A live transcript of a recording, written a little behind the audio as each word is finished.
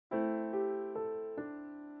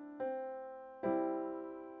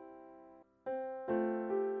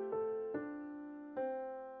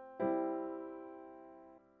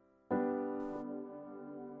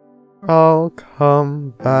I'll come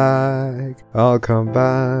back. I'll come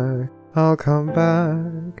back. I'll come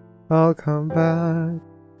back. I'll come back.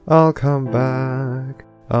 I'll come back.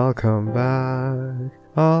 I'll come back.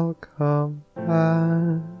 I'll come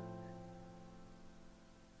back.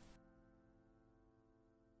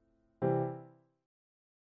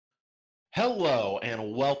 Hello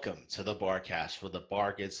and welcome to the Barcast, where the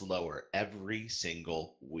bar gets lower every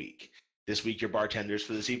single week. This week, your bartenders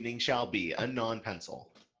for this evening shall be a non-pencil,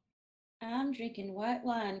 I'm drinking white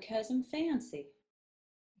wine 'cause I'm fancy.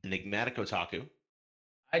 enigmatic otaku,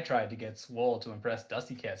 I tried to get swole to impress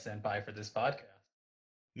DustyKatt senpai for this podcast.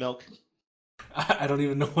 milk, I don't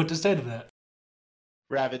even know what to say to that.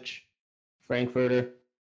 ravage, Frankfurter.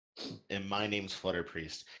 and my name's Flutter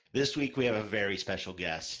Priest. This week we have a very special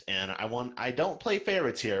guest, and I don't play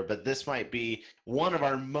favorites here, but this might be one of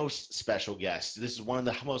our most special guests. This is one of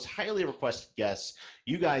the most highly requested guests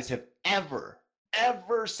you guys have ever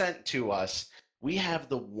sent to us. We have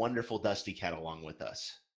the wonderful DustyKatt along with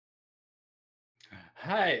us.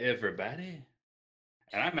 Hi, everybody.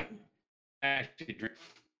 And I'm actually drinking.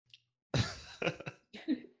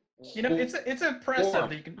 You know, it's impressive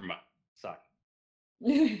that you can. Sorry.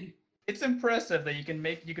 It's impressive that you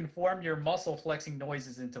can form your muscle flexing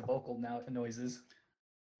noises into vocal noises.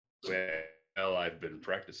 Well, I've been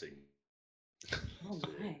practicing. Oh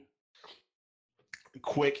my.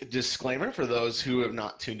 Quick disclaimer for those who have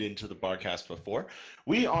not tuned into the Barcast before.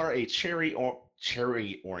 We are a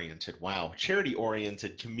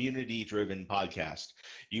charity-oriented, community-driven podcast.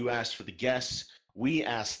 You ask for the guests, we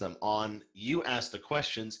ask them on, you ask the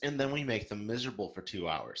questions, and then we make them miserable for 2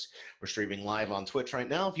 hours. We're streaming live on Twitch right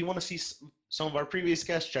now. If you want to see some of our previous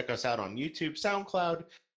guests, check us out on YouTube, SoundCloud,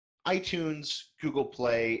 iTunes, Google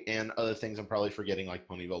Play, and other things I'm probably forgetting like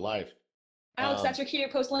Ponyville Live. Alex, that's your cue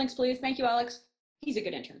to post links, please. Thank you, Alex. He's a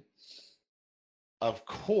good intern. Of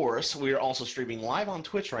course, we are also streaming live on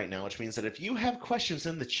Twitch right now, which means that if you have questions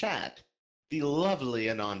in the chat, the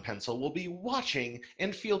lovely Anon Pencil will be watching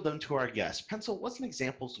and field them to our guest. Pencil, what's an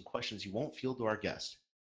example of some questions you won't field to our guest?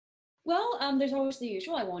 Well, there's always the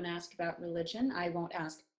usual. I won't ask about religion. I won't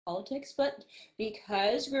ask politics, but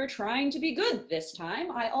because we're trying to be good this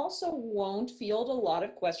time, I also won't field a lot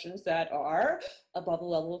of questions that are above the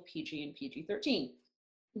level of PG and PG-13.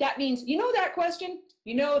 That means, you know that question?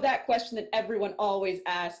 You know that question that everyone always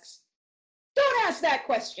asks? Don't ask that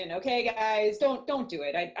question, okay, guys? Don't do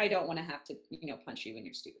it. I don't want to have to, punch you in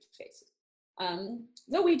your stupid faces.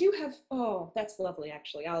 Though we do have, oh, that's lovely,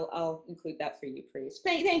 actually. I'll include that for you, Priest.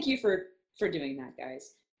 Thank you for doing that,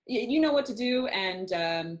 guys. You know what to do,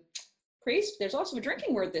 and Priest, there's also a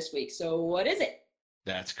drinking word this week, so what is it?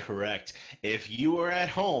 That's correct. If you are at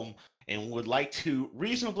home and would like to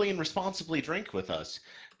reasonably and responsibly drink with us,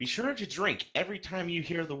 be sure to drink every time you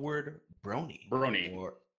hear the word brony. Brony.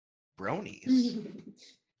 Or bronies.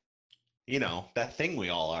 You know, that thing we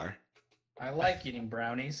all are. I like eating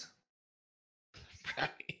brownies.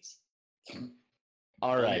 Brownies.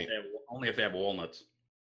 All right. Only if they have walnuts.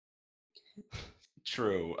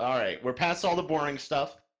 True. All right. We're past all the boring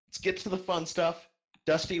stuff. Let's get to the fun stuff.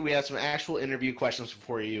 Dusty, we have some actual interview questions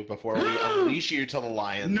before we unleash you to the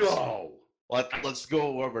lions. No! Let's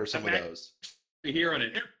go over some of those. Here on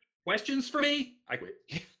it. Questions for me? I quit.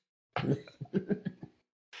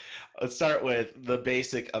 Let's start with the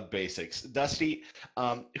basic of basics. Dusty,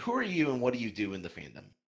 who are you and what do you do in the fandom?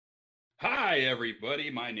 Hi, everybody.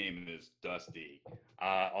 My name is Dusty,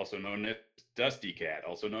 also known as DustyKatt,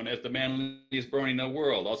 also known as the manliest brony in the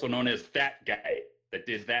world, also known as that guy that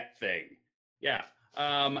did that thing. Yeah.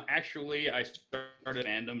 Actually, I started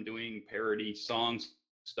fandom doing parody songs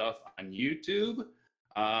stuff on YouTube.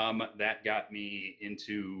 That got me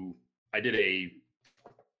into, I did a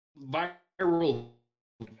viral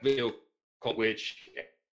video called, which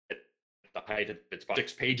at the height of it's about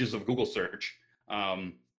 6 pages of Google search,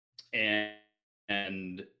 and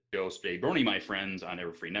just a Brony My Friends on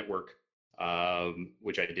Everfree Network,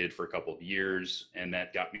 which I did for a couple of years, and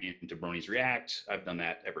that got me into Bronies React. I've done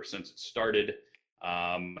that ever since it started.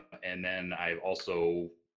 And then I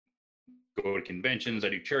also go to conventions. I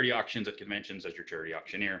do charity auctions at conventions as your charity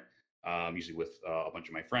auctioneer, usually with a bunch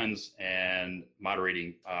of my friends, and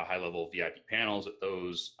moderating high-level VIP panels at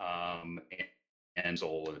those, and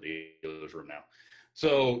Soul in the dealer's room now.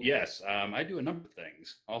 So yes, I do a number of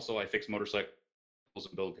things. Also, I fix motorcycles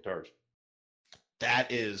and build guitars.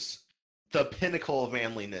 That is the pinnacle of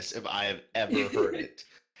manliness if I have ever heard it.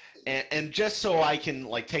 And just so I can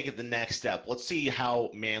take it the next step, let's see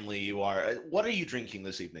how manly you are. What are you drinking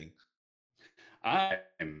this evening?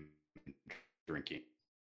 I'm drinking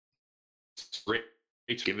straight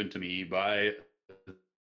given to me by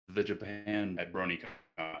the Japan at Brony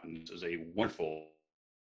gotten. This is a wonderful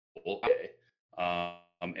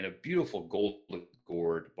and a beautiful gold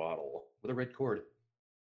gourd bottle with a red cord.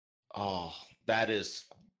 Oh, that is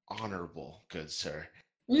honorable, good sir.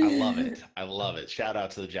 I love it. I love it. Shout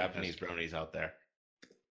out to the Japanese bronies out there.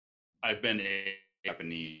 I've been a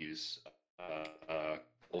Japanese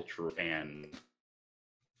culture fan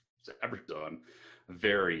ever, so I'm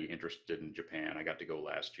very interested in Japan. I got to go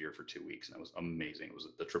last year for 2 weeks, and it was amazing. It was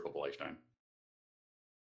the trip of a lifetime.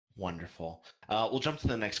 Wonderful. We'll jump to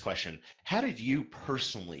the next question. How did you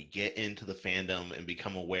personally get into the fandom and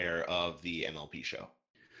become aware of the MLP show?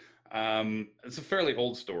 It's a fairly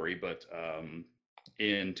old story, but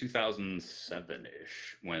in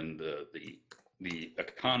 2007-ish, when the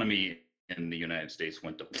economy in the United States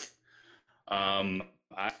went to, I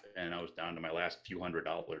was down to my last few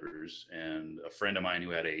 $100s, and a friend of mine who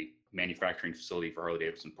had a manufacturing facility for Harley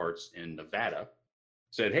Davidson parts in Nevada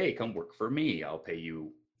said, "Hey, come work for me. I'll pay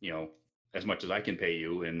you, as much as I can pay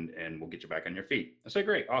you, and we'll get you back on your feet." I said,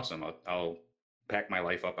 "Great, awesome. I'll pack my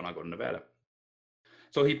life up and I'll go to Nevada."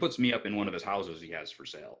 So he puts me up in one of his houses he has for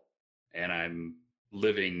sale, and I'm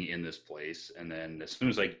living in this place. And then as soon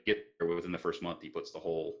as I get there, within the first month, he puts the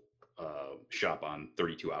whole shop on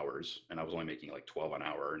 32 hours, and I was only making like 12 an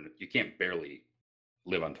hour, and you can't barely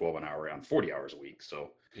live on 12 an hour on 40 hours a week.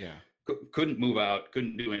 So yeah, couldn't move out,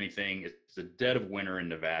 couldn't do anything. It's the dead of winter in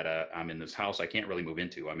Nevada. I'm in this house I can't really move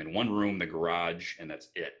into. I'm in one room, the garage, and that's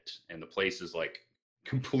it. And the place is like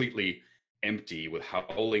completely empty with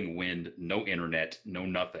howling wind, no internet, no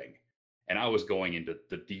nothing. And I was going into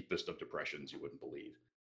the deepest of depressions you wouldn't believe.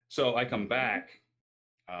 So I come back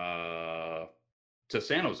to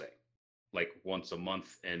San Jose like once a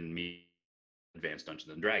month and meet Advanced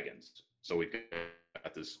Dungeons and Dragons. So we've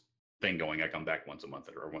got this thing going. I come back once a month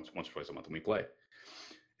or once or twice a month and we play.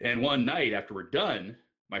 And one night after we're done,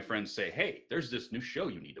 my friends say, "Hey, there's this new show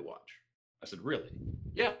you need to watch." I said, "Really?"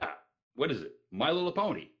 "Yeah." "What is it?" "My Little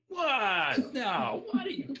Pony." "What? No, what are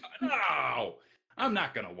you talking? No, I'm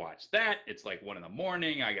not going to watch that. It's like 1 a.m.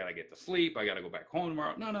 I got to get to sleep. I got to go back home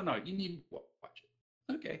tomorrow. No, you need to watch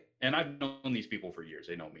it." "Okay." And I've known these people for years.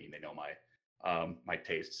 They know me and they know my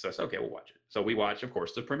tastes. So I said, "Okay, we'll watch it." So we watched, of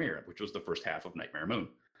course, the premiere, which was the first half of Nightmare Moon.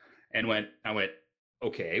 And I went,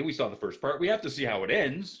 "Okay, we saw the first part. We have to see how it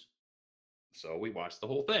ends." So we watched the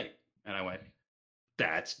whole thing. And I went,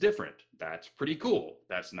 "That's different. That's pretty cool.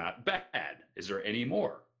 That's not bad. Is there any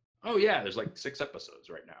more?" "Oh, yeah, there's like 6 episodes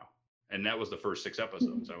right now." And that was the first 6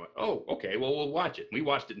 episodes. I went, "Oh, okay, well, we'll watch it." We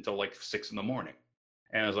watched it until like 6 a.m.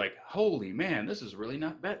 And I was like, "Holy man, this is really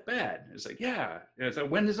not that bad." It's like, "Yeah." And I said,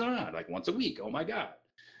 "When is it on?" "Like once a week." "Oh my God."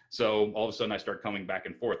 So all of a sudden I start coming back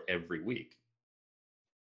and forth every week.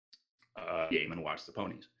 Game and watch the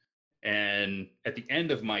ponies. And at the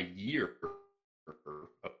end of my year,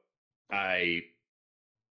 I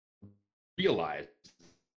realized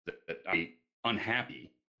that I'm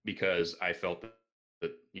unhappy because I felt that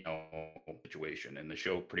situation, and the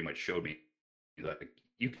show pretty much showed me that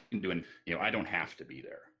you can do it. I don't have to be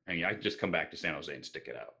there. I mean, I just come back to San Jose and stick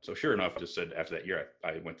it out. So sure enough, I just said after that year,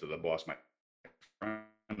 I went to the boss, my friend,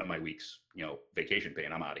 of my week's vacation pay,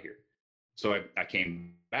 and I'm out of here. So I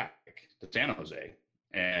came back to San Jose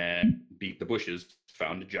and beat the bushes,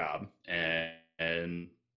 found a job, and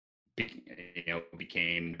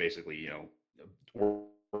became basically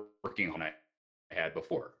working on I had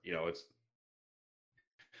before. It's,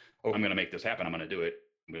 "Oh, I'm going to make this happen. I'm going to do it.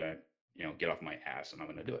 I'm going to get off my ass and I'm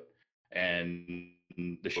going to do it." And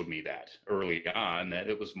they showed me that early on that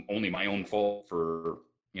it was only my own fault for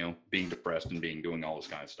being depressed and doing all this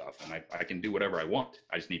kind of stuff, and I can do whatever I want.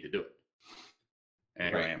 I just need to do it.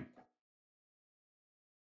 And Right. Here I am.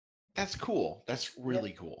 That's cool. That's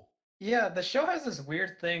really cool. Yeah, the show has this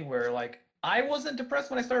weird thing where, like, I wasn't depressed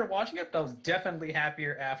when I started watching it, but I was definitely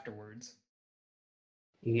happier afterwards.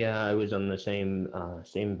 Yeah, I was on the same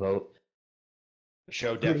boat. The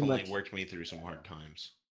show Pretty definitely much. worked me through some hard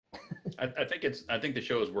times. I think the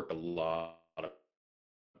show has worked a lot of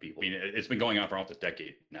people. I mean, it's been going on for almost a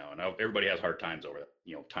decade now, and everybody has hard times over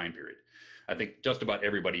that time period. I think just about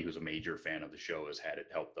everybody who's a major fan of the show has had it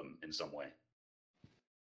help them in some way.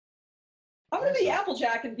 I'm gonna be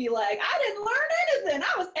Applejack and be like, "I didn't learn anything.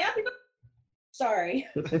 I was happy." Sorry.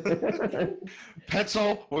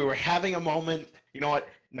 Pencil, we were having a moment. You know what?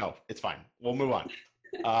 No, it's fine. We'll move on.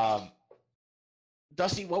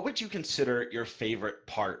 Dusty, what would you consider your favorite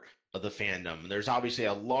part of the fandom? There's obviously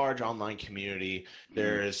a large online community.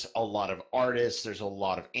 There's a lot of artists. There's a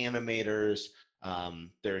lot of animators.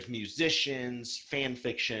 There's musicians, fan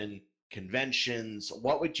fiction, conventions.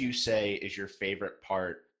 What would you say is your favorite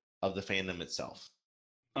part of the fandom itself?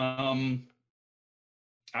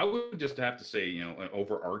 I would just have to say, an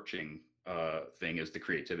overarching thing is the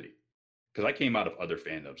creativity. Because I came out of other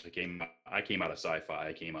fandoms. I came out of sci-fi.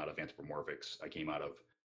 I came out of anthropomorphics. I came out of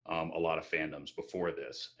a lot of fandoms before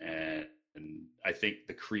this, and I think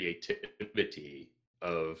the creativity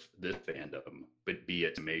of this fandom, but be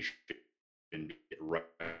it animation, be it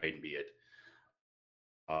writing, be it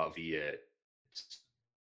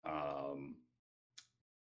um,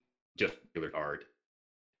 just regular art,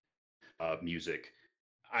 music.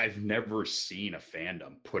 I've never seen a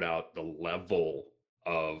fandom put out the level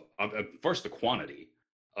of first the quantity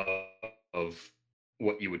of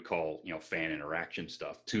what you would call fan interaction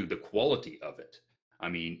stuff to the quality of it. I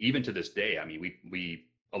mean, even to this day, I mean, we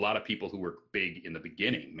a lot of people who were big in the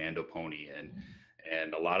beginning, Mando Pony and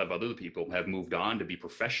a lot of other people have moved on to be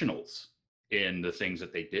professionals in the things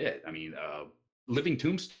that they did. I mean, Living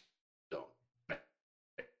Tombstone,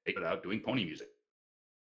 they put out doing pony music.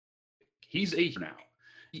 He's age now.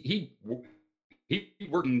 He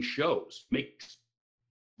working shows, makes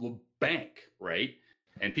bank, right?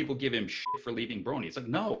 And people give him shit for leaving Brony. It's like,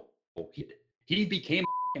 no, he became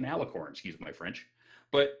a fucking alicorn, excuse my French,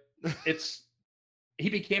 but he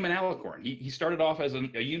became an alicorn. He started off as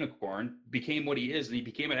a unicorn, became what he is, and he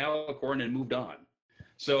became an alicorn and moved on.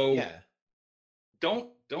 So yeah, don't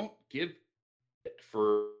give it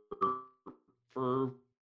for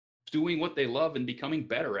doing what they love and becoming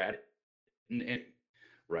better at it. And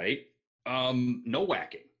right? No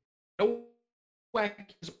whacking. No whacking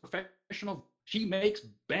is a professional. She makes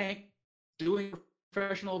bank doing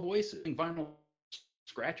professional voices, doing vinyl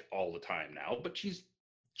scratch all the time now, but she's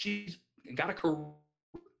got a career.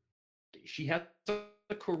 She has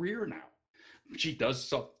a career now. She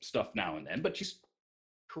does stuff now and then, but she's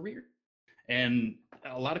career. And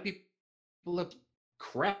a lot of people have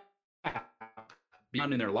crap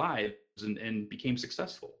beyond in their lives and became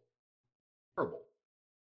successful. Terrible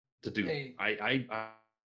to do. Hey.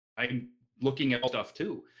 I'm looking at stuff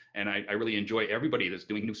too, and I really enjoy everybody that's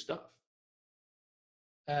doing new stuff.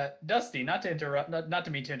 Dusty, not to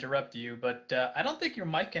mean to interrupt you, but I don't think your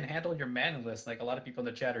mic can handle your man list like a lot of people in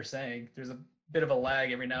the chat are saying. There's a bit of a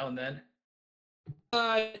lag every now and then.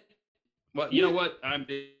 Well, you know what? I'm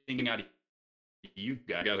thinking out of you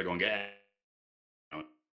guys are going gack.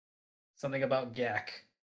 Something about gack.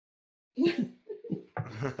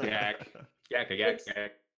 Gack.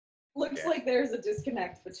 Looks like there's a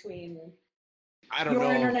disconnect between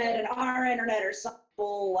your internet and our internet or something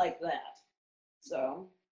like that. So.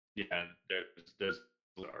 Yeah, there's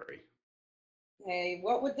sorry. Hey,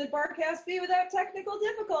 what would the Barcast be without technical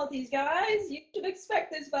difficulties, guys? You should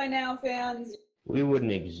expect this by now, fans. We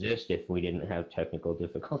wouldn't exist if we didn't have technical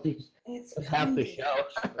difficulties. It's half the show.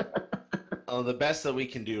 Oh, the best that we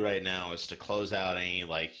can do right now is to close out any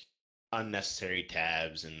unnecessary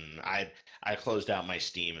tabs, and I closed out my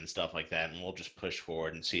Steam and stuff like that, and we'll just push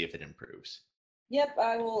forward and see if it improves. Yep,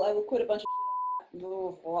 I will quit a bunch of shit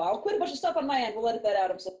on I'll quit a bunch of stuff on my end. We'll edit that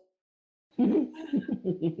out.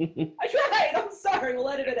 I tried. I'm sorry. We'll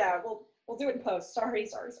edit it out. We'll do it in post. Sorry.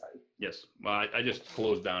 Yes. Well, I just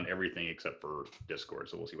closed down everything except for Discord,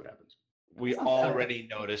 so we'll see what happens. We already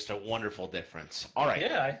noticed a wonderful difference. All right.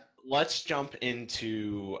 Yeah. Let's jump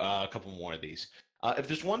into a couple more of these. If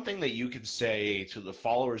there's one thing that you could say to the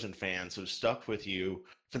followers and fans who've stuck with you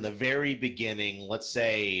from the very beginning, let's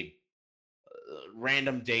say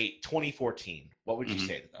random date 2014, what would you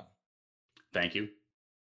say to them? Thank you.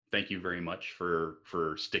 Thank you very much for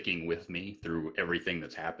sticking with me through everything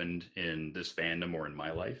that's happened in this fandom or in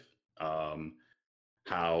my life.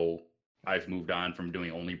 How I've moved on from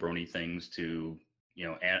doing only Brony things to,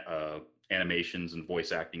 animations and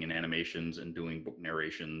voice acting in animations and doing book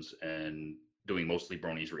narrations and doing mostly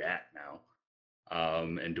Bronies React now,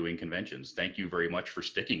 and doing conventions. Thank you very much for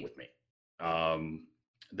sticking with me.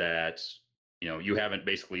 That, you haven't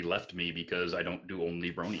basically left me because I don't do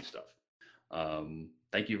only Brony stuff.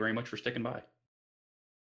 Thank you very much for sticking by.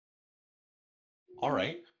 All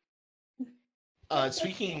right.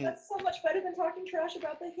 Speaking... That's so much better than talking trash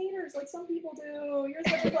about the haters like some people do. You're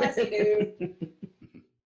such a classy dude.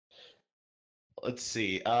 Let's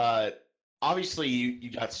see. Obviously,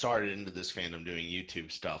 you got started into this fandom doing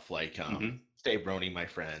YouTube stuff like Stay Brony, My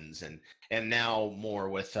Friends, and now more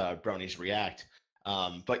with Bronies React.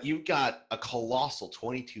 But you've got a colossal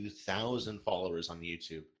 22,000 followers on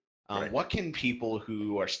YouTube. Right. What can people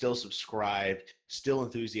who are still subscribed, still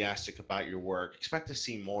enthusiastic about your work, expect to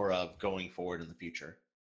see more of going forward in the future?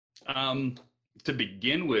 To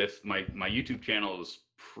begin with, my YouTube channel is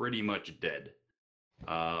pretty much dead.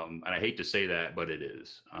 And I hate to say that, but it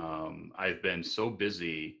is. I've been so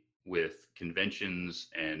busy with conventions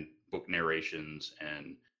and book narrations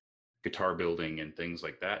and guitar building and things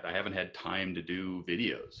like that. I haven't had time to do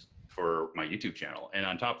videos for my YouTube channel. And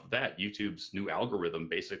on top of that, YouTube's new algorithm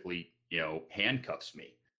basically, handcuffs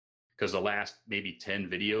me, because the last maybe 10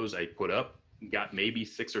 videos I put up got maybe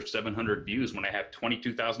 600 or 700 views when I have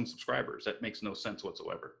 22,000 subscribers. That makes no sense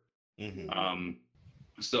whatsoever. Mm-hmm.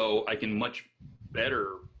 So I can much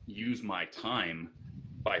better use my time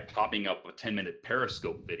by popping up a 10-minute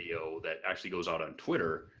Periscope video that actually goes out on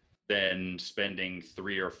Twitter than spending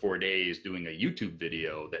 3 or 4 days doing a YouTube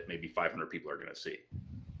video that maybe 500 people are going to see.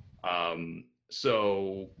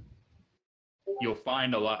 So you'll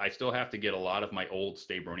find a lot. I still have to get a lot of my old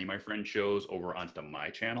Stay Brony My Friend shows over onto my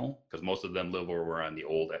channel, because most of them live over on the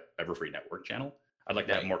old Everfree Network channel. I'd like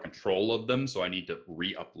to have more control of them, so I need to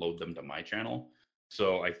re-upload them to my channel.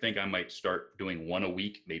 So I think I might start doing 1 a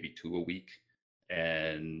week, maybe 2 a week,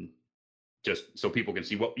 and just so people can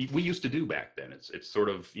see what we used to do back then. It's sort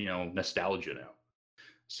of, nostalgia now.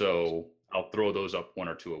 So I'll throw those up 1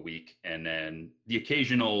 or 2 a week, and then the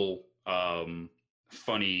occasional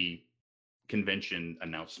funny convention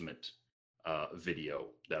announcement video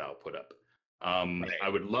that I'll put up. I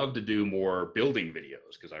would love to do more building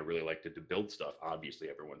videos, because I really like to build stuff. Obviously,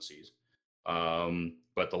 everyone sees.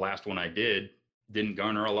 But the last one I didn't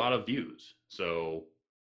garner a lot of views. So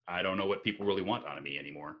I don't know what people really want out of me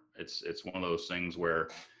anymore. It's one of those things where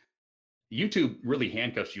YouTube really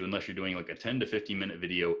handcuffs you unless you're doing like a 10 to 15 minute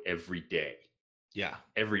video every day. Yeah.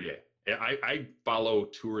 Every day. I follow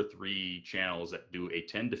 2 or 3 channels that do a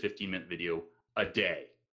 10 to 15 minute video a day.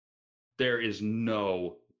 There is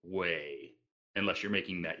no way, unless you're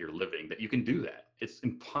making that your living, that you can do that. It's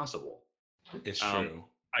impossible. It's true.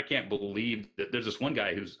 I can't believe that there's this one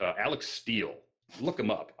guy who's Alex Steele. Look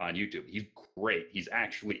him up on YouTube. He's great. He's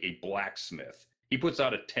actually a blacksmith. He puts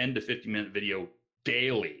out a 10 to 15 minute video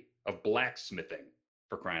daily of blacksmithing,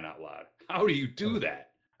 for crying out loud. How do you do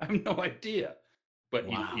that? I have no idea. But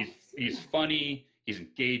Wow. he's funny. He's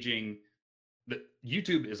engaging.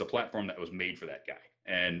 YouTube is a platform that was made for that guy.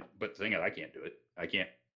 But the thing is, I can't do it. I can't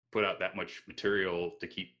put out that much material to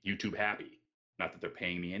keep YouTube happy. Not that they're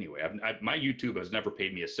paying me anyway. My YouTube has never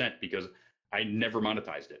paid me a cent, because I never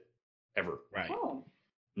monetized it, ever. Right. Oh.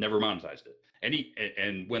 Never monetized it.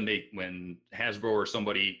 And when Hasbro or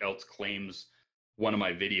somebody else claims one of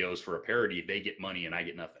my videos for a parody, they get money and I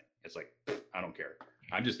get nothing. It's like, I don't care.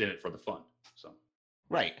 I'm just in it for the fun. So.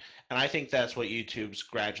 Right. And I think that's what YouTube's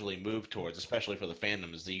gradually moved towards, especially for the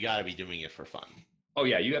fandom, is that you got to be doing it for fun. Oh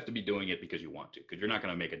yeah, you have to be doing it because you want to, because you're not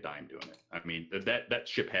going to make a dime doing it. I mean, that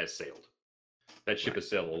ship has sailed. That ship has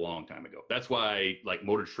sailed a long time ago. That's why, like,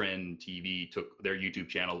 Motor Trend TV took their YouTube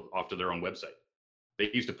channel off to their own website. They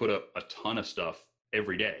used to put up a ton of stuff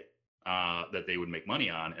every day that they would make money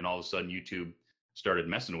on, and all of a sudden YouTube started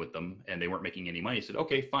messing with them, and they weren't making any money. They said,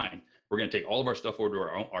 okay, fine. We're going to take all of our stuff over to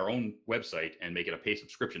our own website and make it a paid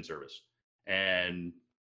subscription service. And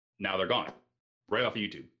now they're gone, right off of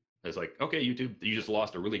YouTube. It's like, okay, YouTube, you just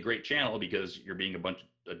lost a really great channel because you're being a bunch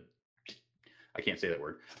of, I can't say that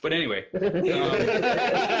word. But anyway. They're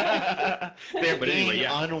being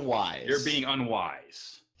unwise. You're being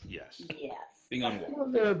unwise. Yes. Yes. Being unwise. Well,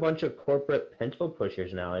 they're a bunch of corporate pencil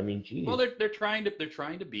pushers now. I mean, geez. Well, they're trying to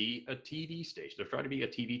be a TV station. They're trying to be a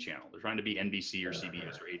TV channel. They're trying to be NBC or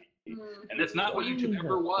CBS or ABC. And that's not what YouTube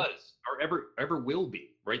ever was or ever will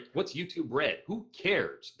be, right? What's YouTube Red? Who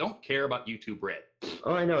cares? Don't care about YouTube Red.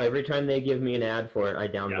 Oh, I know. Every time they give me an ad for it, I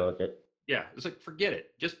download it. Yeah, it's like, forget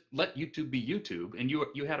it. Just let YouTube be YouTube, and you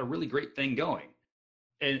had a really great thing going.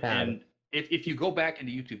 And if you go back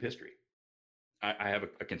into YouTube history, I have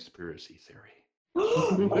a conspiracy theory.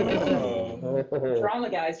 Drama,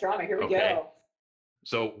 guys, drama. Here we go.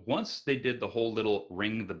 So once they did the whole little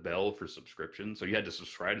ring the bell for subscription, so you had to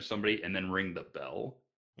subscribe to somebody and then ring the bell,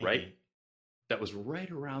 right? Mm-hmm. That was right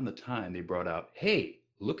around the time they brought out, hey,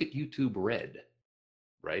 look at YouTube Red,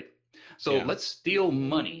 right? So let's steal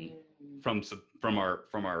money from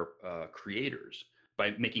our creators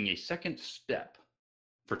by making a second step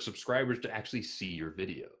for subscribers to actually see your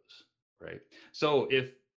videos, right? So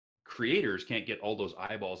if creators can't get all those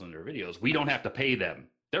eyeballs in their videos, we don't have to pay them.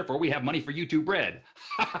 Therefore, we have money for YouTube Red.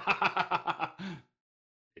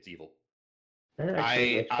 It's evil.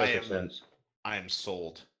 I am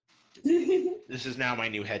sold. This is now my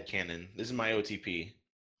new headcanon. This is my OTP.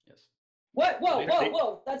 Yes. What?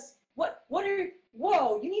 Whoa. That's what are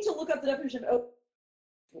whoa, you need to look up the definition of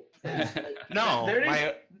No,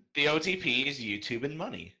 the OTP is YouTube and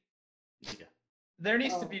money. Yeah. There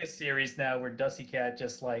needs to be a series now where DustyKatt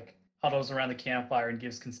just like huddles around the campfire and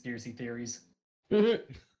gives conspiracy theories. You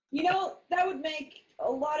know, that would make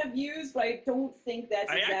a lot of views, but I don't think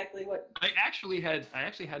that's exactly what. I actually had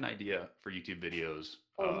an idea for YouTube videos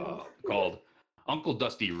No. called Uncle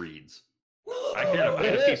Dusty Reads. I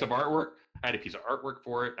had a piece of artwork. I had a piece of artwork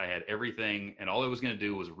for it. I had everything, and all I was going to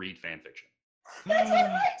do was read fan fiction. That's what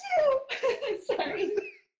I do. Sorry.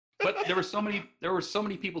 But there were so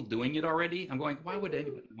many people doing it already. I'm going, why would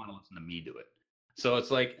anyone want to listen to me do it? So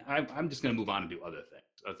it's like I'm just going to move on and do other things.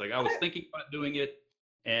 So it's like I was thinking about doing it,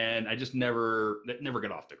 and I just never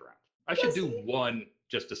got off the ground. I should do one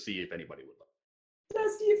just to see if anybody would love it.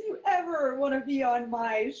 Dusty, if you ever want to be on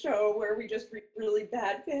my show where we just read really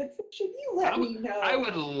bad fan fiction, you let me know. I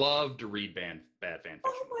would love to read bad fan fiction.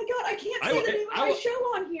 Oh my god, I can't say the name of my show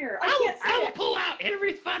on here. I can't say I will it. pull out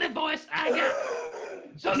every funny voice I got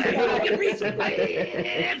so that you can read some bad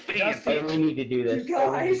fan fiction. We need to do this. You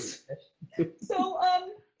guys. So,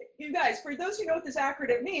 you guys, for those who know what this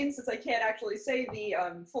acronym means, since I can't actually say the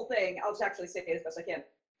full thing, I'll just actually say it as best I can.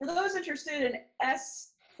 For those interested in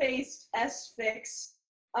S-faced, S-fix,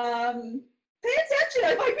 pay attention.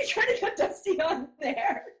 I might be trying to get Dusty on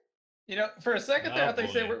there. You know, for a second there, I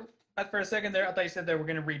thought you said they were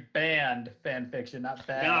going to read banned fan fiction, not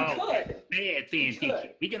bad. No, bad fan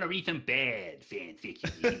fiction. We're going to read some bad fan fiction.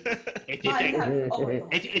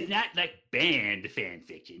 It's not like banned fan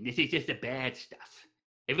fiction. This is just the bad stuff.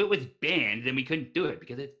 If it was banned, then we couldn't do it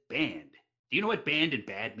because it's banned. Do you know what banned and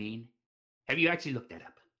bad mean? Have you actually looked that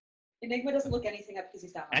up? Enigma doesn't look anything up because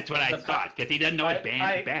he's down. That's what I thought, because he doesn't know what banned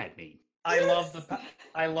and bad mean. I love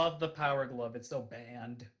the Power Glove. It's so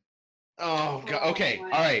banned. Oh god. Okay. Oh,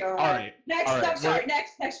 All right. God. All right. Next. All right. I'm sorry.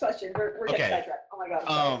 Next question. We're getting sidetracked. Oh my god.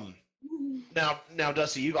 Now,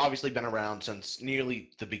 Dusty, you've obviously been around since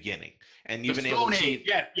nearly the beginning, and you've been able to see.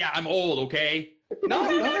 Yeah, I'm old. Okay. No.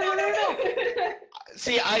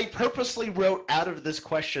 See, I purposely wrote out of this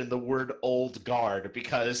question the word "old guard"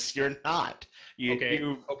 because you're not. Okay.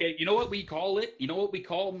 You know what we call it? You know what we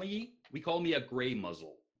call me? We call me a gray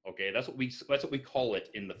muzzle. Okay, that's what we call it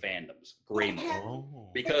in the fandoms. Gray muzzle. Oh.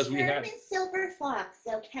 Because we have. is silver fox.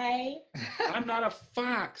 Okay. I'm not a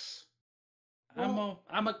fox. I'm a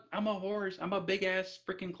horse. I'm a big ass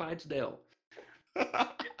freaking Clydesdale.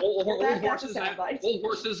 Old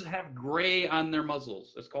horses have gray on their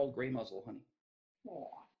muzzles. It's called gray muzzle, honey.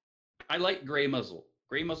 I like gray muzzle.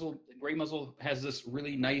 Gray muzzle has this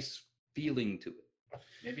really nice feeling to it.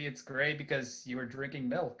 Maybe it's gray because you were drinking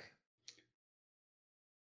milk.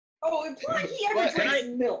 Oh, implying he ever drinks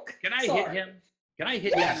milk. Can I hit him? Can I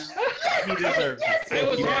hit him? He deserves it. I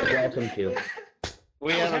was Welcome to. I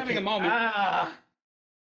was having a moment.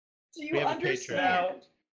 Do you understand?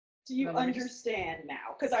 Do you understand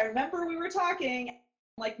now? Because I remember we were talking,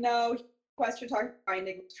 like, no, question talking about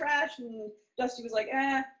Enigma's trash, and Dusty was like,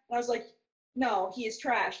 and I was like, no, he is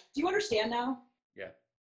trash. Do you understand now? Yeah.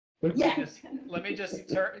 Yeah. Let me just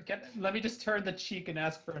turn the cheek and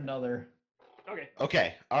ask for another.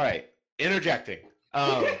 Okay. All right. Interjecting.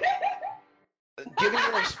 Given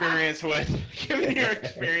your experience with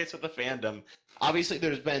the fandom, obviously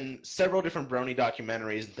there's been several different Brony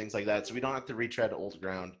documentaries and things like that, so we don't have to retread old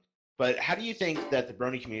ground. But how do you think that the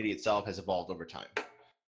Brony community itself has evolved over time?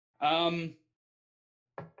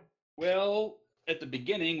 Well, at the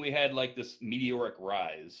beginning we had like this meteoric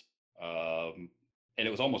rise, and it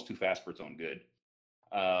was almost too fast for its own good.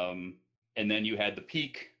 And then you had the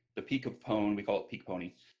peak of Pwn. We call it peak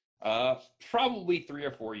pony. Probably 3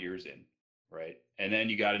 or 4 years in, right? And then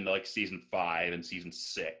you got into like season 5 and season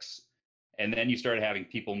 6, and then you started having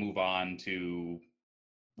people move on to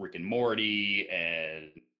Rick and Morty and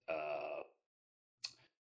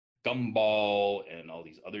Gumball and all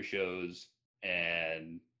these other shows,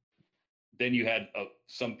 and then you had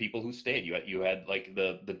some people who stayed. You had like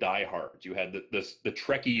the diehards. You had the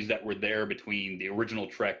Trekkies that were there between the original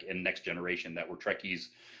Trek and Next Generation that were Trekkies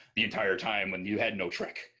the entire time when you had no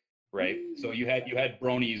Trek, right? So you had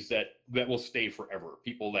bronies that will stay forever.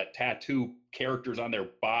 People that tattoo characters on their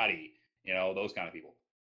body, those kind of people,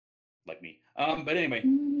 like me. But anyway,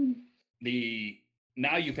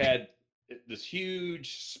 now you've had this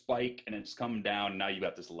huge spike and it's come down. And now you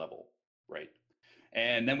got this level, right?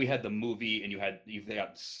 And then we had the movie, and you've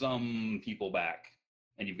got some people back,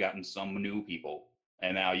 and you've gotten some new people,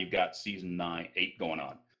 and now you've got season 8 going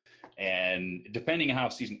on. And depending on how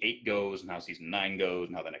season 8 goes, and how season 9 goes,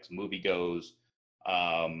 and how the next movie goes,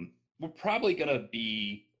 we're probably gonna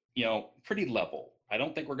be, pretty level. I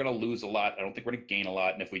don't think we're gonna lose a lot. I don't think we're gonna gain a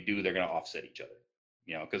lot, and if we do, they're gonna offset each other.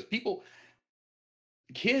 Because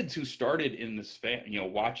kids who started in this,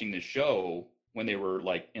 watching this show when they were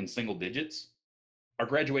like in single digits, are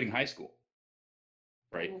graduating high school,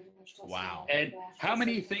 right? Wow. And how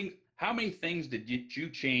many how many things did you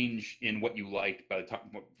change in what you liked by the time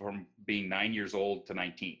from being 9 years old to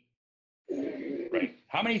 19? Right.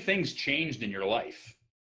 How many things changed in your life?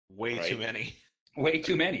 Way Right? too many. Way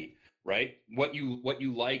too many, right? What you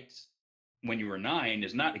liked when you were 9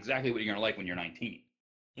 is not exactly what you're gonna like when you're 19.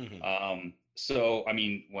 So I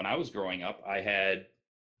mean, when I was growing up, I had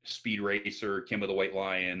Speed Racer, Kim of the White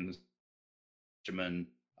Lions, Devlin,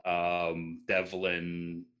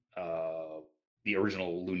 the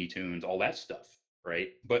original Looney Tunes, all that stuff,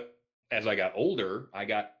 right? But as I got older, I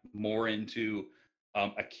got more into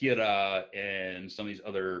Akira and some of these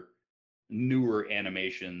other newer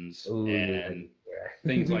animations and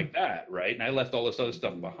things like that, right? And I left all this other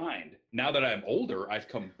stuff behind. Now that I'm older, I've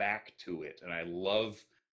come back to it, and I love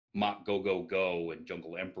Mach Go Go Go and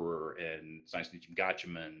Jungle Emperor and Science Ninja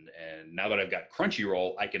Gatchaman. And now that I've got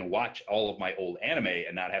Crunchyroll, I can watch all of my old anime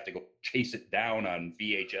and not have to go chase it down on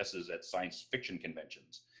VHSs at science fiction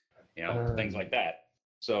conventions, things like that.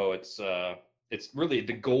 So it's really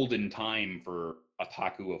the golden time for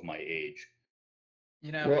otaku of my age.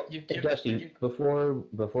 Well, Dusty,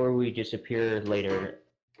 before we disappear later,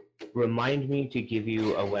 remind me to give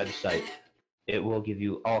you a website. It will give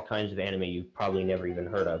you all kinds of anime you've probably never even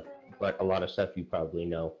heard of, but a lot of stuff you probably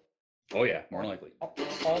know. Oh yeah, more likely.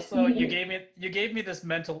 Also, you gave me this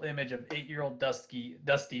mental image of 8-year-old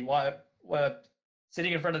Dusty while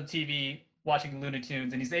sitting in front of the TV watching Looney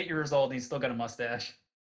Tunes, and he's 8 years old and he's still got a mustache.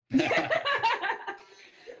 I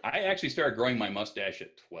actually started growing my mustache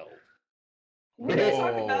at 12. We're going to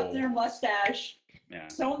talk about their mustache Yeah.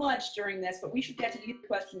 so much during this, but we should get to your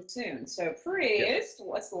questions soon. So, Priest,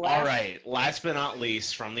 what's the last? All right. Last but not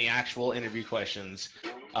least, from the actual interview questions,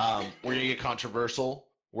 we're going to get controversial.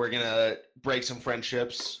 We're going to break some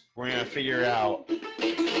friendships. We're going to figure out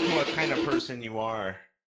what kind of person you are.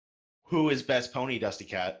 Who is best pony,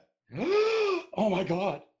 DustyKatt? Oh my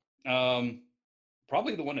god.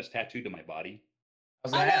 Probably the one that's tattooed to my body. I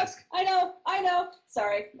was gonna ask. I know.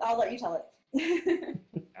 Sorry, I'll let you tell it.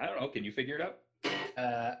 I don't know. Can you figure it out?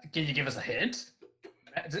 Can you give us a hint?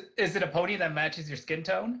 Is it a pony that matches your skin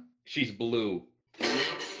tone? She's blue.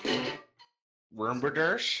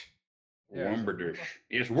 Wormberdersh? Wormberdersh.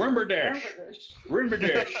 Yes, Wormberdersh.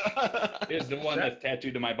 Wormberdersh is the one that's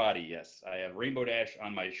tattooed to my body, yes. I have Rainbow Dash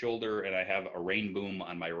on my shoulder, and I have a rainboom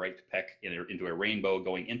on my right pec into a rainbow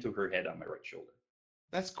going into her head on my right shoulder.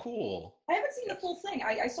 That's cool. I haven't seen the full thing.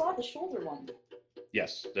 I saw the shoulder one.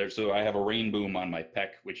 Yes, so I have a rainboom on my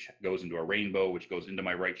pec, which goes into a rainbow, which goes into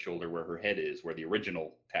my right shoulder where her head is, where the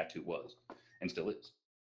original tattoo was, and still is.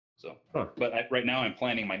 So, but right now I'm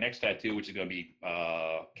planning my next tattoo, which is going to be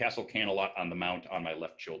Castle Canalot on the mount on my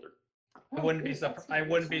left shoulder. I wouldn't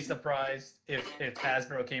be surprised if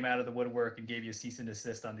Hasbro came out of the woodwork and gave you a cease and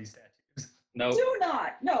desist on these tattoos. No. Do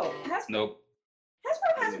not. No. Nope.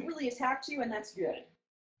 Hasbro hasn't really attacked you, and that's good.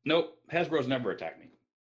 Nope. Hasbro's never attacked me,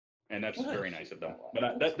 and that's very nice of them.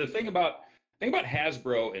 But the thing about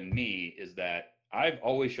Hasbro and me is that I've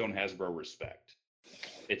always shown Hasbro respect.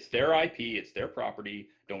 It's their IP, it's their property.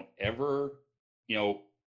 Don't ever,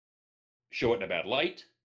 show it in a bad light.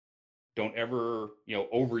 Don't ever,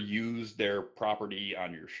 overuse their property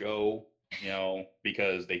on your show,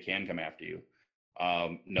 because they can come after you.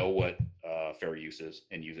 Know what fair use is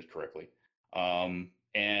and use it correctly.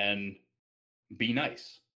 And be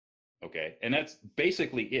nice. Okay. And that's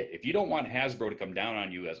basically it. If you don't want Hasbro to come down on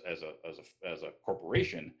you as a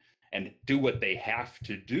corporation and do what they have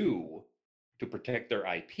to do to protect their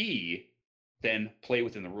IP, then play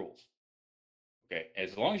within the rules. Okay,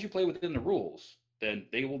 as long as you play within the rules, then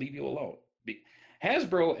they will leave you alone.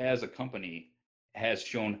 Hasbro as a company has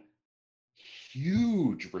shown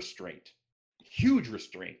huge restraint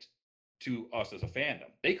to us as a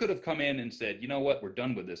fandom. They could have come in and said, you know what, we're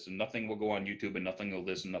done with this and nothing will go on YouTube and nothing will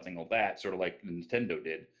this and nothing will that, sort of like Nintendo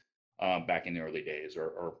did back in the early days,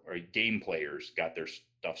 or game players got their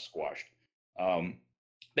stuff squashed.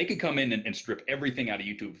 They could come in and strip everything out of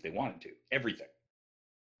YouTube if they wanted to, everything.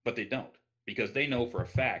 But they don't, because they know for a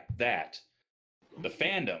fact that the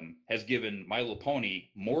fandom has given My Little Pony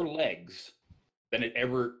more legs than it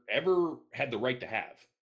ever had the right to have.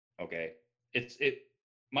 Okay?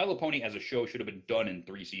 My Little Pony as a show should have been done in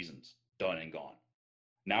 3 seasons, done and gone.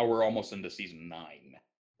 Now we're almost into season 9,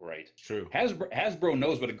 right? True. Hasbro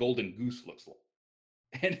knows what a golden goose looks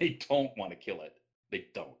like, and they don't want to kill it. They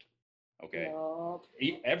don't. Okay.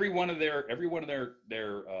 Yep. Every one of their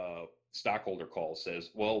stockholder calls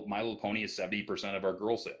says, "Well, My Little Pony is 70% of our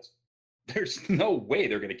girl sales." There's no way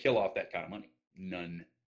they're going to kill off that kind of money. None.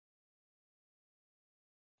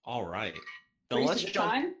 All right. So Priest, let's is it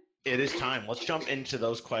jump. time? It is time. Let's jump into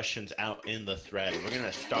those questions out in the thread. We're going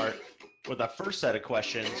to start with our first set of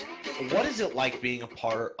questions. What is it like being a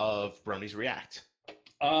part of Bronies React?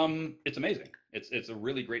 It's amazing. It's a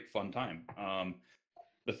really great fun time.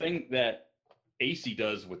 The thing that AC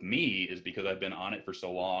does with me is because I've been on it for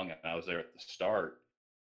so long and I was there at the start.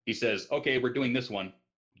 He says, "Okay, we're doing this one.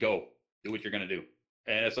 Go, do what you're gonna do."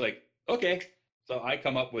 And it's like, okay. So I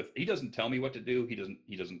come up with. He doesn't tell me what to do.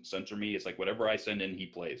 He doesn't censor me. It's like whatever I send in, he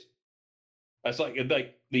plays. That's like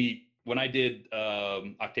when I did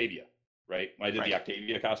Octavia, right? When I did the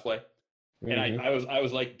Octavia cosplay, and I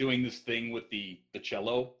was like doing this thing with the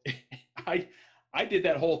cello. I did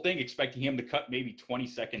that whole thing expecting him to cut maybe 20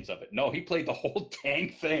 seconds of it. No, he played the whole dang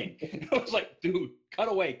thing. I was like, dude, cut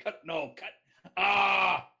away, cut.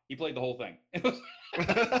 He played the whole thing.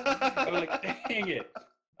 I was like, dang it.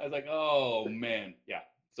 I was like, oh man, yeah.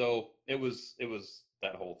 So it was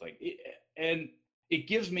that whole thing, and it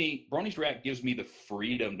gives me Bronies React gives me the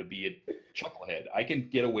freedom to be a chucklehead. I can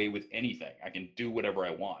get away with anything. I can do whatever I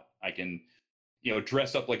want. I can,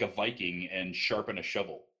 dress up like a Viking and sharpen a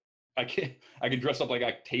shovel. I can dress up like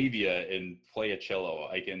Octavia and play a cello.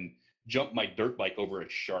 I can jump my dirt bike over a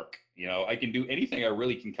shark. I can do anything I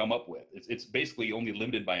really can come up with. It's basically only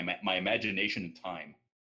limited by my imagination and time.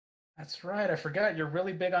 That's right. I forgot you're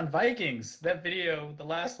really big on Vikings. That video, the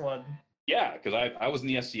last one. Yeah, because I was in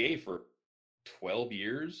the SCA for 12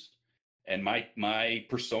 years, and my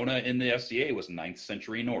persona in the SCA was 9th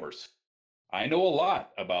century Norse. I know a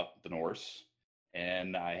lot about the Norse,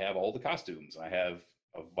 and I have all the costumes. I have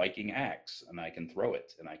a Viking axe, and I can throw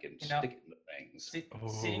it, and I can stick it into things.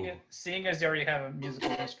 Seeing as you already have a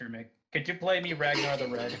musical instrument, could you play me Ragnar the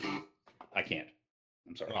Red? I can't.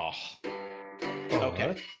 I'm sorry.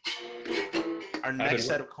 Okay. Our next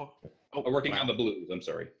set of working on the blues. I'm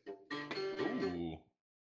sorry. Ooh.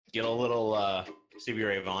 Get a little Stevie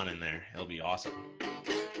Ray Vaughan in there. It'll be awesome.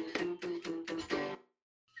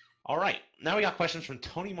 All right. Now we got questions from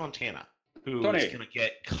Tony Montana, who is going to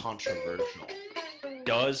get controversial.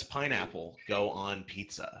 Does pineapple go on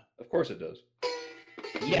pizza? Of course it does.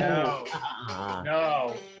 Yeah.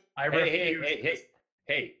 No. I refuse.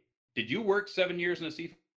 Hey. Did you work 7 years in a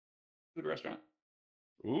seafood restaurant?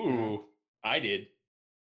 Ooh. I did.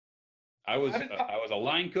 I was a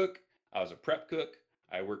line cook. I was a prep cook.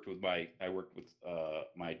 I worked with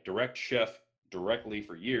my direct chef directly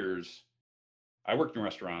for years. I worked in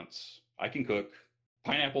restaurants. I can cook.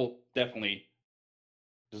 Pineapple definitely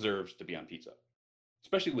deserves to be on pizza,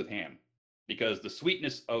 especially with ham, because the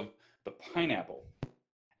sweetness of the pineapple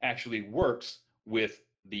actually works with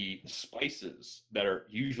the spices that are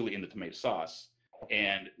usually in the tomato sauce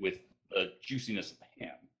and with the juiciness of the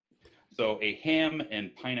ham. So a ham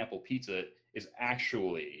and pineapple pizza is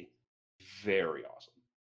actually very awesome.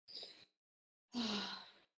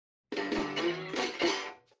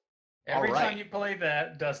 Every time you play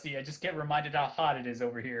that, Dusty, I just get reminded how hot it is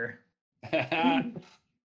over here.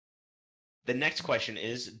 The next question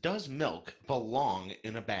is, does milk belong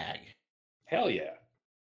in a bag? Hell yeah.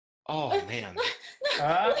 Oh, man.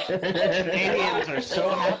 Canadians are so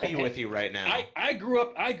happy with you right now. I grew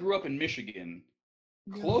up in Michigan,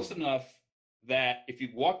 close enough that if you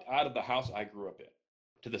walked out of the house I grew up in,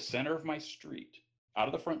 to the center of my street, out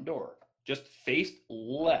of the front door, just faced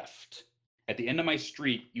left, at the end of my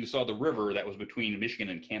street, you saw the river that was between Michigan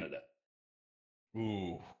and Canada.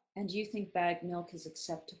 Ooh. And do you think bagged milk is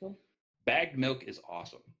acceptable? Bagged milk is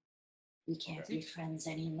awesome. We can't be friends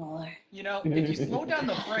anymore. If you slow down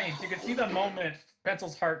the frames, you can see the moment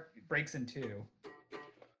Pencil's heart breaks in two.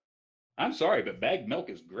 I'm sorry, but bagged milk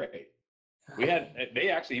is great. They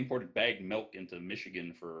actually imported bagged milk into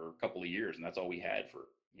Michigan for a couple of years, and that's all we had for,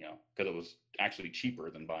 because it was actually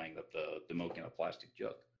cheaper than buying the milk in a plastic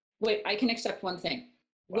jug. Wait, I can accept one thing.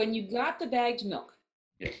 When you got the bagged milk,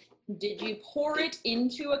 yes, did you pour it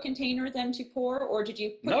into a container then to pour, or did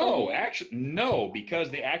you put No,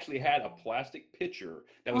 because they actually had a plastic pitcher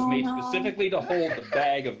that was made specifically to hold the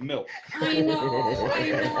bag of milk. I know.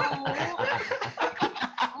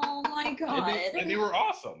 Oh my god. And they were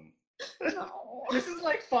awesome. No. This is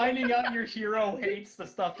like finding out your hero hates the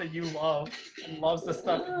stuff that you love and loves the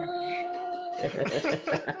stuff that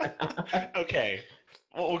you... Okay.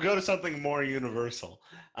 Well, we'll go to something more universal.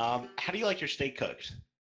 How do you like your steak cooked?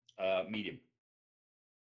 Medium.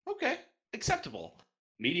 Okay, acceptable.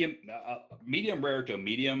 Medium rare to a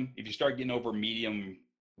medium. If you start getting over medium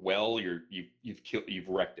well, you've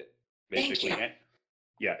wrecked it. Basically. Thank you.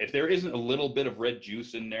 Yeah, if there isn't a little bit of red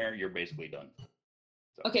juice in there, you're basically done.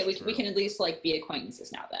 So, okay, we can at least be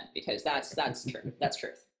acquaintances now then, because that's true. That's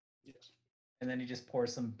truth. Yes. And then you just pour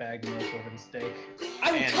some bagged milk over the steak.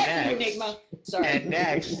 I'm talking Enigma. Sorry. And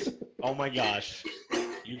next, oh my gosh,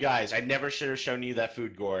 you guys, I never should have shown you that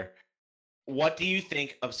food gore. What do you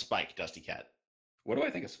think of Spike, DustyKatt? What do I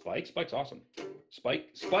think of Spike? Spike's awesome.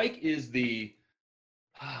 Spike is the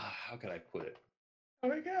how could I put it? Oh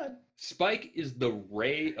my god. Spike is the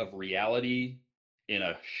ray of reality in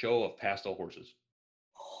a show of pastel horses.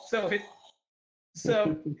 So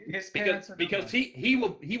his parents because he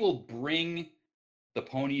will bring the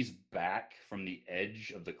ponies back from the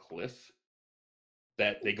edge of the cliff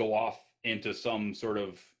that they go off into some sort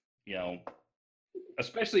of,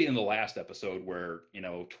 especially in the last episode where,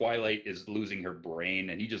 Twilight is losing her brain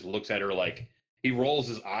and he just looks at her like, he rolls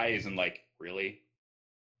his eyes and like, really?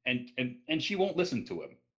 And she won't listen to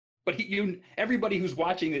him. But everybody who's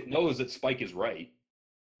watching it knows that Spike is right.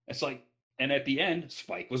 It's like, and at the end,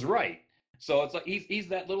 Spike was right. So it's like he's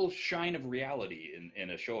that little shine of reality in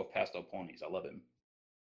a show of pastel ponies. I love him.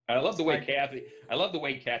 And I love the way Kathy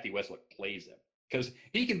Westlick plays him, because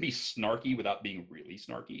he can be snarky without being really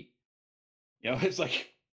snarky. It's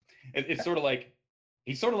like it's sort of like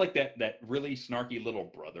he's sort of like that really snarky little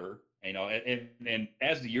brother. And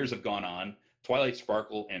as the years have gone on, Twilight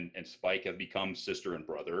Sparkle and Spike have become sister and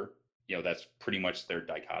brother. That's pretty much their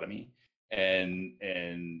dichotomy, and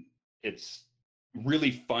it's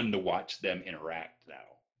really fun to watch them interact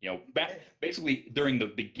now. Basically during the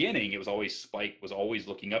beginning, it was always Spike was always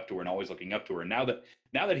looking up to her and always looking up to her. And now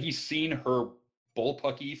that he's seen her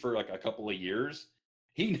bullpucky for like a couple of years,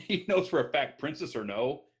 he knows for a fact, princess or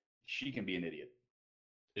no, she can be an idiot.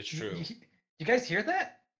 It's true. You guys hear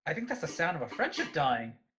that? I think that's the sound of a friendship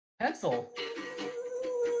dying. Pencil.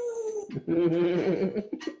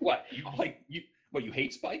 What? You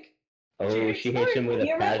hate Spike? Oh, she hates him with a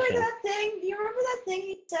passion. Do you remember that thing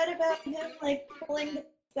he said about him, like, pulling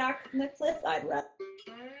back from the cliff? I'd rather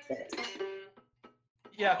it.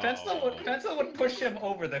 Yeah, Pencil would push him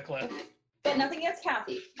over the cliff. But nothing against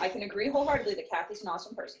Kathy. I can agree wholeheartedly that Kathy's an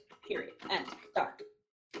awesome person. Period. End. Done.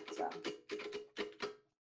 So.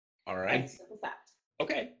 All right. That's a simple fact.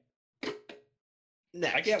 Okay.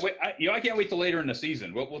 Next. I can't wait. I can't wait till later in the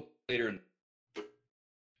season. We'll later in.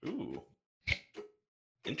 Ooh.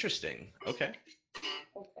 Interesting. Okay.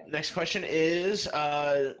 Okay. Next question is,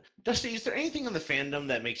 Dusty, is there anything in the fandom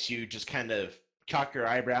that makes you just kind of cock your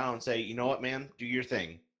eyebrow and say, you know what, man, do your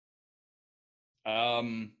thing?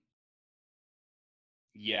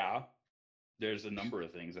 Yeah. There's a number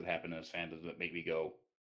of things that happen in this fandom that make me go,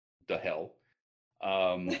 the hell.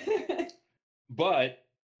 But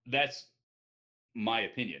that's my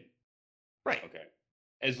opinion. Right. Okay.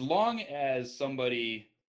 As long as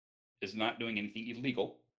somebody is not doing anything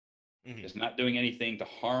illegal, is not doing anything to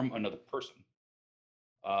harm another person.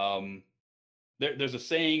 There's a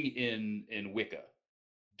saying in Wicca: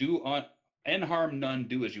 "Do and harm none,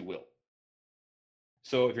 do as you will."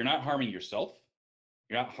 So if you're not harming yourself,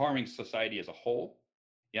 you're not harming society as a whole,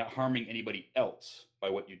 you're not harming anybody else by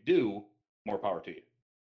what you do, more power to you.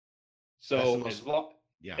 So as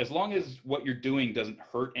long as what you're doing doesn't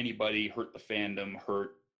hurt anybody, hurt the fandom,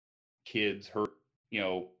 hurt kids, hurt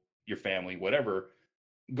your family, whatever,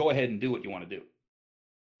 go ahead and do what you want to do.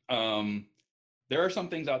 There are some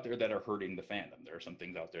things out there that are hurting the fandom. There are some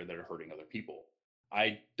things out there that are hurting other people.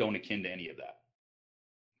 I don't akin to any of that.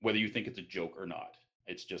 Whether you think it's a joke or not,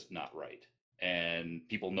 it's just not right. And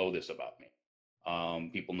people know this about me.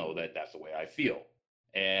 People know that that's the way I feel.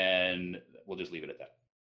 And we'll just leave it at that.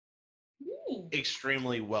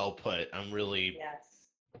 Extremely well put.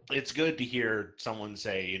 It's good to hear someone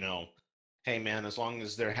say, hey man, as long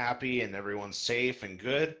as they're happy and everyone's safe and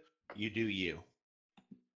good, you do you.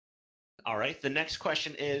 All right, the next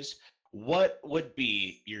question is, what would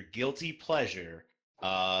be your guilty pleasure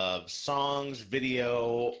of songs,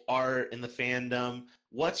 video, art in the fandom?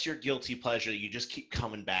 What's your guilty pleasure that you just keep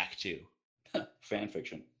coming back to? Fan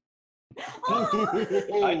fiction.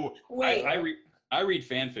 Wait. I read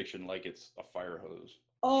fan fiction like it's a fire hose.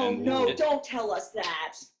 Oh, no, don't tell us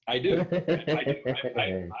that. I do.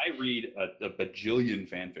 I read a bajillion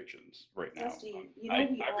fan fictions right now. Dusty, we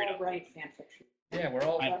all write fan fiction. Yeah, we're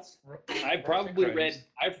all. I've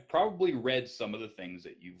probably read some of the things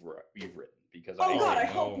that you've written because I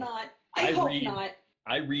hope not. I hope not.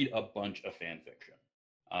 I read a bunch of fan fiction.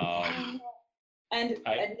 And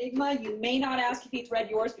Enigma, you may not ask if he's read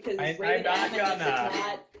yours because it's rated M.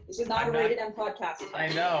 This is not a rated M podcast. I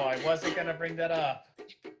know. I wasn't gonna bring that up.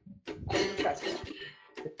 I didn't trust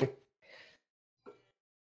it.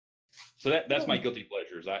 So that's my guilty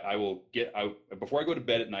pleasures. I will get out before I go to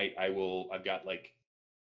bed at night. I've got like,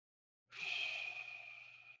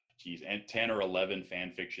 and 10 or 11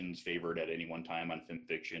 fan fictions favored at any one time on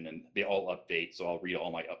FimFiction, and they all update. So I'll read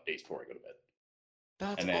all my updates before I go to bed.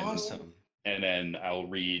 That's awesome. And then I'll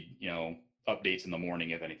read, updates in the morning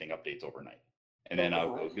if anything updates overnight. And then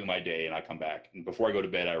I'll go do my day and I come back. And before I go to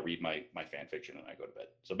bed, I read my fan fiction and I go to bed.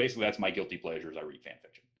 So basically that's my guilty pleasures. I read fan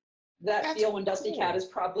fiction. That feel when DustyKatt has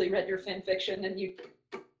probably read your fan fiction and you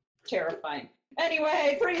terrifying.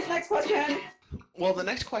 Anyway, Priest, next question. Well, the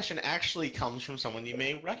next question actually comes from someone you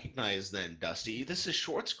may recognize then, Dusty. This is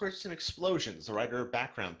Short Skirts and Explosions, the writer of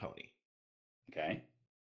Background Pony. Okay.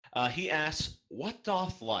 He asks, what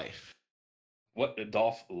doth life? What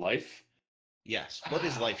doth life? Yes. What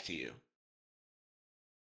is life to you?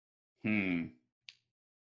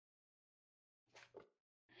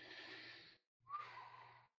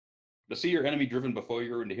 To see your enemy driven before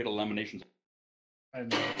you and to hit eliminations. I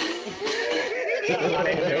know.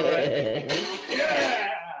 I knew it. Yeah!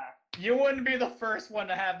 You wouldn't be the first one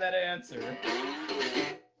to have that answer.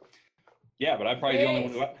 Yeah, but I'm probably the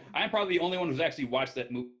only one. I'm probably the only one who's actually watched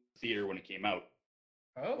that movie in the theater when it came out.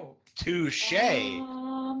 Oh. Touche. Okay.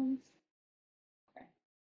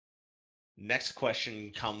 Next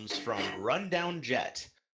question comes from Rundown Jet,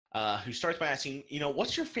 who starts by asking,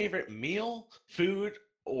 what's your favorite meal, food,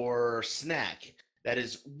 or snack that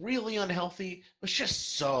is really unhealthy but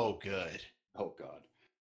just so good? Oh, God.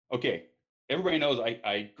 Okay. Everybody knows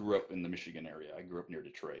I grew up in the Michigan area. I grew up near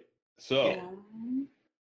Detroit. So,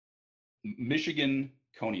 Michigan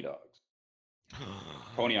Coney dogs.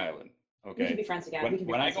 Coney Island. Okay. We can be friends again.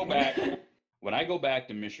 When I go back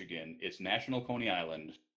to Michigan, it's National Coney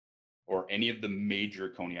Island or any of the major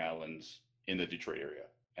Coney Islands in the Detroit area.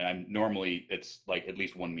 And it's like at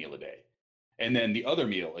least one meal a day. And then the other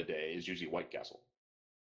meal a day is usually White Castle.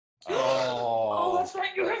 Oh, that's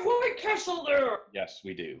right. You have White Castle there. Yes,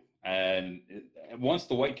 we do. And once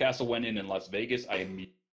the White Castle went in Las Vegas, I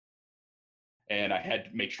had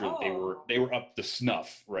to make sure that they were up to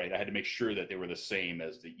snuff, right? I had to make sure that they were the same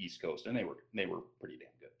as the East Coast, and they were pretty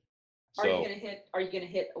damn good. Are you gonna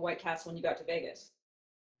hit a White Castle when you got to Vegas?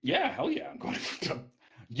 Yeah, hell yeah, I'm going to.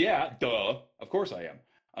 Yeah, duh. Of course I am.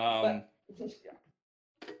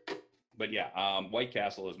 But yeah, White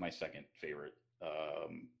Castle is my second favorite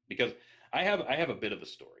because I have a bit of a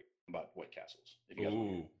story about White Castles. If you guys want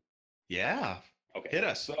to hear. Yeah. Okay. Hit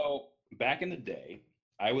us. So back in the day,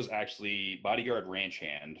 I was actually bodyguard ranch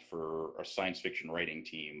hand for a science fiction writing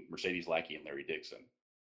team, Mercedes Lackey and Larry Dixon,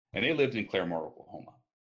 and they lived in Claremore, Oklahoma.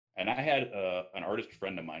 And I had an artist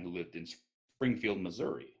friend of mine who lived in Springfield,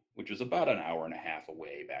 Missouri, which was about an hour and a half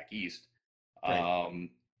away back east. Right.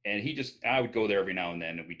 And I would go there every now and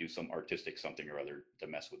then, and we'd do some artistic something or other to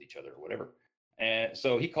mess with each other or whatever. And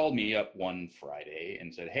so he called me up one Friday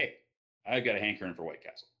and said, "Hey, I've got a hankering for White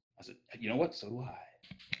Castle." I said, "You know what? So do I.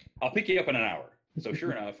 I'll pick you up in an hour." So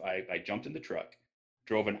sure enough, I jumped in the truck,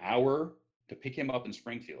 drove an hour to pick him up in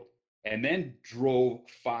Springfield, and then drove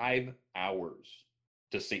 5 hours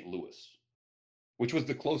to St. Louis, which was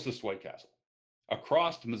the closest White Castle,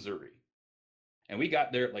 across Missouri. And we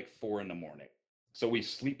got there at like 4 a.m. So we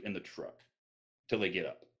sleep in the truck till they get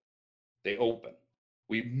up. They open.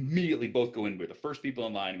 We immediately both go in. We're the first people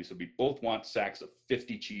in line. We said we both want sacks of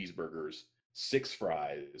 50 cheeseburgers, 6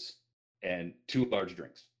 fries, and 2 large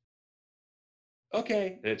drinks.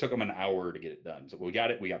 Okay. And it took them an hour to get it done. So we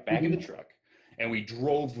got it. We got back in the truck and we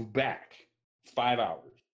drove back 5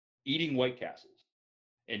 hours eating White Castles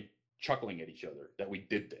and chuckling at each other that we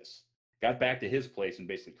did this. Got back to his place and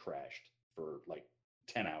basically crashed for like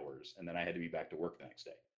 10 hours. And then I had to be back to work the next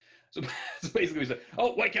day. So basically we said,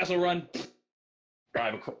 "Oh, White Castle run."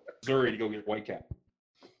 Drive across Missouri to go get White Castle.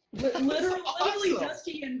 Literally,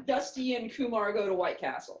 Dusty and Kumar go to White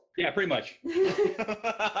Castle. Yeah, pretty much.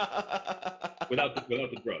 without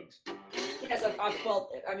the drugs. Yes, well,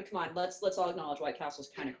 I mean, come on, let's all acknowledge White Castle's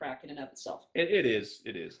kind of crack in and of itself. It is.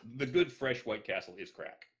 The good fresh White Castle is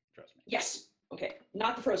crack. Trust me. Yes. Okay.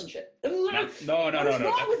 Not the frozen shit. No. What's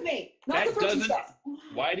wrong with me? Not the frozen stuff.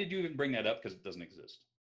 Why did you even bring that up? Because it doesn't exist.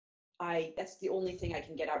 That's the only thing I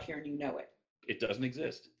can get out here, and you know it. It doesn't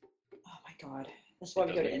exist. Oh my God. That's why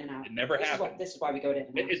we go to In-N-Out. It never happened. This is why we go to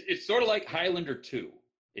In-N-Out. It's sort of like Highlander 2.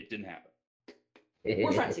 It didn't happen.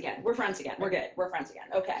 We're friends again. We're friends again. We're good. We're friends again.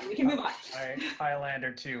 Okay, we can move on.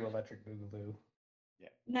 Highlander 2, Electric Boogaloo. Yeah.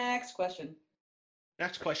 Next question.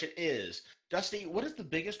 Next question is, Dusty, what is the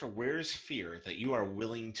biggest or weirdest fear that you are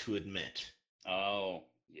willing to admit? Oh,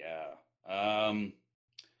 yeah. Let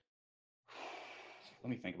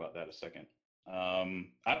me think about that a second.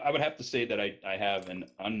 I would have to say that I have an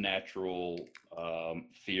unnatural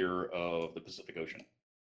fear of the Pacific Ocean.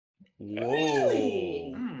 Whoa.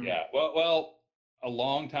 Really? Yeah. Well, a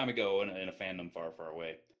long time ago in a fandom far, far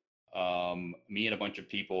away, me and a bunch of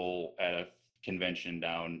people at a convention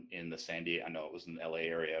down in the San Diego, I know it was in the LA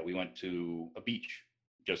area, we went to a beach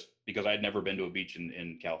just because I'd never been to a beach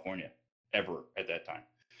in California ever at that time.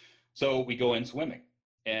 So we go in swimming,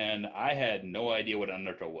 and I had no idea what an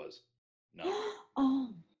undertow was.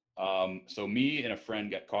 No. So me and a friend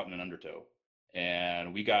got caught in an undertow,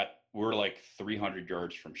 and we're like 300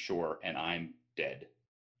 yards from shore, and I'm dead.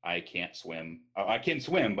 I can't swim. I can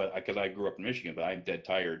swim, but because I grew up in Michigan, but I'm dead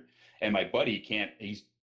tired. And my buddy can't.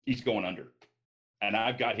 He's going under, and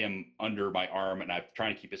I've got him under my arm, and I'm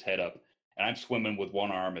trying to keep his head up, and I'm swimming with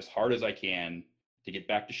one arm as hard as I can to get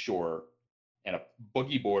back to shore. And a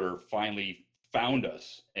boogie boarder finally found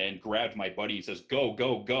us and grabbed my buddy and says, "Go,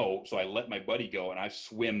 go, go." So I let my buddy go, and I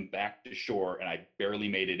swim back to shore, and I barely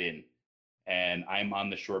made it in. And I'm on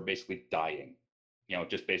the shore basically dying,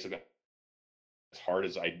 just basically as hard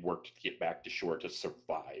as I'd worked to get back to shore to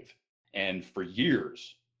survive. And for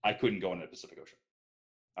years, I couldn't go in the Pacific Ocean.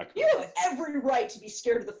 You have every right to be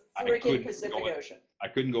scared of the freaking Pacific Ocean. I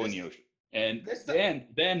couldn't go in the ocean. And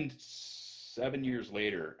then 7 years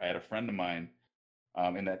later, I had a friend of mine,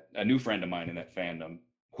 a new friend of mine in that fandom,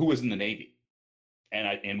 who was in the Navy.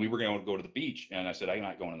 And we were going to go to the beach, and I said, "I'm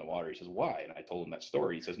not going in the water." He says, "Why?" And I told him that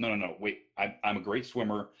story. He says, No, wait, I'm a great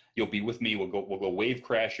swimmer. You'll be with me. We'll go wave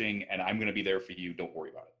crashing, and I'm going to be there for you. Don't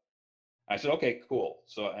worry about it. I said, "Okay, cool."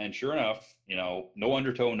 So, and sure enough, no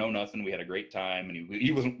undertow, no nothing. We had a great time, and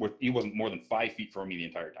he wasn't more than 5 feet from me the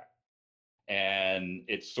entire time. And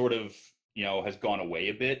it sort of, has gone away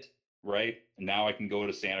a bit, right? And now I can go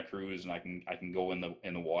to Santa Cruz, and I can go in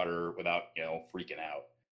the water without, freaking out.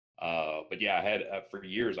 But yeah, I had for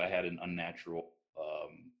years I had an unnatural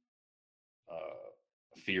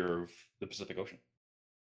fear of the Pacific Ocean.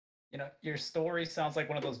 Your story sounds like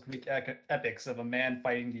one of those Greek epics of a man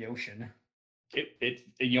fighting the ocean. It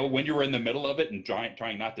when you were in the middle of it and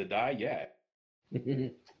trying not to die, yeah.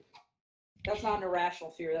 That's not an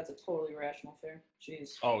irrational fear. That's a totally rational fear.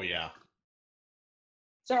 Jeez. Oh yeah.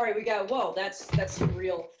 Sorry, that's some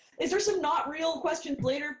real. Is there some not real questions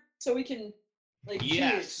later so we can?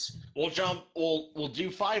 Yes, we'll do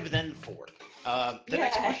 5 then 4. The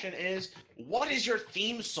next question is, what is your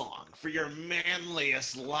theme song for your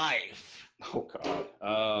manliest life? Oh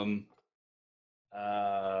God.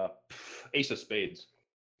 Ace of Spades.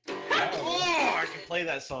 Oh, I can play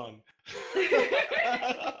that song.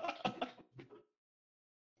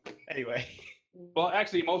 Anyway. Well,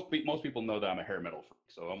 actually, most people know that I'm a hair metal freak,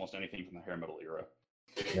 so almost anything from the hair metal era.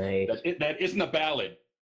 Nice. That isn't a ballad.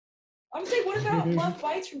 I'm saying, what about Love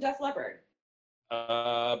Bites from Def Leppard?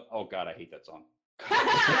 Oh God, I hate that song.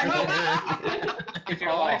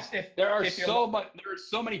 There are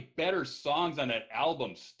so many better songs on that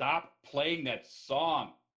album. Stop playing that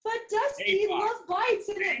song. But Dusty, Love Bites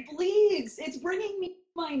and it bleeds. It's bringing me to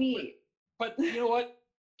my knee. But you know what?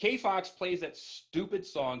 K-Fox plays that stupid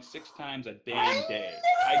song 6 times a damn day.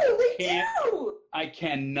 I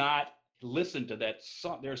cannot listen to that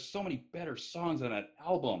song. There's so many better songs on that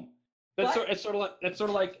album. It's sort of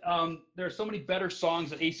like there are so many better songs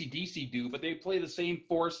that AC/DC do, but they play the same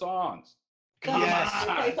 4 songs. Yes,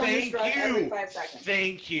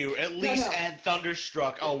 thank you. At least add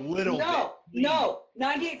Thunderstruck a little bit. No,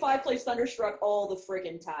 98.5 plays Thunderstruck all the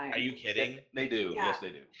friggin' time. Are you kidding? They do. Yeah. Yes, they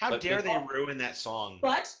do. How dare they ruin that song?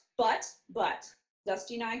 But,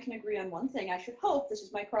 Dusty and I can agree on one thing. I should hope, this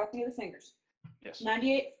is my crossing of the fingers. Yes.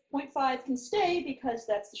 98.5 can stay because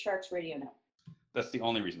that's the Sharks radio now. That's the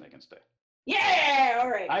only reason they can stay. Yeah, all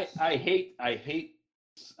right. I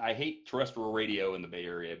hate terrestrial radio in the Bay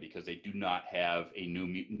Area because they do not have a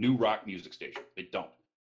new rock music station. They don't.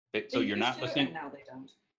 So you're not listening. And now they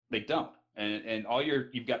don't. They don't. And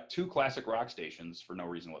you've got 2 classic rock stations for no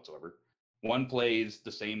reason whatsoever. One plays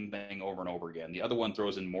the same thing over and over again. The other one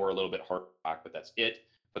throws in a little bit hard rock, but that's it.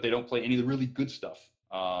 But they don't play any of the really good stuff.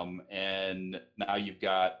 And now you've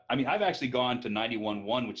got, I've actually gone to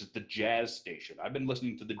 91.1, which is the jazz station. I've been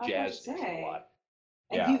listening to the jazz station a lot.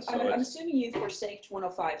 And I'm assuming you've forsaked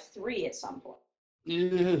 105.3 at some point.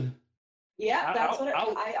 Yeah, that's what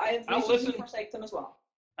I have recently forsaked them as well.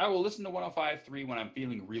 I will listen to 105.3 when I'm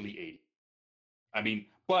feeling really 80.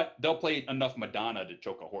 But they'll play enough Madonna to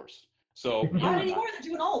choke a horse. So not anymore. They're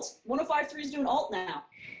doing alt. 105.3 is doing alt now.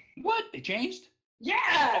 What? They changed?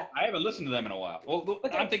 Yeah. I haven't listened to them in a while. Well,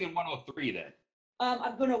 I'm thinking 103 then.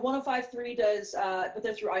 I'm going to 105.3 does, but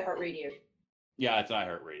they're through iHeartRadio. Yeah, it's an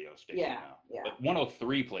iHeartRadio station now. Yeah. But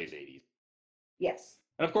 103 plays 80s. Yes.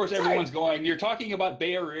 And of course, everyone's going, "You're talking about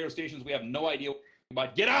Bay Area radio stations we have no idea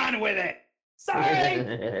about. Get on with it." Sorry.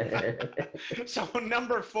 So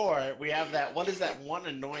number 4, we have that. What is that one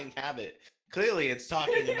annoying habit? Clearly, it's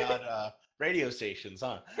talking about radio stations,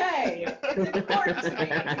 huh? Hey, it's important to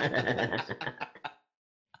me.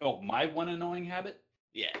 Oh, my one annoying habit?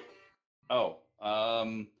 Yeah. Oh,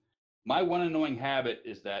 My one annoying habit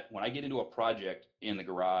is that when I get into a project in the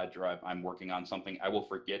garage or I'm working on something, I will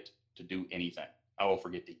forget to do anything. I will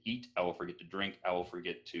forget to eat. I will forget to drink. I will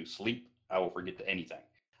forget to sleep. I will forget to anything.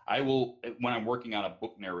 I will, when I'm working on a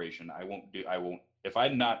book narration, if I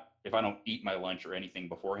don't eat my lunch or anything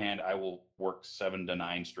beforehand, I will work 7 to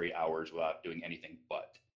 9 straight hours without doing anything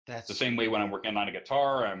but. That's the same way when I'm working on a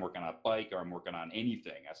guitar, or I'm working on a bike, or I'm working on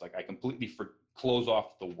anything. It's like I completely close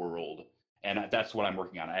off the world. And that's what I'm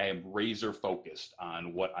working on. I am razor focused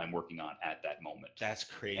on what I'm working on at that moment. That's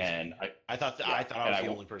crazy. And I thought I was the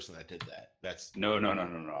only person that did that. That's no.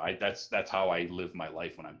 That's how I live my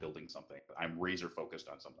life when I'm building something. I'm razor focused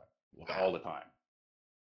on something all the time.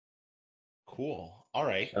 Cool. All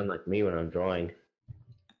right. Sound like me when I'm drawing.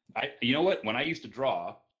 You know what? When I used to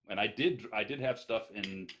draw, and I did have stuff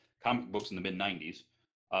in comic books in the mid '90s.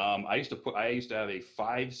 I used to have a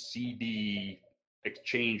 5 CD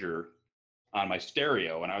exchanger on my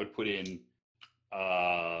stereo, and I would put in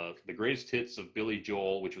the greatest hits of Billy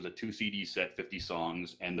Joel, which was a 2 CD set, 50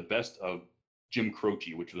 songs, and the best of Jim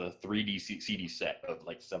Croce, which was a 3D CD set of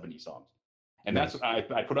like 70 songs. And that's what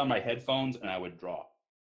I put on my headphones and I would draw,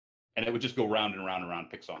 and it would just go round and round and round,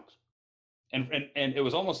 pick songs. And it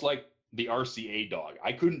was almost like the RCA dog.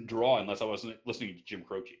 I couldn't draw unless I wasn't listening to Jim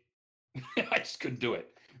Croce. I just couldn't do it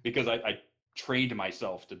because I trained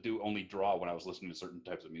myself to only draw when I was listening to certain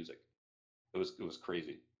types of music. It was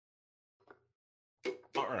crazy.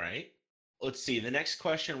 All right. Let's see. The next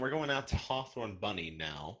question, we're going out to Hawthorne Bunny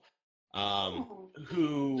now,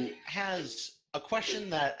 who has a question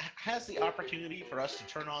that has the opportunity for us to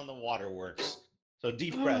turn on the waterworks. So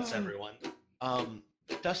deep breaths, everyone.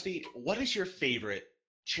 Dusty, what is your favorite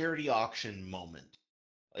charity auction moment?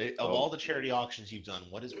 Of all the charity auctions you've done,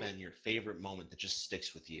 what has been your favorite moment that just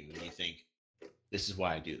sticks with you and you think, this is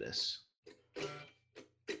why I do this?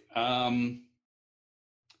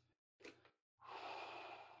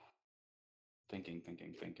 Thinking.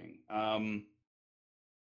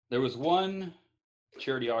 There was one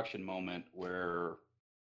charity auction moment where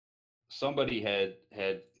somebody had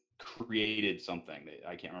created something.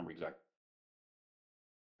 I can't remember exactly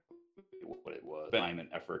what it was. Time and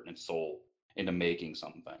effort and soul into making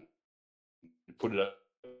something. Put it up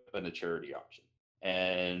in a charity auction,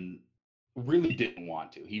 and really didn't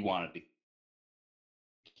want to. He wanted to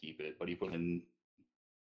keep it, but he put in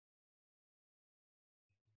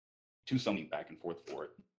something back and forth for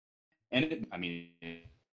it. And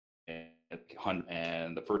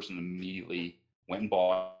and the person immediately went and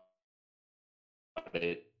bought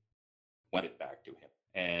it, went it back to him,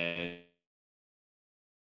 and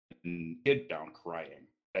kid down crying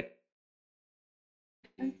that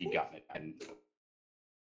he got it. And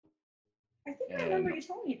I think I remember you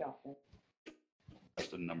told me about this.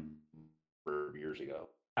 Just a number of years ago.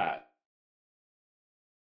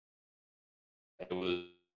 It was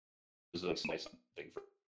something for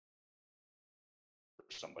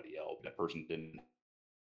somebody else. That person didn't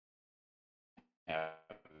have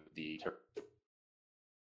the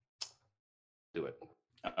do it.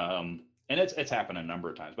 And it's happened a number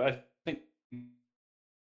of times, but I think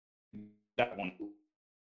that one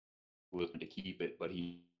was to keep it, but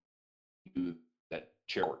he knew that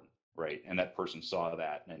charity, right? And that person saw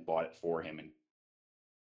that and bought it for him, and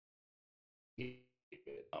it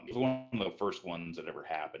was one of the first ones that ever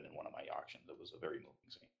happened in one of my auctions. It was a very moving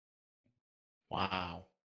scene. Wow.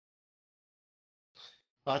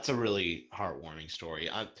 Well, that's a really heartwarming story.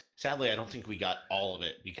 Sadly, I don't think we got all of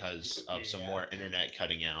it because of some more internet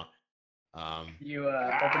cutting out. You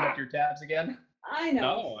opened up your tabs again? I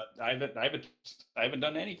know. No, I haven't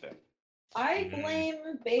done anything. I blame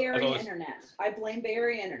Bay Area Internet. I blame Bay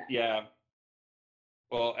Area Internet. Yeah.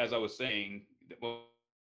 Well, as I was saying,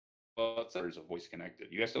 there's a voice connected.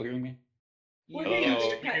 You guys still hearing me? We're hearing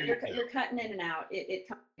you. You're cutting in and out. It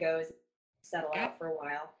kind of goes, settle out for a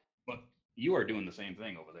while. But you are doing the same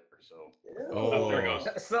thing over there, so. Oh, there it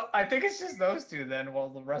goes. So I think it's just those two then, while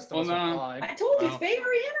the rest of us are fine. I told you, it's Bay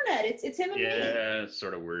Area Internet. It's him and me. Yeah, it's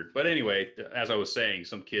sort of weird. But anyway, as I was saying,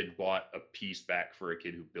 some kid bought a piece back for a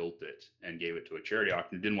kid who built it and gave it to a charity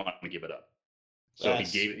auction. Didn't want to give it up. So he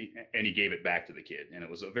gave it back to the kid, and it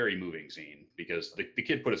was a very moving scene because the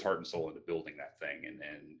kid put his heart and soul into building that thing,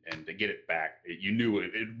 and to get it back, you knew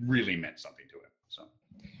it really meant something to him. So,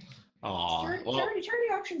 charity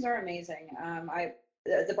auctions are amazing.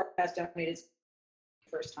 The Barcast donated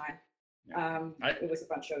first time. It was a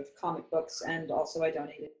bunch of comic books, and also I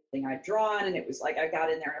donated everything I'd drawn, and it was like I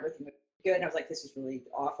got in there and everything was good, and I was like, this is really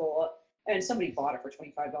awful. And somebody bought it for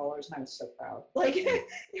 $25, and I was so proud. Like, it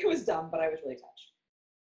was dumb, but I was really touched.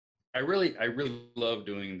 I really love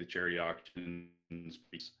doing the charity auctions.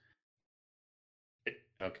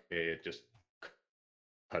 Okay, it just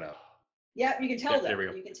cut out. Yep, you can tell There we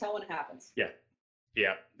go. You can tell when it happens.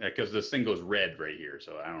 Yeah, because this thing goes red right here,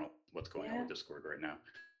 so I don't know what's going on with Discord right now.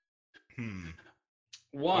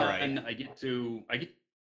 One, right. I get to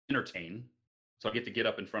entertain, so I get to get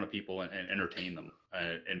up in front of people and entertain them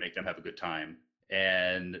and make them have a good time,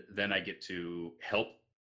 and then I get to help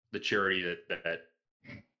the charity that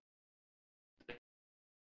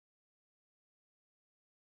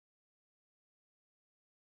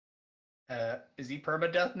Is he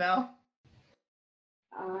permadeath now?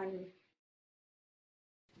 I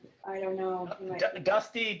don't know.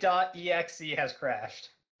 Dusty.exe has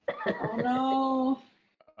crashed. Oh no.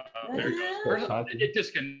 there it goes. It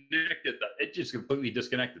disconnected that. It just completely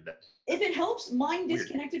disconnected that. If it helps, mine Weird.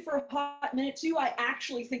 disconnected for a hot minute too. I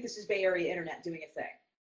actually think this is Bay Area internet doing a thing.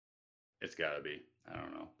 It's got to be. I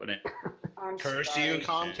don't know, but I'm Curse sorry. you,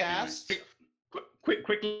 Comcast.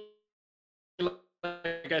 quickly,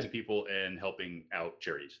 guys, and people and helping out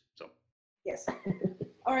charities. So Yes.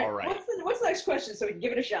 All right. What's the next question so we can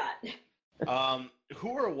give it a shot? Who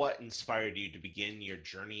or what inspired you to begin your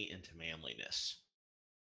journey into manliness?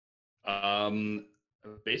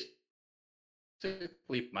 Basically,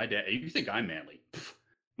 my dad. You think I'm manly?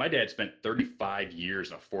 My dad spent 35 years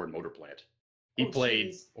in a Ford motor plant. He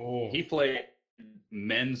played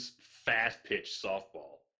men's fast pitch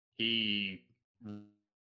softball. He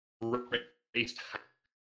raced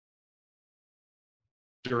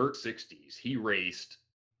dirt 60s. He raced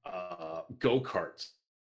go-karts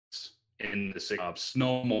in the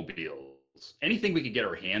snowmobiles. Anything we could get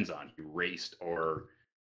our hands on, he raced or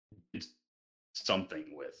did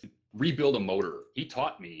something with. Rebuild a motor. He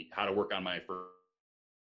taught me how to work on my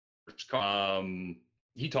first car.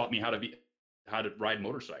 He taught me how to ride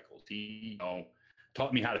motorcycles. He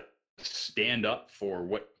taught me how to stand up for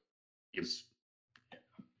what is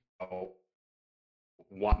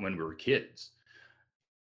when we were kids.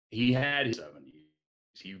 He had his 70s.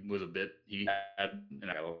 He had,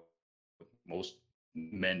 most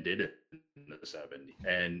men did it in the 70s,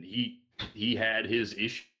 and he had his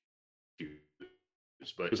issues,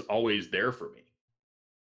 but it was always there for me.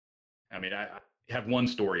 I mean, I have one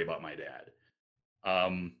story about my dad.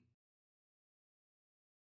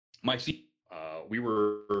 We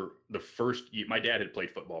were the first. My dad had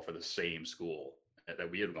played football for the same school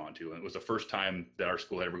that we had gone to, and it was the first time that our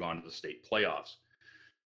school had ever gone to the state playoffs.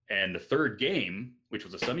 And the third game, which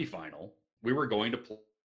was a semifinal, we were going to play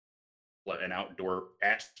an outdoor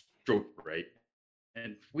AstroTurf, right?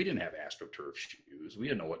 And we didn't have AstroTurf shoes. We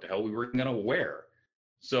didn't know what the hell we were going to wear.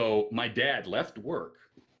 So my dad left work,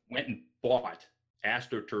 went and bought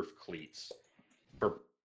AstroTurf cleats for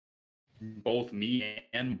both me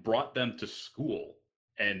and brought them to school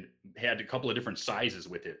and had a couple of different sizes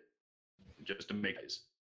with it just to make it.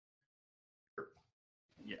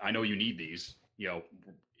 I know you need these,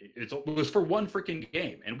 it was for one freaking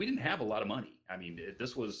game, and we didn't have a lot of money. I mean,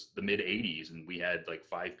 this was the mid 80s, and we had like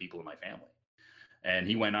 5 people in my family, and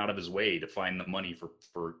he went out of his way to find the money for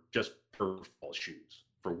just football shoes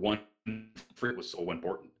for one. It was so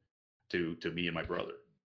important to me and my brother,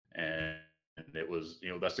 and it was,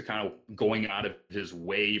 that's the kind of going out of his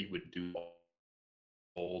way he would do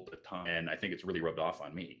all the time, and I think it's really rubbed off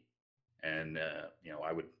on me. And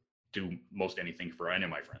I would do most anything for any of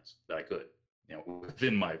my friends that I could.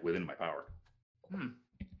 Within my power.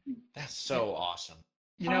 That's so awesome.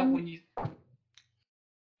 When you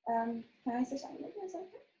can I say something?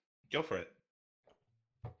 Go for it.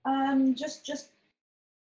 Just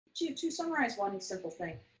to summarize one simple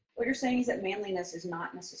thing. What you're saying is that manliness is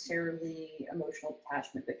not necessarily emotional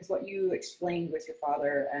attachment, because what you explained with your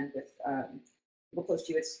father and with people close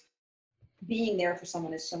to you, it's being there for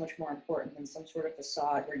someone is so much more important than some sort of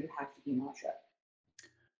facade where you have to be macho.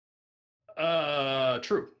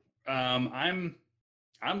 True. I'm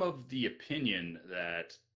of the opinion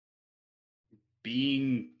that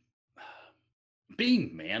being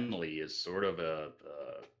manly is sort of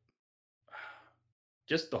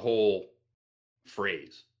just the whole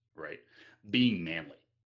phrase, right? Being manly,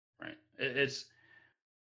 right? It's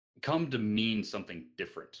come to mean something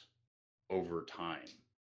different over time.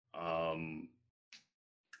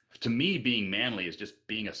 To me, being manly is just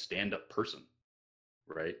being a stand-up person,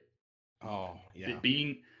 right? Oh, yeah.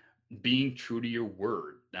 Being true to your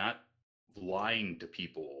word, not lying to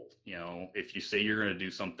people. If you say you're going to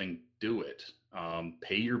do something, do it.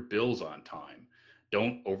 Pay your bills on time.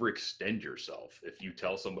 Don't overextend yourself. If you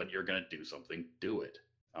tell somebody you're going to do something, do it.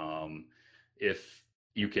 If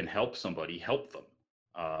you can help somebody, help them.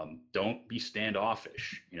 Don't be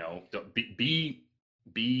standoffish. Don't be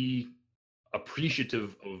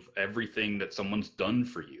appreciative of everything that someone's done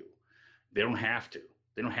for you. They don't have to.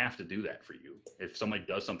 They don't have to do that for you. If somebody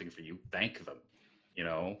does something for you, thank them. You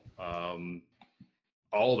know,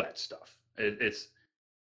 all that stuff. It's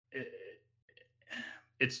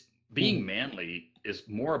being manly is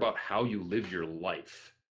more about how you live your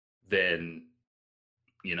life than,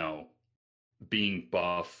 you know, being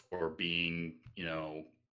buff or being, you know,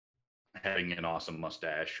 having an awesome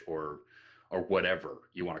mustache or whatever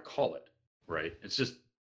you want to call it, right? It's just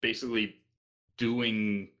basically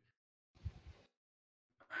doing.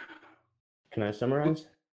 Can I summarize?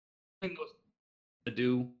 To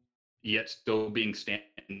do, yet still being stand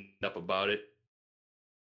up about it.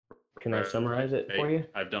 Can I summarize it for you?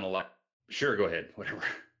 I've done a lot. Sure, go ahead. Whatever.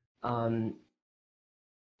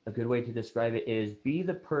 A good way to describe it is be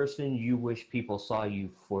the person you wish people saw you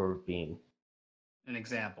for being. An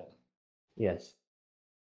example. Yes.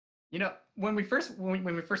 You know, when we first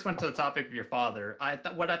went to the topic of your father,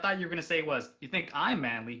 what I thought you were going to say was, "You think I'm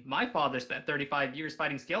manly? My father spent 35 years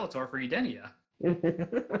fighting Skeletor for Edenia."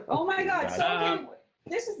 Oh my God! So okay,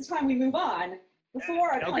 this is the time we move on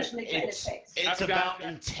before I punch Nick in his face. It's about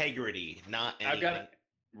integrity, not anything.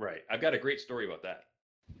 I've got a great story about that.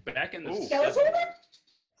 Back in the Skeletor?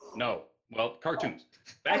 No, well, cartoons.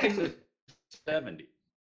 Back in the 70s,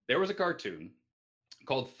 there was a cartoon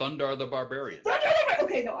called Thundar the Barbarian.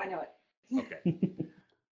 Okay, no, I know it. Okay.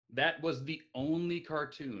 That was the only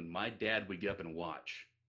cartoon my dad would get up and watch.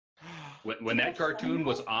 When that cartoon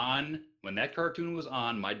was on,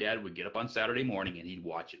 my dad would get up on Saturday morning and he'd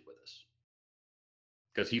watch it with us.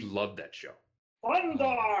 Because he loved that show.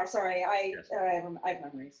 Thundar! Sorry, I have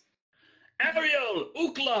memories. Ariel,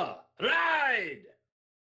 Ukla, ride!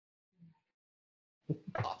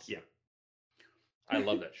 Yeah. I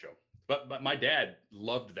love that show. But my dad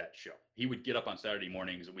loved that show. He would get up on Saturday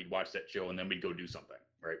mornings and we'd watch that show and then we'd go do something,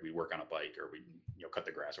 right? We'd work on a bike or we'd, you know, cut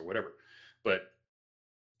the grass or whatever. But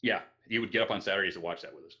yeah, he would get up on Saturdays to watch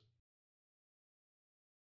that with us.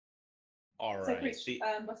 All right.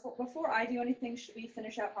 Before I do anything, should we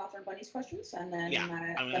finish out Hawthorne Bunny's questions and then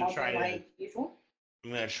I'm gonna try like usual? I'm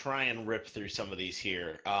going to try and rip through some of these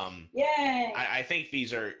here. Yay! I think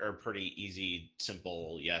these are pretty easy,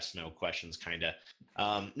 simple yes/no questions, kind of.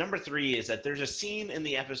 Number 3 is that there's a scene in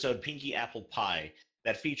the episode Pinky Apple Pie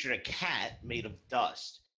that featured a cat made of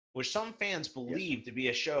dust, which some fans believe to be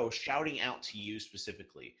a show shouting out to you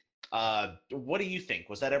specifically. What do you think?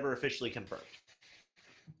 Was that ever officially confirmed?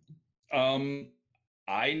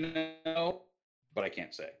 I know, but I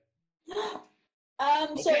can't say.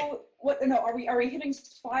 Okay. So what? No, are we hitting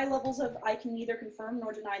spy levels of I can neither confirm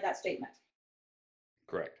nor deny that statement?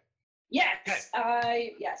 Correct. Yes.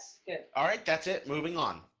 Yes. Good. All right, that's it. Moving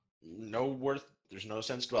on. There's no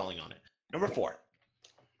sense dwelling on it. Number 4.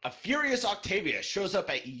 A furious Octavia shows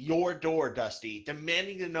up at your door, Dusty,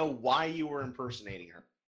 demanding to know why you were impersonating her.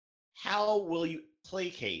 How will you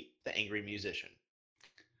placate the angry musician?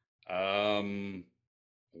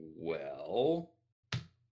 Well,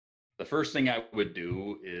 the first thing I would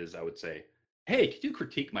do is I would say, "Hey, could you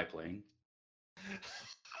critique my playing?"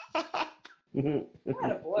 What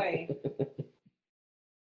a boy.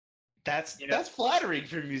 That's flattering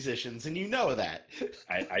for musicians, and you know that.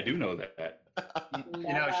 I do know that.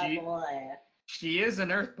 You know, she is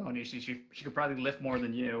an earth pony. She could probably lift more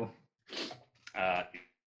than you.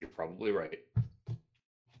 You're probably right.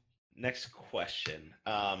 Next question.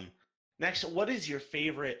 What is your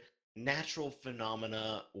favorite natural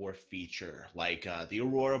phenomena or feature, like the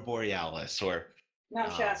Aurora Borealis or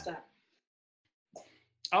Mount Shasta?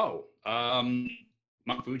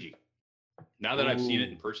 Mount Fuji. Now that I've seen it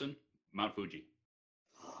in person, Mount Fuji.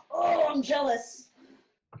 Oh, I'm jealous.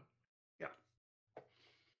 Yeah.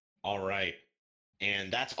 All right.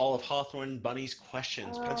 And that's all of Hawthorne Bunny's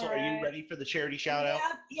questions. Pencil, are you ready for the charity shout out?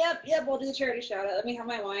 Yep. We'll do the charity shout out. Let me have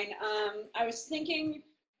my wine. I was thinking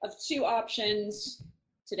of 2 options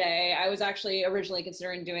today. I was actually originally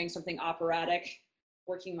considering doing something operatic,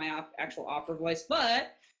 working my actual opera voice,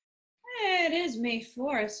 but it is May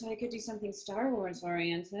 4th, so I could do something Star Wars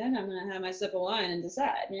oriented. I'm going to have my sip of wine and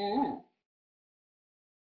decide. Yeah.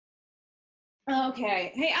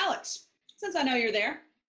 Okay. Hey, Alex, since I know you're there,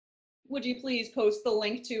 would you please post the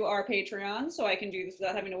link to our Patreon so I can do this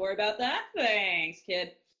without having to worry about that? Thanks,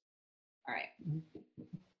 kid. All right.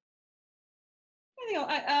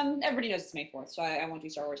 Everybody knows it's May 4th, so I won't do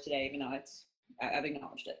Star Wars today, even though I've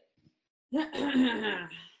acknowledged it.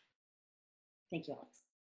 Thank you, Alex.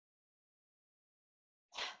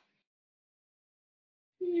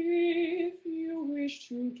 If you wish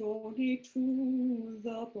to donate to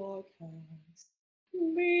the podcast,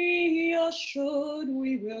 Be assured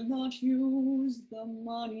we will not use the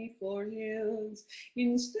money for his.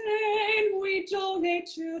 Instead, we donate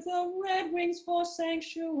to the Red Wings for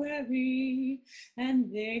sanctuary, and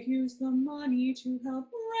they use the money to help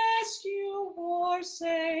rescue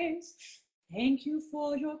horses. Thank you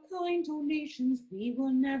for your kind donations. We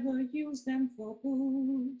will never use them for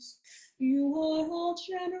booze. You are all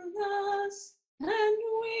generous, and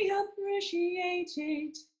we appreciate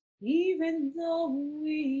it, even though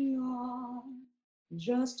we are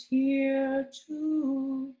just here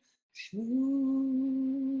to schmoo.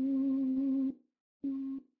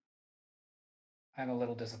 I'm a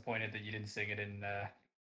little disappointed that you didn't sing it in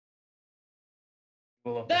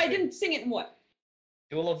Duel of the I Fates. didn't sing it in what?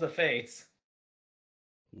 Duel of the Fates.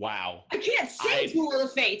 Wow. I can't sing Duel of the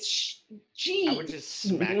Fates. Jeez. I would just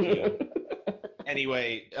smack you.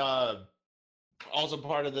 Anyway, also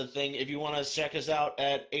part of the thing, if you want to check us out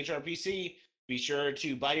at HRPC, be sure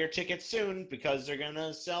to buy your tickets soon because they're going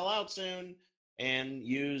to sell out soon, and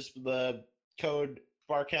use the code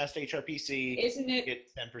Barcast HRPC. Isn't it?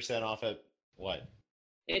 Get 10% off at what?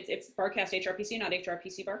 It's Barcast HRPC, not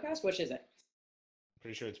HRPC Barcast. Which is it?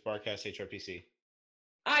 Pretty sure it's Barcast HRPC.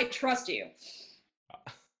 I trust you.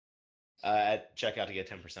 At checkout to get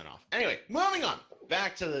 10% off. Anyway, moving on.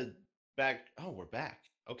 Oh, we're back.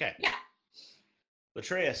 Okay. Yeah.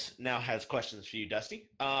 Latreus now has questions for you, Dusty.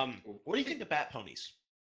 What do you think of bat ponies?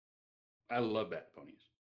 I love bat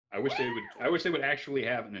ponies. I wish they would actually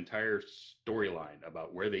have an entire storyline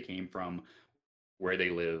about where they came from, where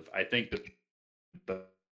they live. I think that the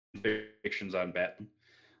fictions on bat.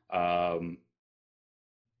 I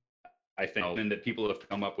think that people have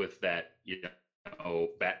come up with that,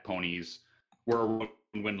 bat ponies were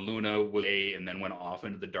when Luna was away and then went off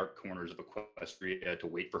into the dark corners of Equestria to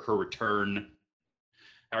wait for her return,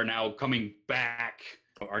 are now coming back,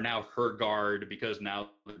 are now her guard because now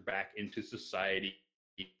they're back into society,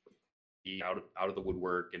 out of the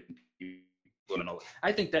woodwork. And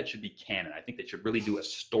I think that should be canon. I think they should really do a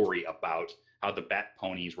story about how the bat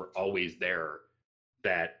ponies were always there,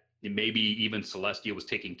 that maybe even Celestia was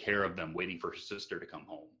taking care of them, waiting for her sister to come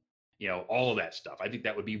home. All of that stuff. I think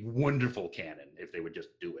that would be wonderful canon if they would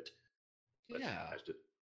just do it.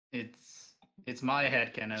 It's my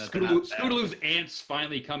headcanon. Scootaloo's aunt's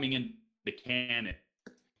finally coming in the canon.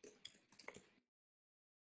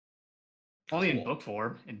 Only in book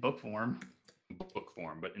form. Book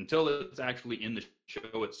form, but until it's actually in the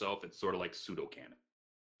show itself, it's sort of like pseudo-canon.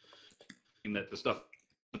 In that the stuff,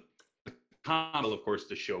 of course,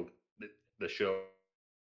 the show.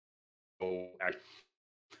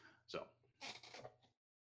 So.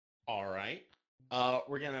 All right.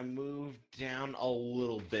 We're gonna move down a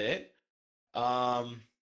little bit.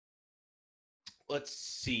 Let's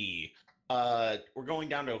see. We're going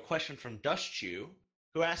down to a question from DustChew,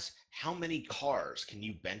 who asks, "How many cars can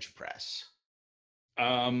you bench press?"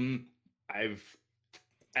 I've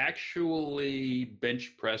actually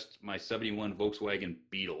bench pressed my '71 Volkswagen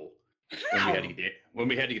Beetle when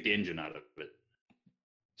we had to get the engine out of it.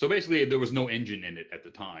 So basically, there was no engine in it at the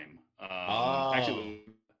time. Actually,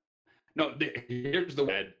 no. Here's the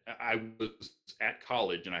way. I was at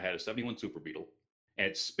college and I had a '71 Super Beetle, and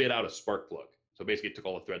it spit out a spark plug. So basically, it took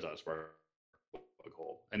all the threads out of the spark plug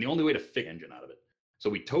hole. And the only way to fix the engine out of it. So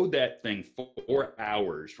we towed that thing 4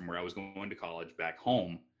 hours from where I was going to college back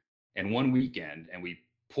home, and one weekend, and we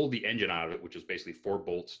pulled the engine out of it, which is basically 4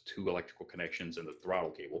 bolts, 2 electrical connections, and the throttle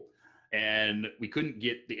cable. And we couldn't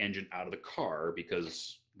get the engine out of the car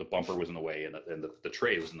because the bumper was in the way and the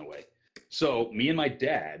tray was in the way. So me and my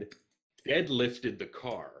dad deadlifted the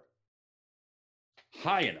car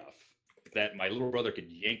high enough that my little brother could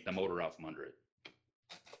yank the motor out from under it.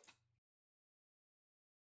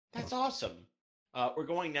 That's awesome. We're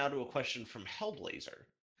going now to a question from Hellblazer,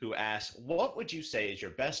 who asks, "What would you say is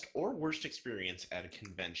your best or worst experience at a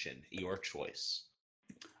convention? Your choice."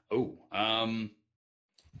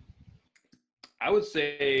 I would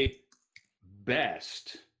say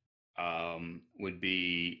best would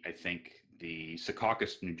be, I think, the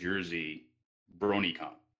Secaucus, New Jersey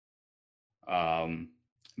BronyCon.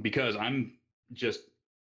 Because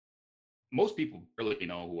most people really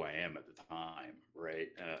know who I am at the time,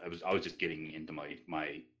 right? I was just getting into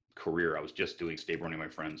my career. I was just doing Stay Brony My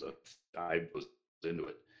Friends. I was into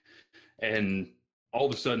it. And all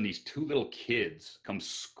of a sudden, these 2 little kids come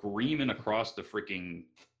screaming across the freaking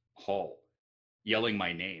hall, yelling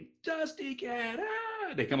my name, DustyKatt!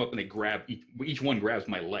 Ah! They come up and they grab, each one grabs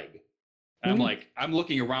my leg. And I'm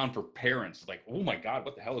looking around for parents, like, oh my God,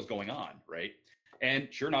 what the hell is going on, right?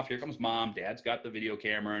 And sure enough, here comes Mom. Dad's got the video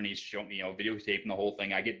camera, and he's showing me, videotaping the whole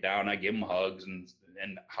thing. I get down, I give him hugs, and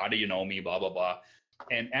how do you know me, blah, blah, blah.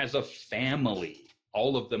 And as a family,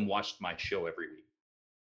 all of them watched my show every week.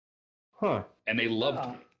 Huh. And they loved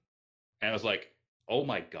me. And I was like, oh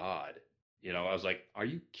my God. You know, I was like, are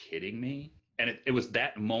you kidding me? And it was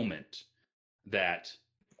that moment that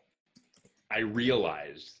I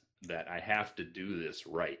realized that I have to do this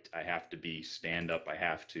right. I have to be stand up. I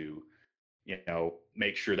have to, you know,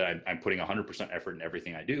 make sure that I'm putting 100% effort in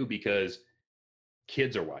everything I do because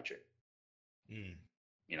kids are watching,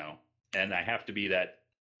 you know, and I have to be that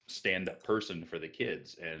stand up person for the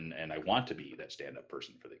kids. And I want to be that stand up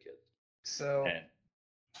person for the kids. So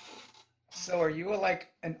are you like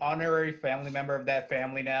an honorary family member of that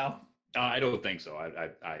family now? I don't think so.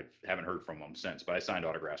 I haven't heard from them since, but I signed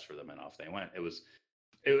autographs for them and off they went.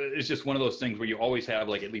 It's just one of those things where you always have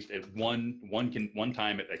like at least one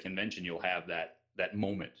time at a convention you'll have that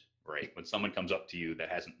moment, right? When someone comes up to you that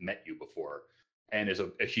hasn't met you before and is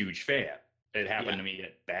a huge fan. It happened to me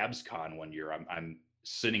at BabsCon one year. I'm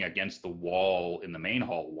sitting against the wall in the main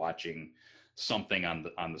hall watching something on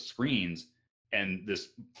the screens, and this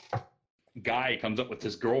guy comes up with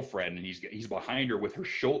his girlfriend, and he's behind her with his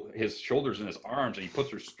shoulders in his arms, and he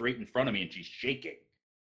puts her straight in front of me, and she's shaking.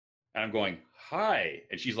 And I'm going, hi.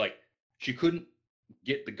 And she's like, she couldn't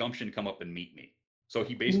get the gumption to come up and meet me. So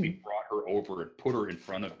he basically brought her over and put her in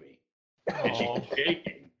front of me. And she's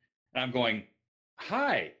shaking. And I'm going,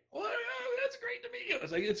 hi. Well, that's great to meet you. I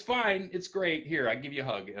was like, it's fine. It's great. Here, I give you a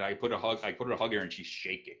hug. And I put her a hug here, and she's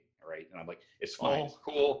shaking. Right. And I'm like, it's fine. It's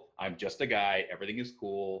cool. I'm just a guy. Everything is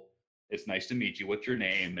cool. It's nice to meet you. What's your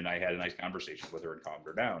name? And I had a nice conversation with her and calmed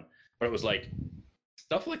her down. But it was like,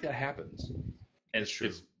 stuff like that happens. And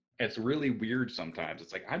it's really weird sometimes.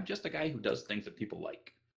 It's like, I'm just a guy who does things that people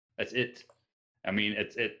like. That's it. I mean,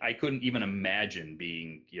 I couldn't even imagine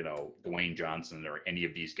being, you know, Dwayne Johnson or any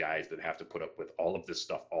of these guys that have to put up with all of this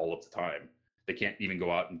stuff all of the time. They can't even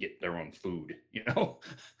go out and get their own food, you know?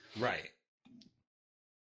 Right.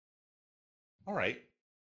 All right.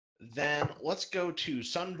 Then let's go to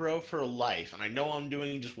Sunbro for life. And I know I'm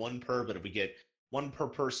doing just one per, but if we get one per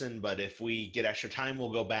person, but if we get extra time,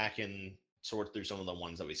 we'll go back and sort through some of the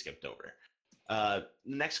ones that we skipped over.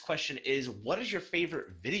 Next question is, what is your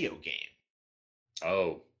favorite video game?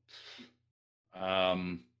 Oh.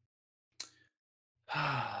 God.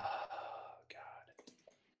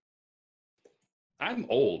 I'm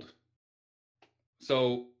old.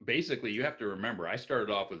 So basically, you have to remember, I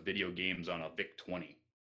started off with video games on a VIC-20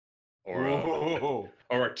 or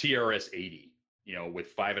a TRS-80, you know, with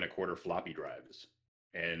 5 1/4 floppy drives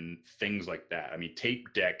and things like that. I mean,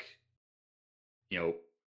 tape deck, you know.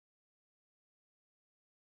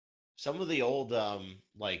 Some of the old,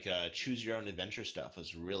 choose your own adventure stuff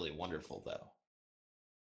was really wonderful, though.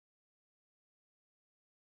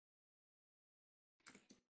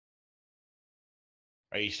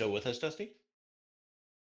 Are you still with us, Dusty?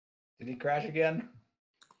 Did he crash again?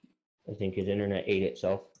 I think his internet ate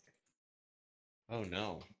itself. Oh,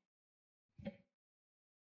 no.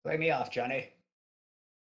 Play me off, Johnny.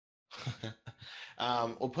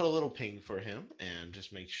 We'll put a little ping for him and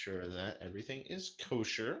just make sure that everything is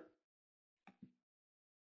kosher.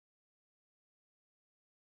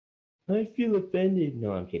 I feel offended.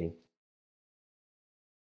 No, I'm kidding.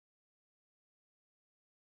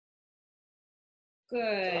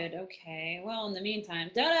 Good. Okay. Well, in the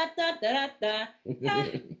meantime, da da da da da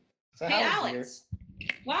da. So Hey, how was Alex.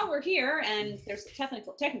 While we're here and there's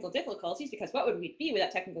technical difficulties, because what would we be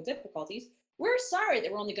without technical difficulties? We're sorry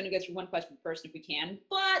that we're only going to go through one question first if we can,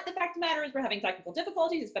 but the fact of the matter is we're having technical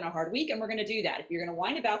difficulties. It's been a hard week, and we're going to do that. If you're going to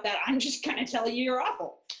whine about that, I'm just going to tell you you're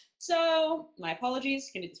awful. So my apologies.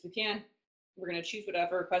 Can do this if we can. We're going to choose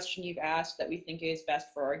whatever question you've asked that we think is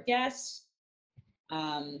best for our guests.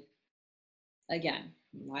 Again,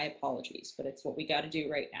 my apologies, but it's what we got to do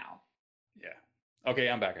right now. Yeah. Okay,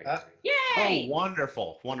 I'm back. Yay! Oh,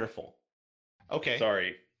 wonderful. Wonderful. Okay.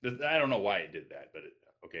 Sorry. I don't know why it did that, but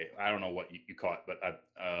okay. I don't know what you caught, but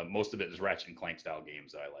most of it is Ratchet and Clank style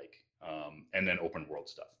games that I like, and then open world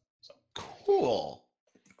stuff. So cool.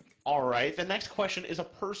 All right. The next question is a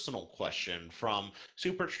personal question from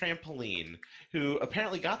Super Trampoline, who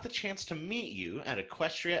apparently got the chance to meet you at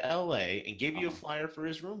Equestria LA and gave you a flyer for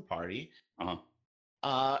his room party.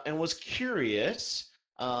 And was curious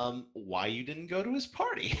why you didn't go to his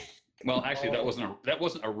party. Well, actually, that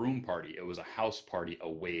wasn't a room party. It was a house party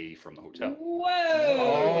away from the hotel. Whoa!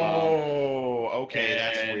 Oh, okay,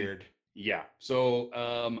 that's weird. Yeah. So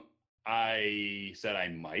I said I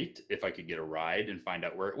might if I could get a ride and find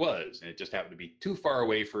out where it was, and it just happened to be too far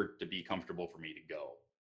away for it to be comfortable for me to go.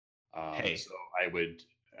 So I would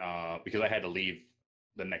because I had to leave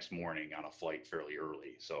the next morning on a flight fairly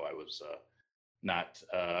early, so I was not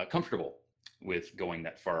comfortable with going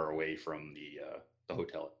that far away from the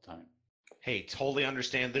hotel at the time. Hey, totally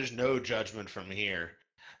understand. There's no judgment from here.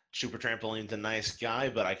 Super Trampoline's a nice guy,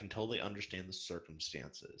 but I can totally understand the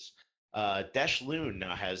circumstances. Dash Loon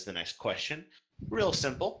now has the next question. Real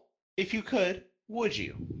simple. If you could, would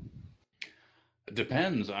you? It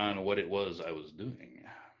depends on what it was I was doing.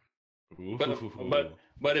 Ooh.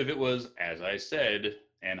 But if it was, as I said,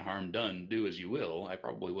 and harm done, do as you will, I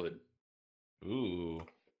probably would. Ooh.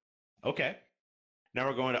 Okay. Now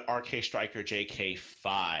we're going to RK Striker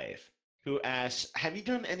JK5, who asks, have you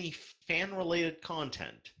done any fan-related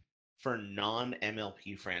content for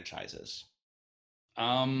non-MLP franchises?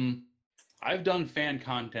 I've done fan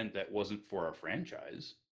content that wasn't for a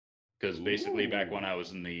franchise, because basically back when I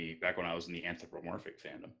was in the anthropomorphic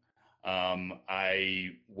fandom,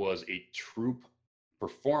 I was a troupe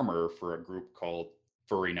performer for a group called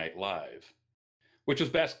Furry Night Live, which was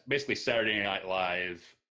basically Saturday Night Live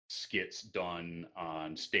skits done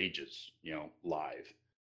on stages, live.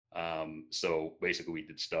 So basically we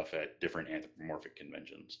did stuff at different anthropomorphic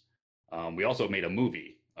conventions. We also made a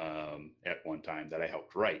movie at one time that I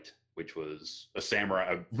helped write, which was a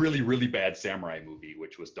really, really bad samurai movie,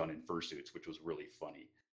 which was done in fursuits, which was really funny.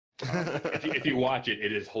 If you watch it,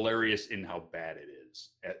 it is hilarious in how bad it is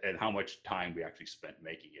and how much time we actually spent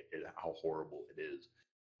making it and how horrible it is.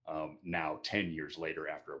 Now, 10 years later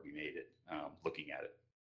after we made it, looking at it.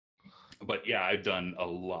 But yeah, I've done a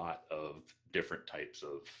lot of different types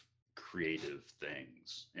of creative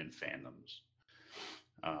things in fandoms.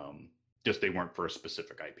 Just they weren't for a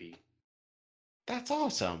specific IP. That's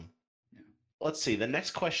awesome. Yeah. Let's see. The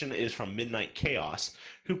next question is from Midnight Chaos,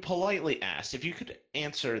 who politely asked if you could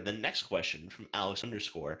answer the next question from Alex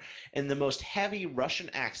 _ in the most heavy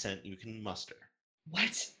Russian accent you can muster.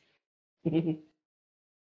 What?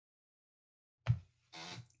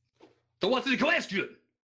 So what's the question?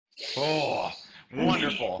 Oh,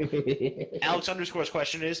 wonderful. Alex _'s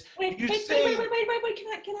question is... Wait, can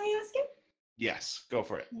I ask it? Yes, go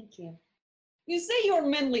for it. Thank you. You say you're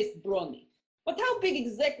manly, Brony, but how big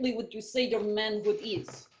exactly would you say your manhood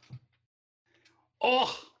is?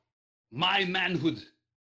 Oh, my manhood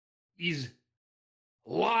is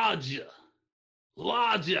larger,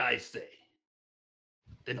 I say,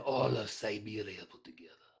 than all of Siberia put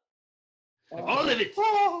together. All of it.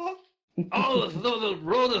 All of those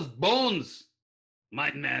rows of bones.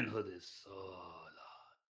 My manhood is so large.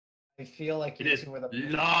 I feel like it is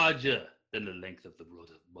larger than the length of the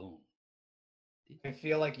road of bone. I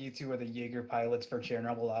feel like you two are the Jaeger pilots for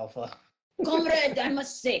Chernobyl Alpha. Comrade, I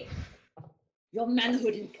must say, your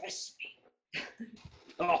manhood impressed me.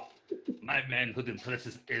 Oh, my manhood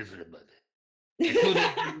impresses everybody.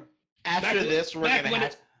 After this, we're going to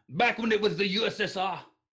have... Back when it was the USSR,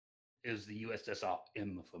 it was the USSR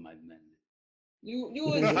M for my men. You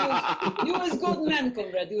was good man,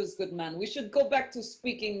 comrade. You was good man. We should go back to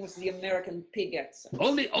speaking with the American pig accent.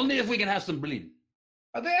 Only if we can have some bleed.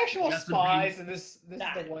 Are they actual spies? And this is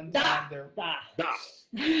the one time they're. Thank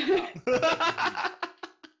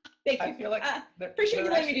you. I feel like appreciate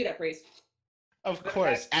you letting me do that, Priest. Of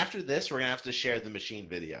course. After this, we're gonna have to share the machine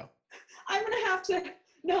video. I'm gonna have to.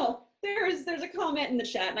 No, there's a comment in the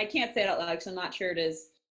chat, and I can't say it out loud because I'm not sure it is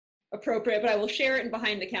appropriate, but I will share it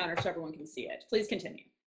behind the counter so everyone can see it. Please continue.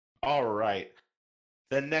 All right.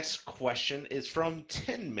 The next question is from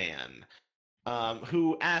Tin Man,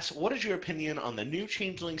 who asks, what is your opinion on the new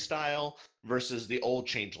Changeling style versus the old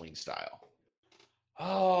Changeling style?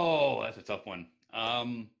 Oh, that's a tough one.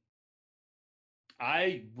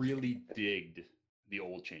 I really digged the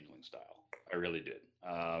old Changeling style. I really did.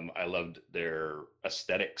 I loved their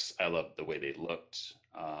aesthetics. I loved the way they looked.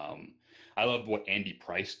 I love what Andy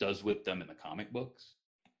Price does with them in the comic books.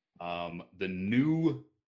 The new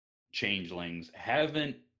Changelings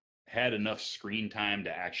haven't had enough screen time to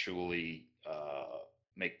actually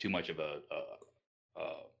make too much of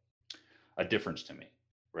a difference to me,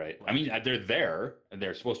 right? I mean, they're there and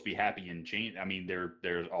they're supposed to be happy and change. I mean,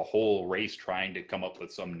 there's a whole race trying to come up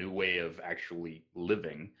with some new way of actually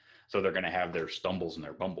living, so they're going to have their stumbles and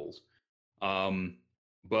their bumbles.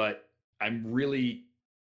 But I'm really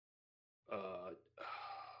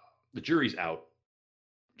the jury's out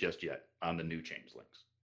just yet on the new Changelings.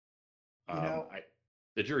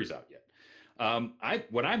 The jury's out yet.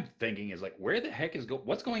 What I'm thinking is like, where the heck is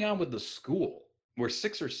what's going on with the school? We're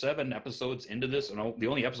 6 or 7 episodes into this, and the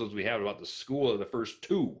only episodes we have about the school are the first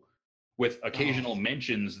 2, with occasional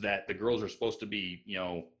mentions that the girls are supposed to be,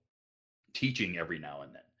 teaching every now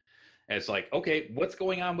and then. And it's like, okay, what's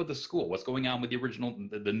going on with the school? What's going on with the original,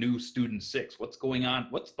 the new Student 6? What's going on?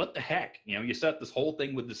 What the heck? You set this whole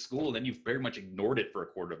thing with the school, and then you've very much ignored it for a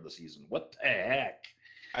quarter of the season. What the heck?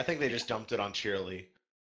 I think they just dumped it on Cheerly.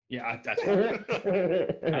 Yeah, that's what I'm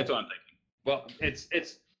thinking. Well,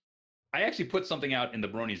 it's. I actually put something out in the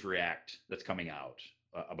Bronies React that's coming out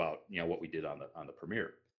about what we did on the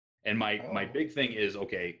premiere, and my big thing is,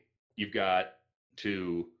 okay, you've got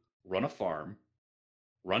to run a farm,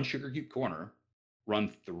 run Sugarcube Corner,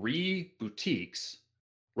 run 3 boutiques,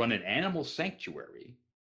 run an animal sanctuary,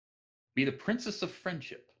 be the princess of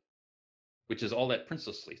friendship, which is all that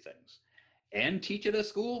princessly things, and teach at a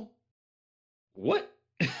school. What?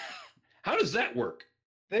 How does that work?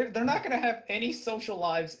 They're not going to have any social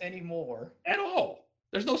lives anymore. At all.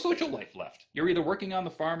 There's no social life left. You're either working on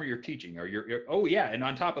the farm or you're teaching, or you're oh yeah, and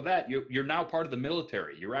on top of that, you're now part of the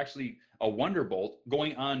military. You're actually a Wonderbolt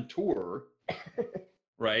going on tour,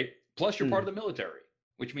 right? Plus you're part of the military,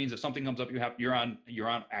 which means if something comes up, you're on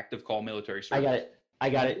active call military service. I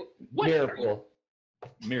got it. What? Miracle.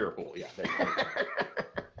 Miracle, yeah.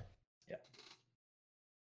 Yeah.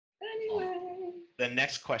 Anyway. The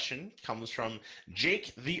next question comes from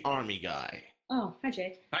Jake the Army Guy. Oh, hi,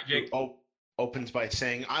 Jake. Hi, Jake. Opens by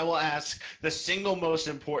saying, I will ask the single most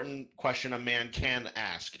important question a man can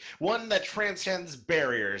ask. One that transcends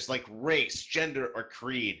barriers like race, gender, or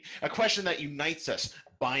creed. A question that unites us,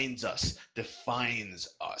 binds us, defines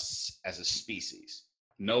us as a species.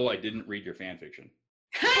 No, I didn't read your fan fiction.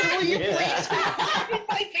 Will you please read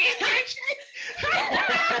my fan fiction?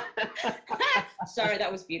 Sorry,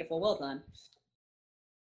 that was beautiful. Well done.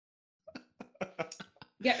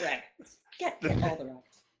 Get wrecked. Get all the wrecks.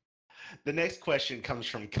 The next question comes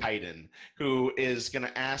from Kaiden, who is going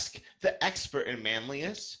to ask the expert in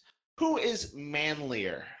manliness, who is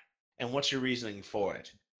manlier, and what's your reasening for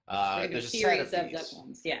it? There's a series of these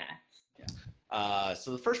ones, yeah.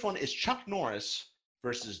 So the first one is Chuck Norris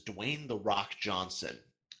versus Dwayne "The Rock" Johnson.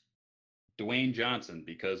 Dwayne Johnson,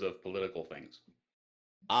 because of political things.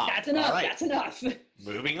 That's enough. Right. That's enough.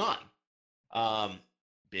 Moving on.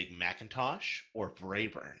 Big Macintosh or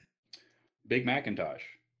Brayburn? Big Macintosh.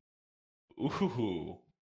 Ooh.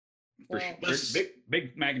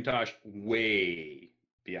 Big Macintosh way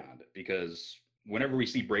beyond it, because whenever we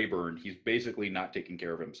see Brayburn, he's basically not taking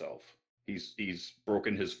care of himself. He's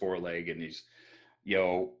broken his foreleg and he's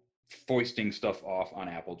foisting stuff off on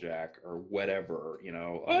Applejack or whatever,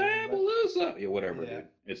 Melissa, whatever, dude.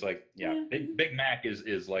 It's like, Big Mac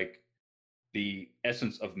is like the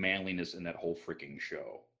essence of manliness in that whole freaking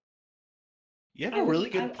show. You have a really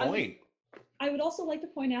good point. I would also like to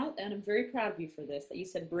point out, and I'm very proud of you for this, that you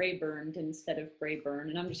said Brayburned instead of Brayburn,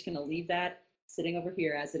 and I'm just going to leave that sitting over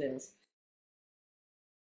here as it is.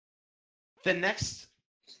 The next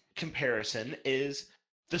comparison is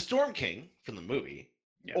the Storm King from the movie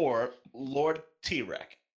or Lord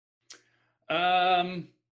T-Rex. That's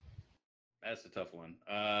a tough one.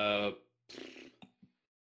 I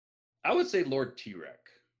would say Lord T-Rex.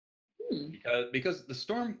 Because the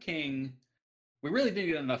Storm King, we really didn't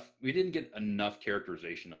get enough. We didn't get enough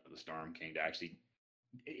characterization of the Storm King to actually.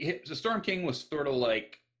 The Storm King was sort of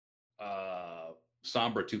like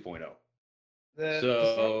Sombra 2.0.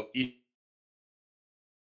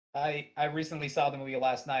 I recently saw the movie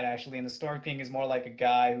last night, actually, and the Storm King is more like a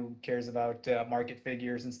guy who cares about market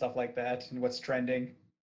figures and stuff like that and what's trending.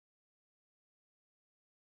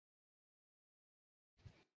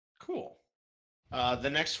 Cool. The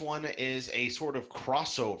next one is a sort of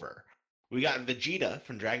crossover. We got Vegeta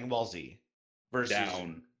from Dragon Ball Z versus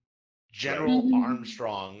General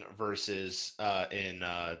Armstrong versus in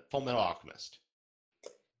Full Metal Alchemist.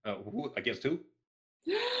 Who against who?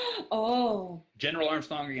 Oh. General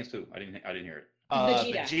Armstrong against who? I didn't hear it.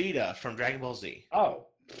 Vegeta from Dragon Ball Z. Oh,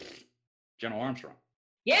 General Armstrong.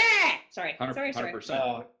 Yeah. Sorry. 100%.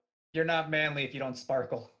 Oh, you're not manly if you don't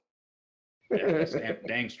sparkle. Yeah, that's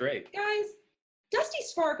dang straight. Guys, Dusty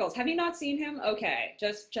sparkles. Have you not seen him? Okay,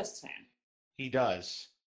 just saying. He does.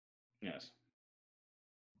 Yes.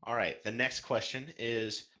 All right. The next question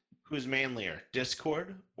is, who's manlier,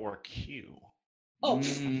 Discord or Q? Oh.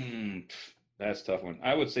 That's a tough one.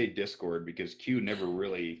 I would say Discord, because Q never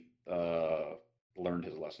really learned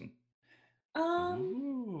his lesson.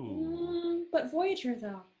 But Voyager,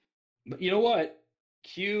 though. But you know what?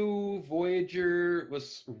 Q Voyager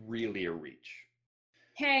was really a reach.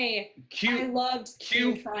 Hey, I loved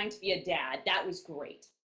Q trying to be a dad. That was great.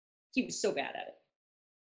 He was so bad at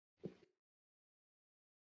it.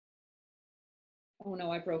 Oh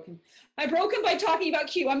no, I broke him. I broke him by talking about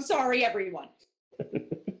Q. I'm sorry, everyone.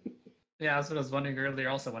 Yeah, that's what I was wondering earlier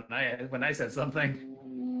also when I said something.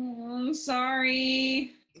 I'm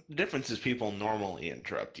sorry. The difference is people normally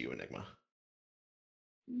interrupt you, Enigma.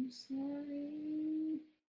 I'm sorry.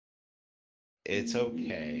 It's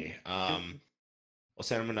okay. We'll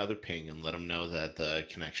send him another ping and let him know that the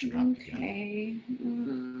connection dropped again.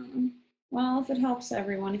 Okay. Well, if it helps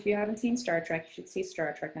everyone, if you haven't seen Star Trek, you should see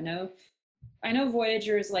Star Trek. I know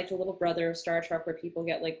Voyager is like the little brother of Star Trek where people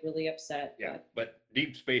get like really upset. Yeah, but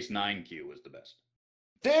Deep Space Nine Q was the best.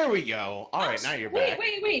 There we go. All right, now you're back.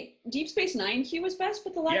 Wait. Deep Space Nine Q was best,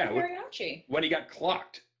 but the lack of mariachi. When he got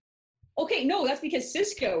clocked. Okay, no, that's because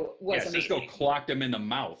Cisco was amazing. Cisco clocked him in the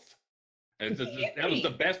mouth. That was the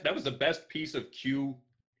best. That was the best piece of Q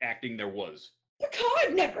acting there was.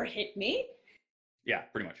 Picard never hit me. Yeah,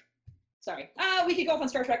 pretty much. Sorry. We could go off on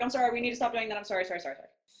Star Trek. I'm sorry. We need to stop doing that. I'm sorry.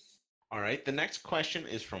 All right. The next question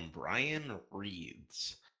is from Brian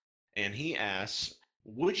Reeds, and he asks,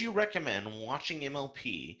 "Would you recommend watching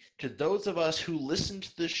MLP to those of us who listen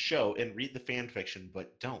to this show and read the fan fiction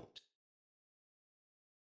but don't?"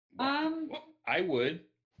 Well, I would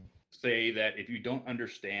say that if you don't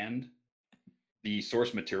understand the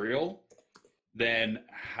source material, then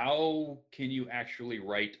how can you actually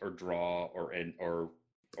write or draw or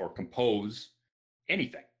compose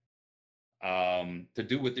anything to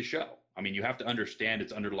do with the show? I mean, you have to understand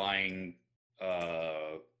its underlying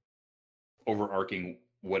overarching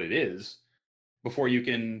what it is before you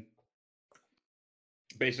can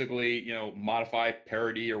basically, modify,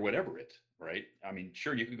 parody, or whatever it, right? I mean,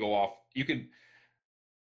 sure, you could go off, you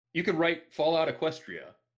could write Fallout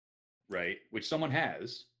Equestria, right, which someone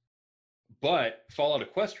has, but Fallout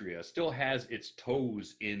Equestria still has its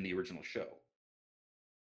toes in the original show,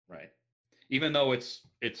 right? Even though it's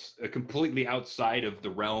completely outside of the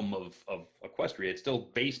realm of Equestria, it's still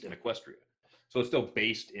based in Equestria. So it's still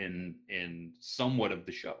based in somewhat of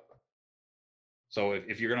the show. So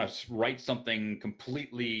if you're going to write something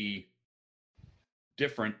completely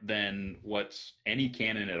different than what's any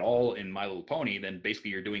canon at all in My Little Pony, then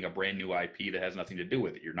basically you're doing a brand new IP that has nothing to do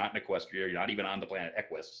with it. You're not in Equestria. You're not even on the planet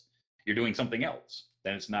Equus. You're doing something else.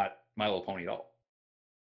 Then it's not My Little Pony at all.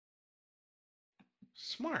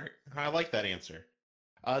 Smart. I like that answer.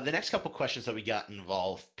 The next couple questions that we got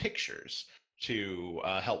involve pictures to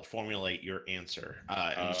help formulate your answer.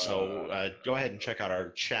 So go ahead and check out our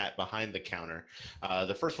chat behind the counter.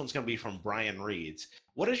 The first one's going to be from Brian Reeds.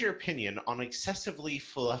 What is your opinion on excessively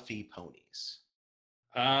fluffy ponies?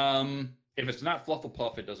 If it's not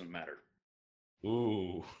Flufflepuff, it doesn't matter.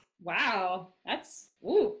 Ooh. Wow.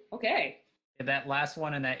 Okay. That last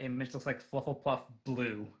one in that image looks like Flufflepuff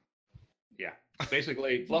blue. Yeah.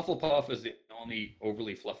 Basically, Flufflepuff is the only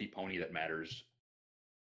overly fluffy pony that matters.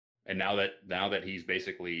 And now that he's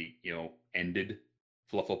basically, ended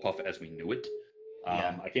Flufflepuff as we knew it,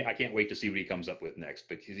 I can't wait to see what he comes up with next,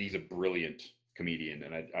 because he's a brilliant comedian,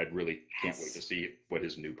 and I really can't wait to see what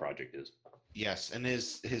his new project is. Yes, and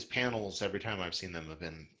his panels, every time I've seen them, have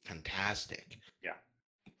been fantastic. Yeah.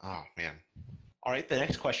 Oh, man. All right, the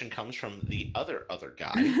next question comes from the other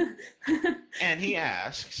guy, and he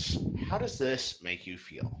asks, how does this make you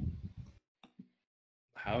feel?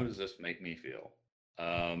 How does this make me feel?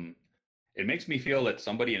 It makes me feel that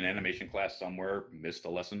somebody in animation class somewhere missed a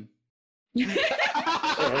lesson.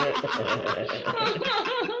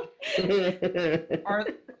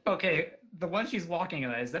 Okay, the one she's walking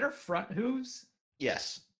on, is that her front hooves?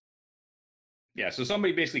 Yes. Yeah, so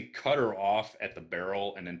somebody basically cut her off at the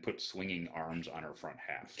barrel and then put swinging arms on her front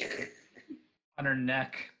half. On her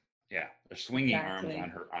neck. Yeah, they're swinging arms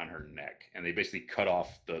on her neck, and they basically cut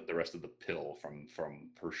off the rest of the pill from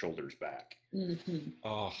her shoulders back. Mm-hmm.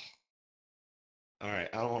 Oh. All right,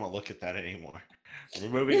 I don't want to look at that anymore. We're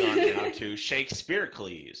moving on now to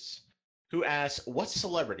Shakespearecles, who asks, what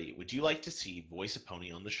celebrity would you like to see voice a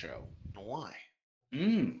pony on the show, and why?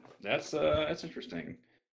 That's interesting.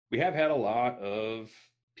 We have had a lot of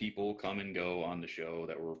people come and go on the show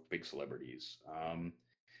that were big celebrities.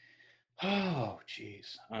 Oh,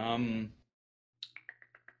 geez.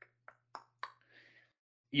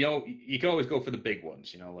 You can always go for the big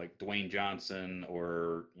ones, like Dwayne Johnson,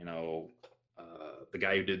 or, the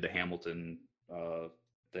guy who did the Hamilton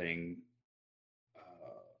thing,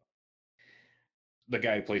 the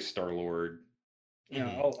guy who plays Star-Lord.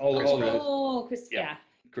 Yeah,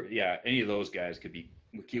 any of those guys could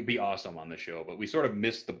be awesome on the show, but we sort of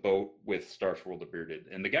missed the boat with Star Swirl the Bearded.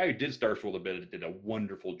 And the guy who did Star Swirl the Bearded did a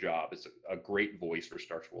wonderful job. It's a great voice for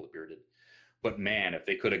Star Swirl the Bearded. But man, if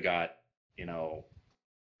they could have got,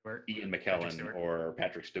 Ian McKellen or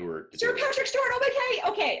Patrick Stewart. Sir Patrick Stewart,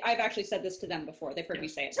 okay. I've actually said this to them before. They've heard me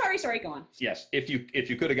say it. Sorry, go on. Yes, if you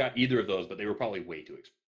could have got either of those, but they were probably way too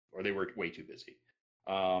or they were way too busy.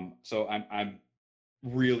 So I'm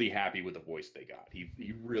really happy with the voice they got. He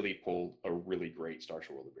really pulled a really great Star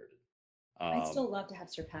Swirl the Bearded. I'd still love to have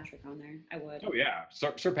Sir Patrick on there. I would. Oh yeah,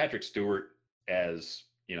 Sir Patrick Stewart as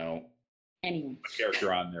Anyone. A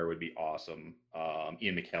character on there would be awesome.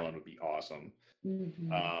 Ian McKellen would be awesome.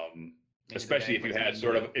 Mm-hmm. Especially if you had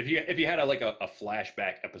if you had a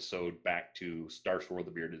flashback episode back to Star Sword: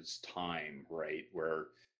 The Bearded's time, right, where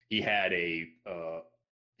he had a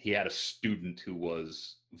student who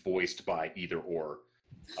was voiced by either or.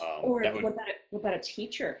 What about a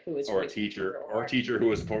teacher who was a teacher who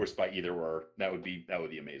was voiced by either or? That would be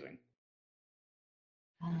amazing.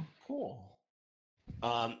 Cool.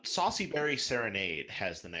 Saucy Berry Serenade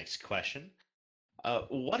has the next question.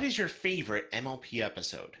 What is your favorite MLP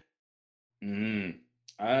episode?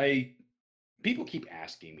 People keep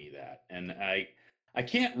asking me that, and I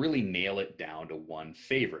can't really nail it down to one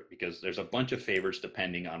favorite because there's a bunch of favorites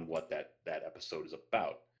depending on what that episode is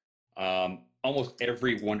about. Almost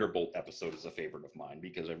every Wonderbolt episode is a favorite of mine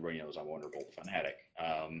because everybody knows I'm a Wonderbolt fanatic.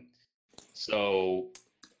 So,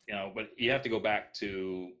 but you have to go back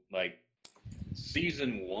to like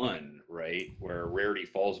season 1, right, where Rarity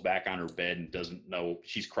falls back on her bed and doesn't know,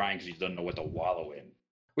 she's crying because she doesn't know what to wallow in,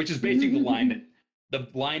 which is basically the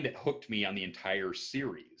line that hooked me on the entire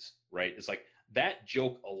series, right? It's like that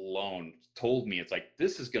joke alone told me, it's like,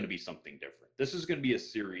 this is going to be something different. This is going to be a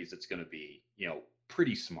series that's going to be,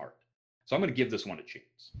 pretty smart. So I'm going to give this one a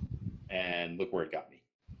chance. And look where it got me.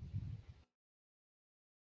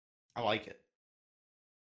 I like it.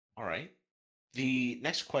 All right. The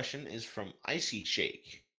next question is from Icy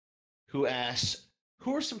Shake, who asks,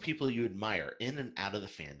 who are some people you admire in and out of the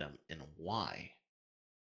fandom and why?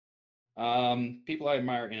 People I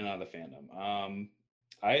admire in and out of the fandom.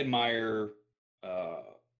 I admire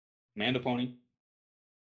Mandapony,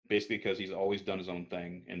 basically because he's always done his own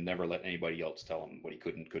thing and never let anybody else tell him what he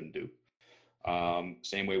couldn't do.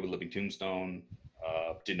 Same way with Living Tombstone,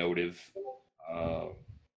 Denotive,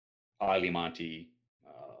 Ali Monty,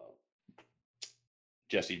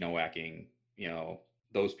 Jesse Nowacking,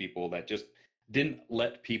 those people that just didn't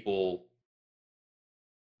let people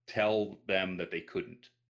tell them that they couldn't,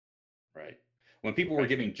 right? When people were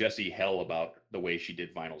giving Jessie hell about the way she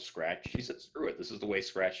did Vinyl Scratch, she said, screw it, this is the way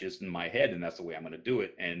Scratch is in my head, and that's the way I'm going to do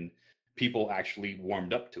it. And people actually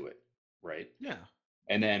warmed up to it, right? Yeah.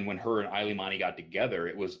 And then when her and Ilimani got together,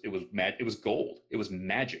 it was gold. It was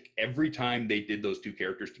magic. Every time they did those two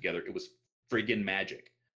characters together, it was friggin'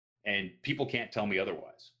 magic. And people can't tell me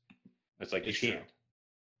otherwise. It's like, you can't.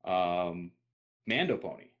 Mando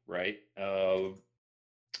Pony, right?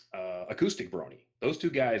 Acoustic Brony. Those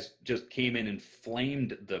two guys just came in and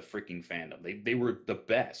flamed the freaking fandom. They were the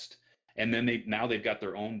best. And then they've got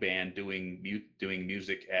their own band doing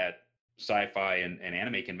music at sci-fi and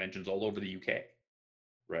anime conventions all over the UK,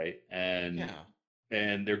 right? And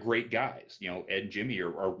they're great guys. Ed and Jimmy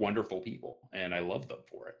are wonderful people, and I love them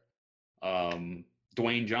for it.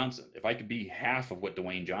 Dwayne Johnson. If I could be half of what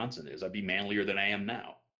Dwayne Johnson is, I'd be manlier than I am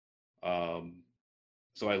now.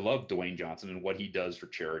 So I love Dwayne Johnson and what he does for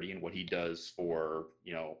charity and what he does for,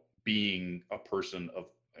 being a person of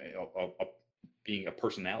being a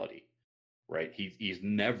personality, right? He's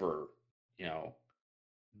never,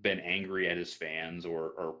 been angry at his fans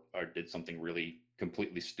or did something really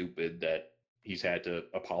completely stupid that he's had to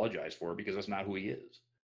apologize for, because that's not who he is.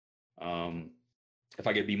 If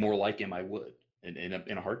I could be more like him, I would, in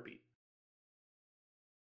a heartbeat.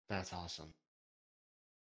 That's awesome.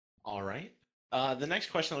 All right. The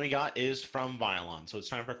next question that we got is from Violon. So it's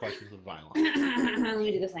time for questions with Violon. Let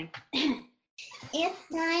me do this thing. It's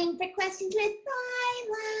time for questions with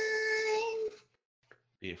Violon.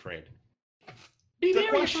 Be afraid. Be The very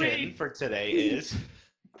question afraid. for today is,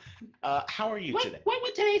 how are you today? What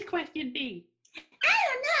would today's question be? I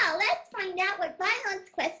don't know. Let's find out what Violon's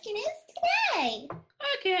question is today.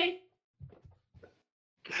 Okay.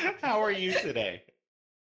 How are you today?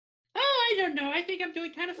 Oh, I don't know. I think I'm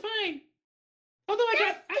doing kind of fine. Although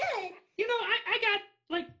I got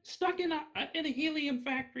like stuck in a helium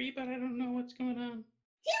factory, but I don't know what's going on.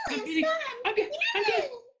 Helium's fun.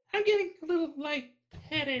 I'm getting a little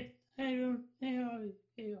lightheaded. I don't know.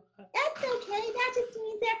 That's okay. That just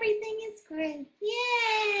means everything is great.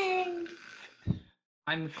 Yay!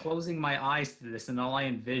 I'm closing my eyes to this, and all I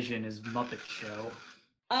envision is Muppet Show.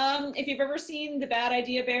 If you've ever seen the Bad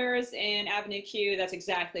Idea Bears in Avenue Q, that's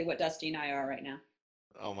exactly what Dusty and I are right now.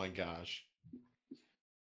 Oh my gosh.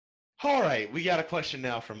 All right, we got a question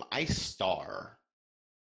now from Ice Star.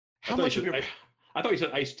 How much of your... I thought you said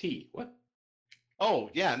iced tea. What? Oh,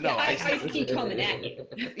 yeah, no. Yeah, Ice Tea coming at you.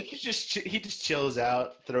 He just chills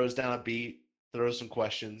out, throws down a beat, throws some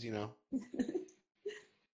questions,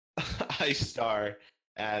 Ice Star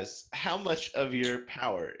asks, how much of your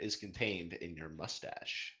power is contained in your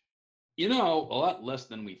mustache? A lot less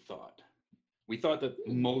than we thought. We thought that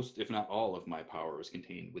most, if not all, of my power was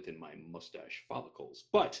contained within my mustache follicles.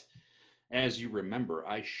 But as you remember,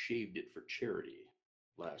 I shaved it for charity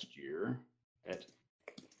last year at,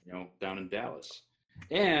 down in Dallas.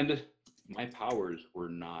 And my powers were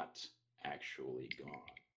not actually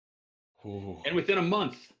gone. Ooh. And within a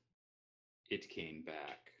month, it came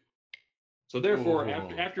back. So therefore,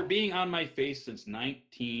 after being on my face since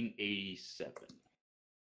 1987,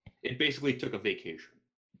 it basically took a vacation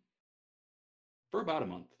for about a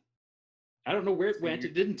month. I don't know where it went.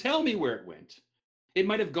 It didn't tell me where it went. It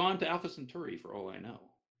might have gone to Alpha Centauri for all I know.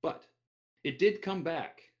 But it did come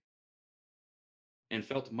back and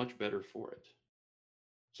felt much better for it.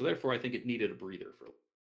 So therefore, I think it needed a breather for.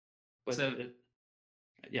 But so,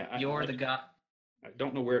 you're the god. I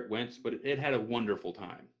don't know where it went, but it had a wonderful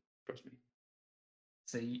time. Trust me.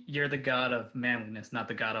 So you're the god of manliness, not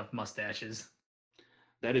the god of mustaches.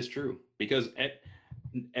 That is true, because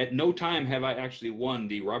at no time have I actually won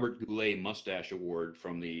the Robert Goulet Mustache Award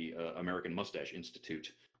from the American Mustache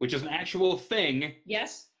Institute, which is an actual thing.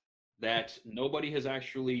 Yes. That nobody has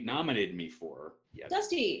actually nominated me for yet.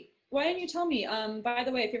 Dusty, why didn't you tell me? By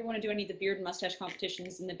the way, if you ever want to do any of the beard and mustache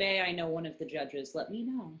competitions in the Bay, I know one of the judges. Let me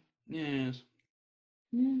know. Yes.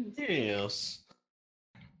 Yes.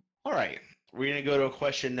 All right. We're going to go to a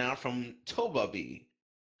question now from Tobabi,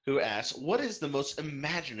 who asks, what is the most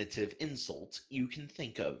imaginative insult you can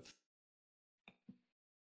think of?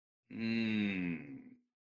 Let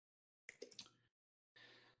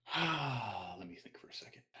me think for a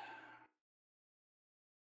second.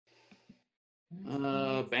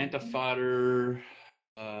 Banta fodder.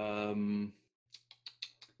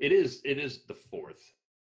 It is the 4th.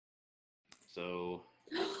 So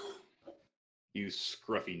you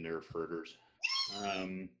scruffy nerf herders.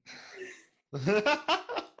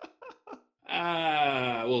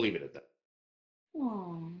 We'll leave it at that.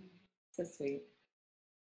 Aww, so sweet.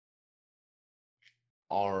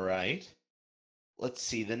 All right. Let's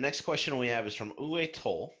see. The next question we have is from Uwe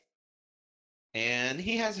Toll. And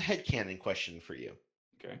he has a headcanon question for you.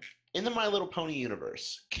 Okay. In the My Little Pony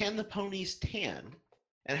universe, can the ponies tan?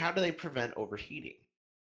 And how do they prevent overheating?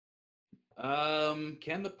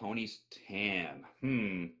 Can the ponies tan?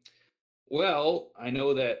 Well, I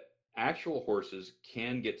know that actual horses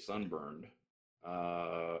can get sunburned.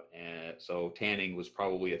 And so tanning was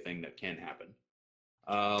probably a thing that can happen.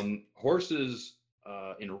 Horses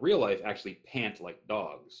in real life actually pant like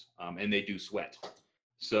dogs, and they do sweat.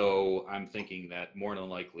 So I'm thinking that more than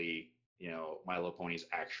likely, My Little Ponies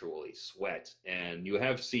actually sweat. And you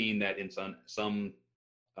have seen that in some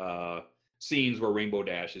scenes where Rainbow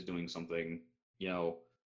Dash is doing something,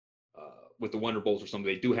 with the Wonder Bolts or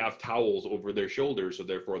something, they do have towels over their shoulders, so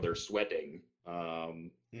therefore they're sweating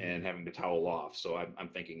and having to towel off. So I'm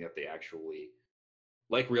thinking that they actually,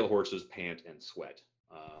 like real horses, pant and sweat.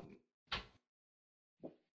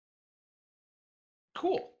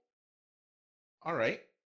 Cool. All right.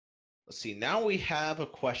 Let's see. Now we have a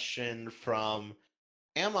question from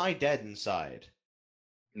Am I Dead Inside?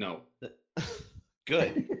 No.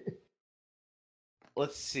 Good.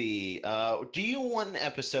 Let's see. Do you want an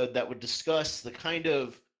episode that would discuss the kind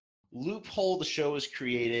of loophole the show has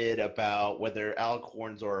created about whether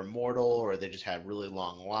alicorns are immortal or they just have really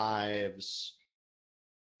long lives?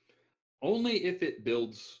 Only if it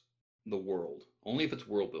builds the world. Only if it's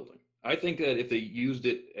world building. I think that if they used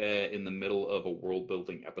it in the middle of a world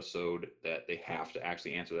building episode, that they have to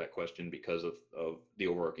actually answer that question because of the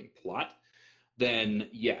overarching plot, then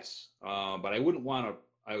yes. But I wouldn't want to.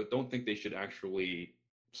 I don't think they should actually,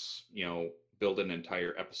 build an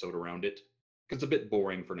entire episode around it, because it's a bit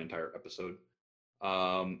boring for an entire episode.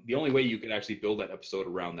 The only way you could actually build that episode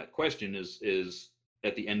around that question is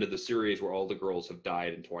at the end of the series where all the girls have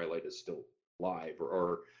died and Twilight is still alive,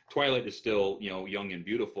 or Twilight is still, young and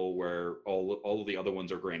beautiful, where all of the other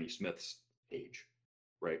ones are Granny Smith's age,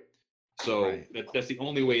 right? So Right. That's the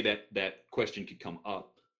only way that question could come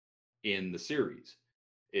up in the series,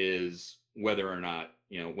 is whether or not,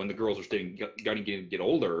 when the girls are getting to get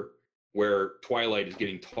older, where Twilight is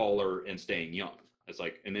getting taller and staying young. It's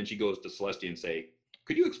like, and then she goes to Celestia and say,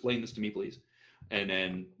 "Could you explain this to me, please?" And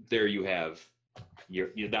then there you have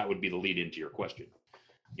that would be the lead into your question,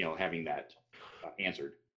 having that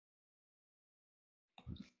answered.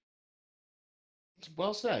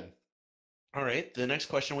 Well said. All right. The next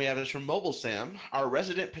question we have is from Mobile Sam, our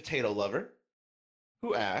resident potato lover,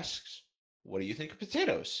 who asks, what do you think of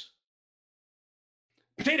potatoes?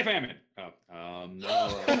 Potato famine.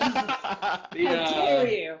 No. How dare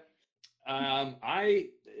you?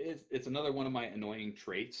 It's another one of my annoying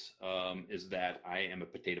traits, is that I am a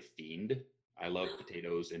potato fiend. I love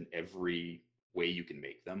potatoes in every way you can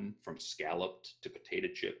make them, from scalloped to potato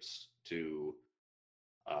chips to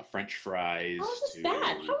French fries. How is this to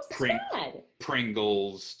bad? How is this bad?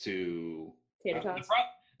 Pringles to Tater tots.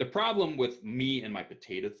 The problem with me and my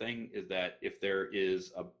potato thing is that if there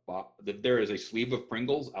is a sleeve of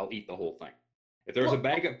Pringles, I'll eat the whole thing. If there's a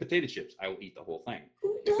bag of potato chips, I will eat the whole thing.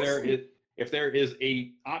 If there is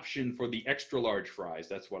a option for the extra large fries,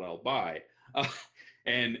 that's what I'll buy.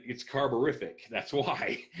 And it's carborific. That's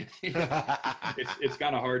why. It's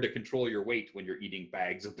kind of hard to control your weight when you're eating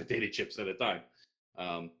bags of potato chips at a time.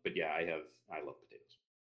 But yeah, I love potatoes.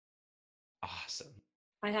 Awesome.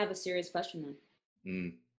 I have a serious question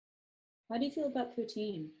then. How do you feel about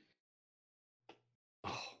poutine?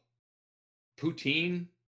 Oh, poutine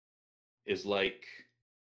is like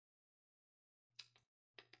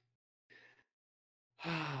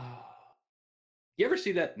you ever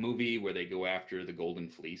see that movie where they go after the golden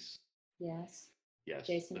fleece? Yes. Yes.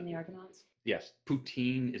 Jason and the Argonauts? Yes.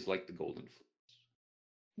 Poutine is like the golden fleece.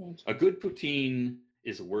 Thank you. A good poutine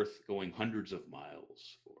is worth going hundreds of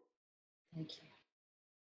miles for. Thank you.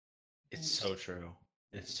 It's so true.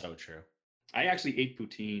 It's so true. I actually ate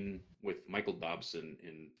poutine with Michael Dobson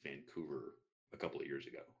in Vancouver a couple of years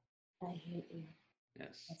ago. I hate you.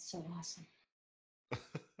 Yes. That's so awesome.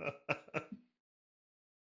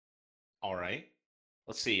 All right.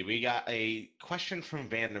 Let's see. We got a question from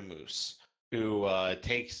Vandermoose, who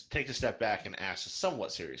takes a step back and asks a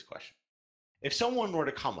somewhat serious question. If someone were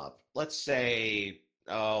to come up, let's say,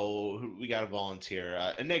 we got a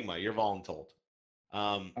volunteer. Enigma, you're voluntold.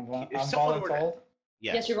 I'm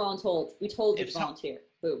Yes, Yes, you're voluntold. We told you to volunteer.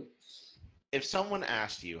 Boom. If someone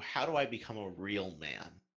asked you, how do I become a real man?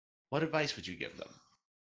 What advice would you give them?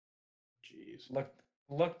 Jeez.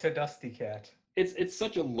 Look to DustyKatt. It's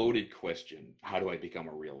such a loaded question. How do I become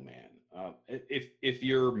a real man? If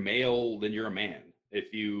you're male, then you're a man.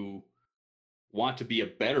 If you want to be a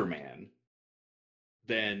better man,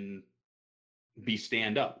 then be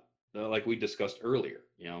stand up. Like we discussed earlier,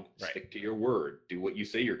 stick to your word. Do what you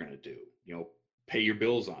say you're going to do. Pay your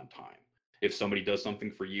bills on time. If somebody does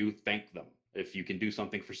something for you, thank them. If you can do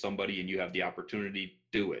something for somebody and you have the opportunity,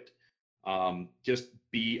 do it. Just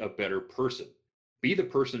be a better person. Be the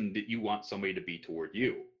person that you want somebody to be toward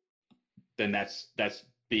you. Then that's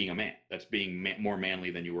being a man. That's being more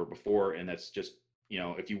manly than you were before. And that's just,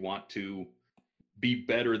 if you want to be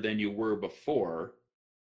better than you were before,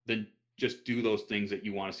 then just do those things that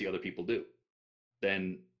you want to see other people do.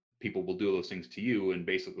 Then people will do those things to you, and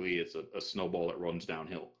basically it's a snowball that runs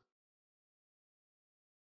downhill.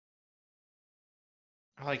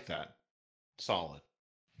 I like that. Solid.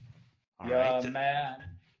 All yeah, right. Man.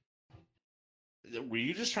 Were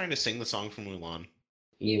you just trying to sing the song from Mulan?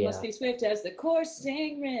 You must be swift as the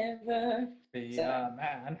coursing river. Yeah,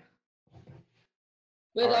 man.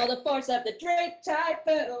 With all the force of the great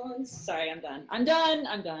typhoons. Sorry, I'm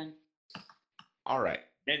done. All right.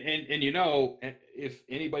 And if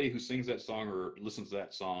anybody who sings that song or listens to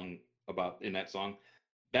that song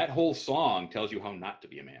that whole song tells you how not to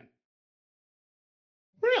be a man.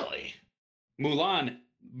 Really?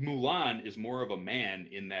 Mulan is more of a man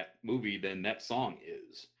in that movie than that song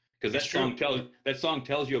is, because that song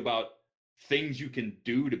tells you about things you can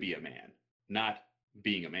do to be a man, not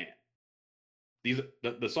being a man.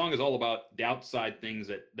 The song is all about the outside things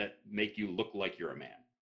that make you look like you're a man,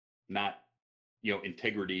 not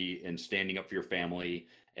integrity and standing up for your family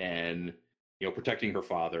and protecting her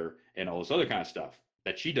father and all this other kind of stuff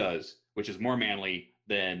that she does, which is more manly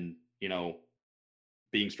than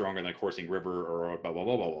being stronger than a coursing river or blah blah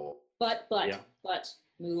blah blah blah. But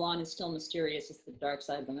Mulan is still mysterious as the dark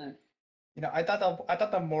side of the moon. I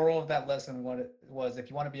thought the moral of that lesson was if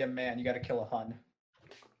you want to be a man, you got to kill a Hun.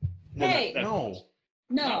 Hey,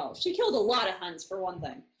 no, she killed a lot of Huns for one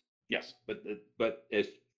thing. Yes, but if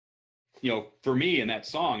for me in that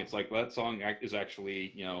song, it's like that song is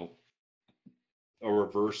actually a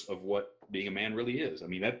reverse of what being a man really is. I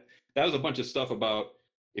mean that was a bunch of stuff about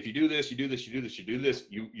if you do this, you do this, you do this, you do this,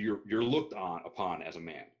 you're looked upon as a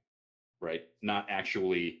man, right? Not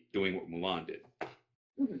actually doing what Mulan did,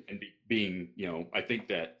 and being I think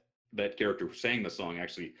that character who sang the song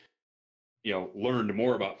actually learned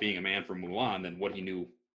more about being a man from Mulan than what he knew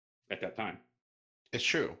at that time. It's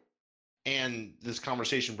true. And this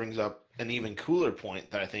conversation brings up an even cooler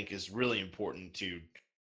point that I think is really important to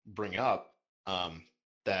bring up,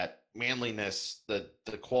 that manliness, the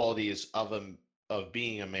qualities of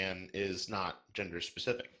being a man is not gender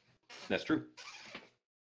specific. That's true.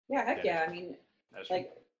 Yeah, heck yeah. I mean,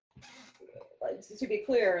 like to be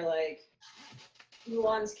clear, like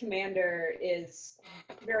Mulan's commander is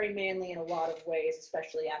very manly in a lot of ways,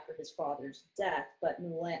 especially after his father's death, but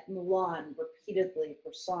Mulan repeatedly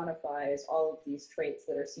personifies all of these traits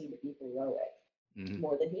that are seen to be heroic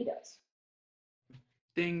more than he does.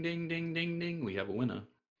 Ding, ding, ding, ding, ding. We have a winner.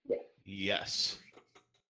 Yeah. Yes.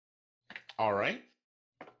 All right.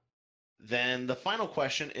 Then the final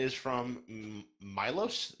question is from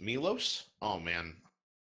Milos? Oh, man.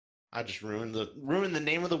 I just ruined the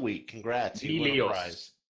name of the week. Congrats. You won a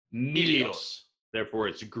prize. Milios. Therefore,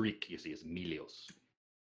 it's Greek. You see, it's Milios.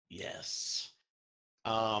 Yes.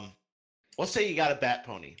 Let's say you got a bat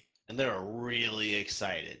pony, and they're really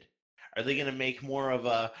excited. Are they going to make more of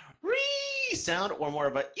a ree sound or more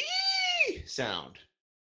of a ee sound?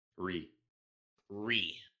 Ree.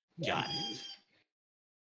 Got it.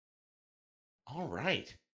 All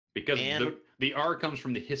right. Because the R comes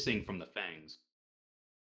from the hissing from the fangs.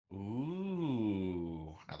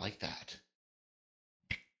 Ooh, I like that.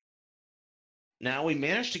 Now we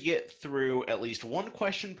managed to get through at least one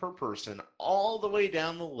question per person all the way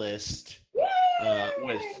down the list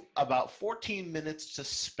with about 14 minutes to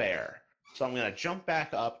spare. So I'm going to jump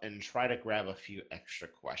back up and try to grab a few extra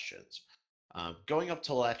questions. Going up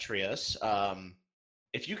to Latrius,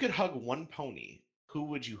 if you could hug one pony, who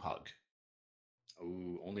would you hug?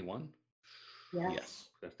 Oh, only one? Yes.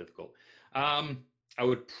 That's difficult. I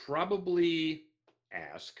would probably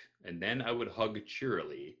ask, and then I would hug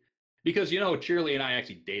Cheerilee. Because, Cheerilee and I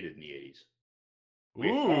actually dated in the 80s.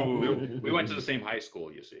 We went to the same high school,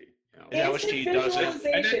 you see. Yeah, which he does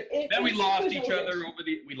it. And then we lost each other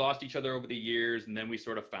over the years, and then we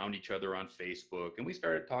sort of found each other on Facebook, and we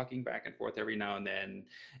started talking back and forth every now and then.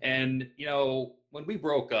 And, when we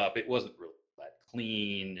broke up, it wasn't really that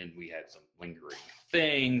clean, and we had some lingering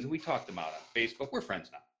things. We talked them out on Facebook. We're friends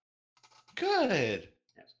now. Good.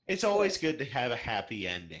 Yes. It's always good to have a happy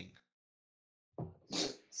ending.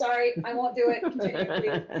 Sorry, I won't do it. Continue,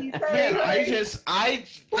 please.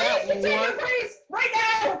 Please continue, please, right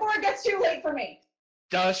now before it gets too late for me.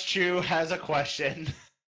 Dust Chew has a question.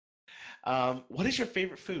 What is your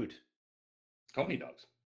favorite food? Coney dogs.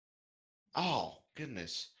 Oh,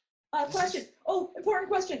 goodness. Question. Oh, important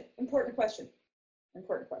question.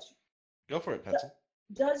 Go for it, Pencil.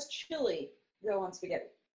 Does chili go on spaghetti?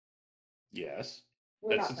 Yes.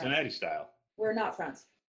 We're That's not Cincinnati friends. style. We're not friends.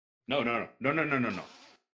 No.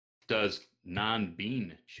 Does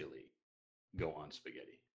non-bean chili go on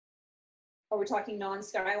spaghetti? Are we talking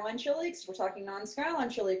non-skyline chili? Because if we're talking non-skyline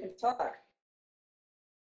chili, you can talk.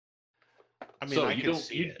 I mean, so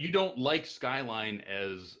you don't like Skyline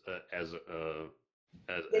as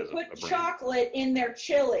they put chocolate in their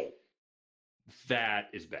chili. That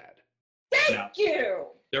is bad. Thank you.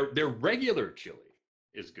 Their regular chili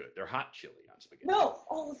is good. Their hot chili on spaghetti. No,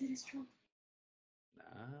 all of it is chocolate.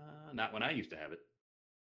 Not when I used to have it.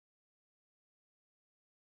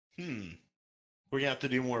 We're gonna have to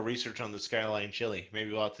do more research on the Skyline chili.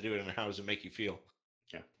 Maybe we'll have to do it in How Does It Make You Feel?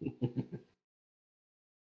 Yeah.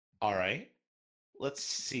 All right. Let's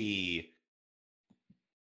see.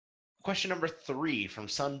 Question number 3 from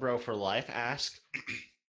Sunbro for Life asks,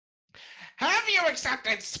 have you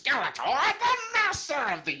accepted Skeletor, the master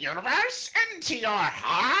of the universe, into your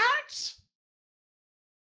heart?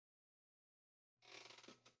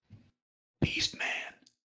 Beast Man.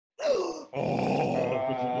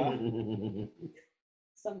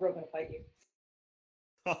 Sunbro gonna fight you.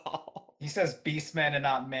 He says Beastman and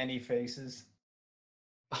not Many Faces.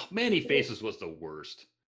 Oh, Many Faces was the worst.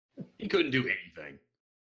 He couldn't do anything.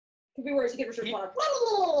 Could be worse. He could respond.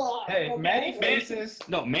 Hey, Many Faces.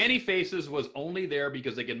 No, Many Faces was only there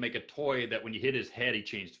because they could make a toy that when you hit his head, he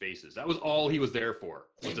changed faces. That was all he was there for,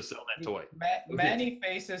 was to sell that toy. Many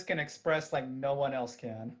Faces can express like no one else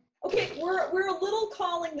can. Okay, we're a little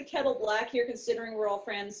calling the kettle black here, considering we're all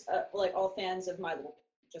friends, all fans of My Little.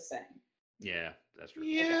 Just saying. Yeah, that's true.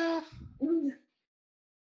 Yeah.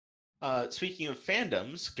 Speaking of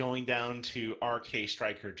fandoms, going down to RK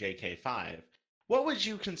Striker JK5, what would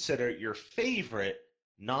you consider your favorite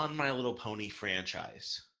non-My Little Pony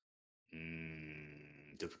franchise?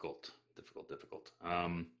 Difficult.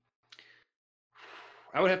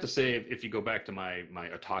 I would have to say, if you go back to my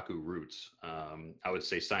otaku roots, I would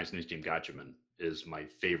say Science Ninja Team Gatchaman is my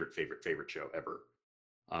favorite show ever.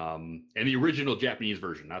 And the original Japanese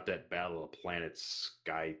version, not that Battle of Planets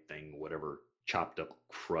Sky thing, whatever chopped up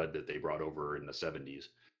crud that they brought over in the 70s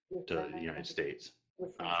to the United States.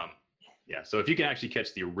 Yeah, so if you can actually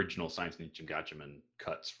catch the original Science Ninja Team Gatchaman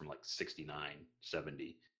cuts from like 69,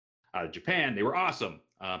 70 out of Japan, they were awesome.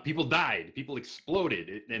 People died, people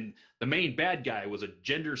exploded, and the main bad guy was a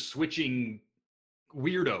gender switching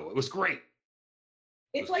weirdo. It was great.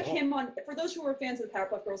 It's like him on, for those who are fans of the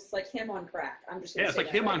Powerpuff Girls, it's like him on crack. I'm just going to it's like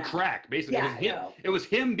him on crack, basically. Yeah, It was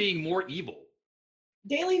him being more evil.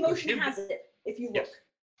 Daily Motion has it, if you look. Yes.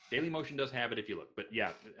 Daily Motion does have it if you look. But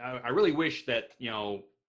yeah, I really wish that,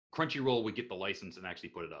 Crunchyroll would get the license and actually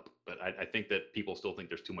put it up. But I think that people still think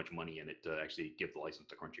there's too much money in it to actually give the license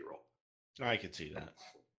to Crunchyroll. I could see that.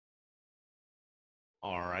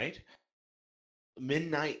 All right.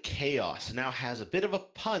 Midnight Chaos now has a bit of a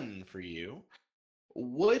pun for you.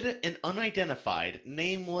 Would an unidentified,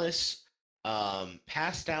 nameless,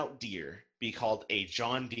 passed out deer be called a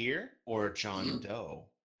John Deere or a John Doe?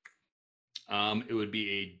 It would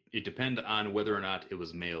be it depend on whether or not it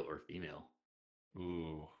was male or female.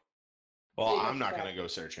 Ooh. Well, I'm not going to go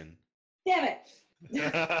searching. Damn it.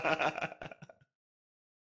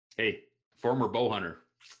 Hey, former bow hunter.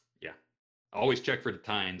 Yeah. Always check for the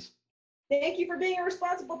tines. Thank you for being a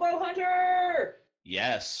responsible bow hunter.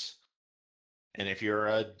 Yes. And if you're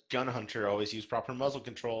a gun hunter, always use proper muzzle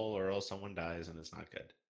control or else someone dies and it's not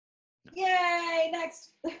good. Yay,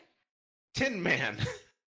 next. Tin Man.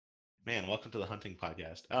 Man, welcome to the hunting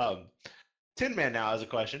podcast. Tin Man now has a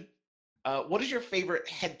question. What is your favorite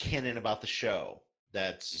headcanon about the show?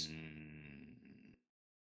 That's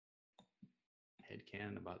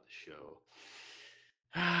headcanon about the show.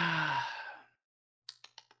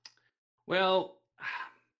 Well,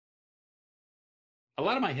 a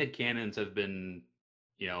lot of my headcanons have been,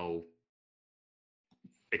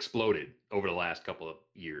 exploded over the last couple of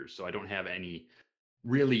years. So I don't have any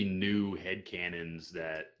really new headcanons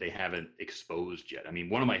that they haven't exposed yet. I mean,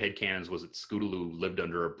 one of my headcanons was that Scootaloo lived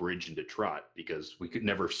under a bridge in Detroit because we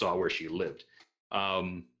never saw where she lived.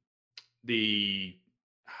 I'd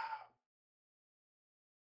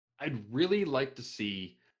really like to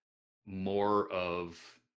see more of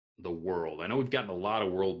the world. I know we've gotten a lot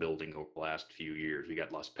of world building over the last few years. We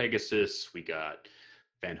got Las Pegasus, we got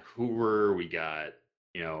Vancouver, we got,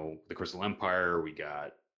 the Crystal Empire, we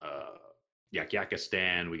got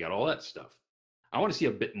Yakistan, we got all that stuff. I want to see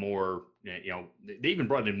a bit more, they even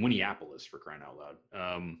brought in Winneapolis for crying out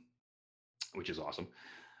loud, which is awesome.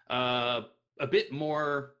 A bit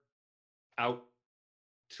more out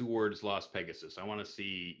towards Las Pegasus. I want to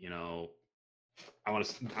see, I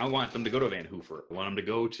want them to go to Vancouver. I want them to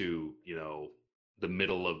go to, the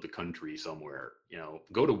middle of the country somewhere,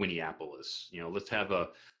 go to Winneapolis, let's have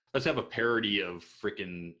a parody of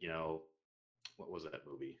freaking, what was that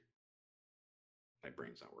movie? My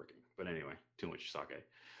brain's not working, but anyway, too much sake.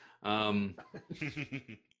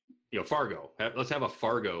 Fargo. Let's have a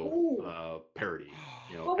Fargo parody.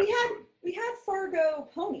 Well, we had Fargo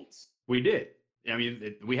ponies. We did. I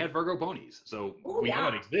mean, we had Fargo ponies, so we know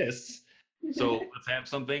it exists. So let's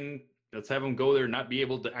have them go there and not be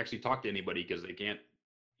able to actually talk to anybody because they can't,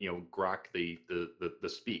 grok the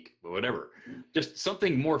speak, but whatever. Just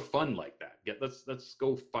something more fun like that. Let's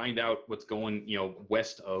go find out what's going,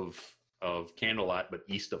 west of Candlelight, but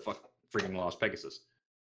east of freaking Las Pegasus.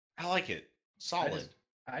 I like it. Solid.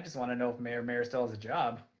 I just want to know if Mayor still has a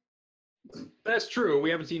job. That's true.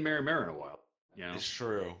 We haven't seen Mayor in a while. It's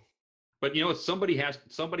true. But somebody has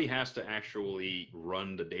to actually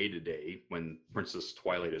run the day-to-day when Princess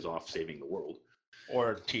Twilight is off saving the world,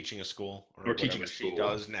 or teaching a school, or teaching a school. She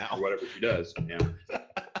does now, or whatever she does. Yeah.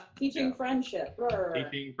 Teaching friendship.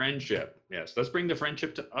 Teaching friendship. Yes, let's bring the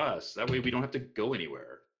friendship to us. That way we don't have to go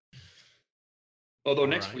anywhere. Although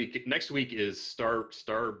next week is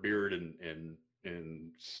Starbeard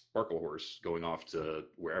and Sparkle Horse going off to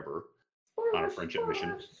wherever on a friendship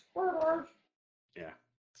mission. Yeah.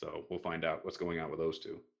 So we'll find out what's going on with those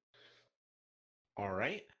two. All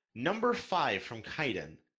right. Number 5 from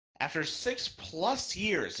Kaiden. After 6+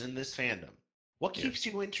 years in this fandom, what keeps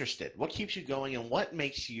you interested? What keeps you going? And what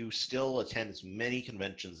makes you still attend as many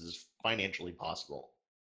conventions as financially possible?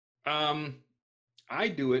 I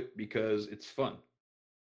do it because it's fun.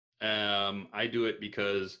 I do it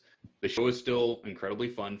because the show is still incredibly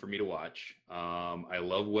fun for me to watch. I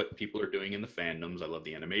love what people are doing in the fandoms. I love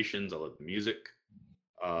the animations. I love the music.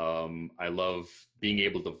 I love being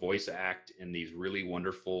able to voice act in these really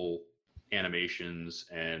wonderful animations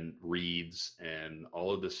and reads and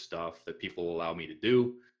all of this stuff that people allow me to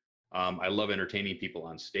do. I love entertaining people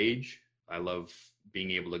on stage. I love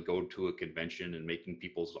being able to go to a convention and making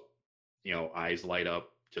people's, eyes light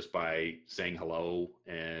up just by saying hello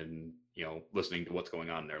and, listening to what's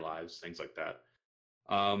going on in their lives, things like that.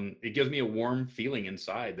 It gives me a warm feeling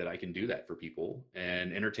inside that I can do that for people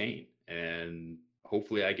and entertain. And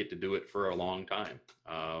hopefully I get to do it for a long time,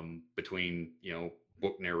 between,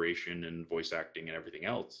 book narration and voice acting and everything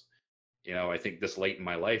else. I think this late in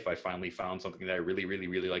my life, I finally found something that I really, really,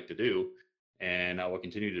 really like to do. and I will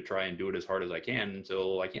continue to try and do it as hard as I can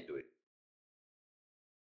until I can't do it.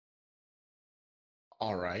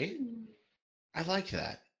 All right. I like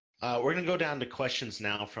that. We're gonna go down to questions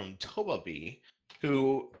now from Toba B,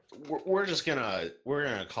 who we're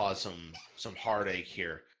gonna cause some heartache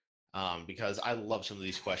here, because I love some of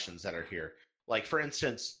these questions that are here. Like, for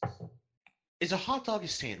instance, is a hot dog a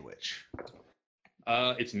sandwich?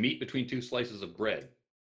 It's meat between two slices of bread.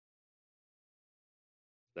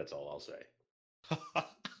 That's all I'll say.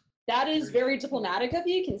 That is very diplomatic of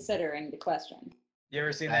you, considering the question. You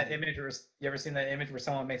ever seen that image? Where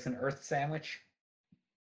someone makes an Earth sandwich?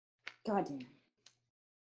 God damn.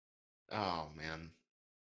 Oh man,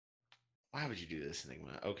 why would you do this,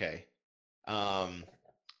 Enigma? Okay,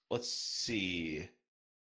 let's see.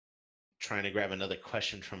 Trying to grab another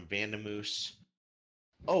question from Vandamoose.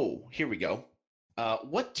 Oh, here we go.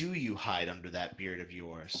 What do you hide under that beard of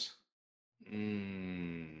yours?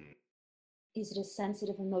 Is it a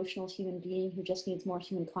sensitive, emotional human being who just needs more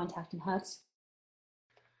human contact and hugs?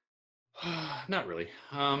 Not really.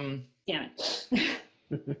 Damn it.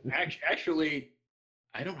 Actually,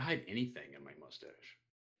 I don't hide anything in my mustache.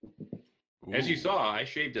 Ooh. As you saw, I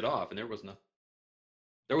shaved it off, and there was nothing.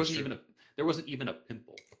 There wasn't even a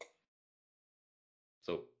pimple.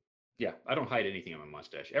 So, yeah, I don't hide anything in my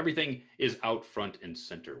mustache. Everything is out front and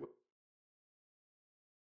center.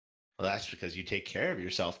 Well, that's because you take care of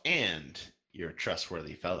yourself and you're a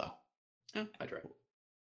trustworthy fellow. Yeah, I try.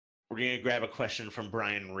 We're going to grab a question from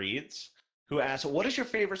Brian Reeds, who asks, what is your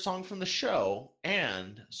favorite song from the show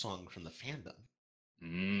and song from the fandom?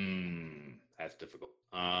 That's difficult.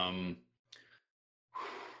 Song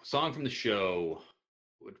from the show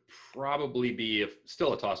would probably be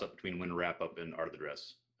still a toss-up between Winter Wrap-Up and Art of the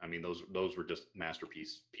Dress. I mean, those were just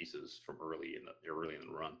pieces from early in the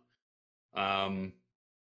run.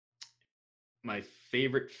 My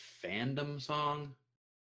favorite fandom song?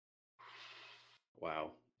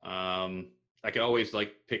 Wow. I could always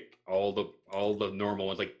pick all the normal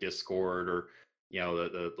ones like Discord or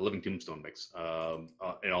the Living Tombstone mix and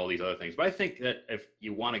all these other things. But I think that if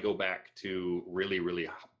you want to go back to really, really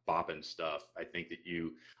bopping stuff, I think that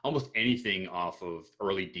almost anything off of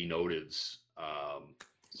early Denotive's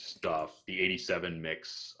stuff, the 87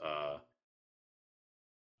 mix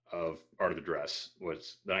of Art of the Dress,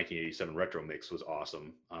 was the 1987 retro mix was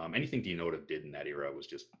awesome. Anything Denotive did in that era was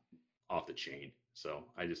just off the chain. So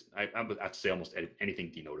I would have to say almost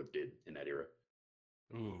anything Denotive did in that era.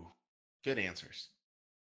 Ooh, good answers.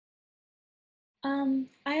 I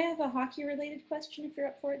have a hockey-related question if you're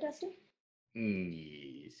up for it, Dusty.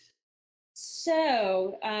 Yes.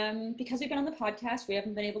 So, because we've been on the podcast, we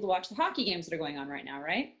haven't been able to watch the hockey games that are going on right now,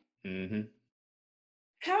 right? Mm-hmm.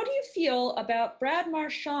 How do you feel about Brad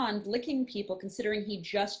Marchand licking people, considering he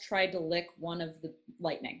just tried to lick one of the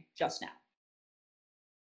Lightning just now?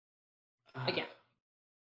 Again.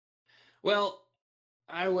 Well,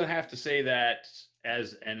 I would have to say that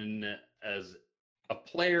as a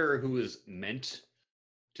player who is meant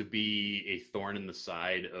to be a thorn in the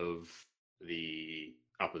side of the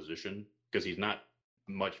opposition, because he's not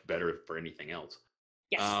much better for anything else.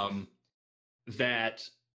 Yes. That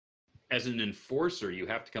as an enforcer, you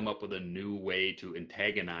have to come up with a new way to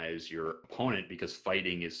antagonize your opponent, because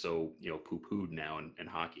fighting is so poo-pooed now in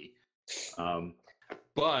hockey.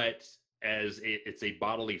 But it's a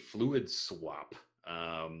bodily fluid swap.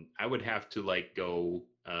 I would have to go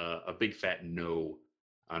a big fat no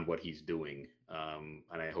on what he's doing,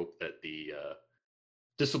 and I hope that the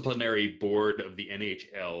disciplinary board of the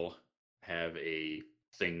NHL have a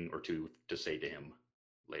thing or two to say to him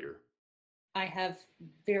later. I have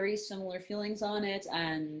very similar feelings on it,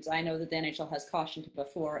 and I know that the NHL has cautioned him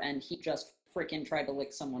before, and he just freaking tried to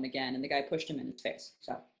lick someone again, and the guy pushed him in his face.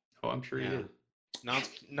 So. Oh, I'm sure he did.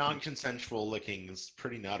 Non-consensual licking is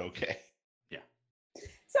pretty not okay. Yeah.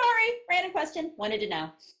 Sorry, random question. Wanted to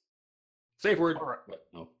know. Safe word. All right. But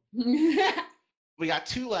no. We got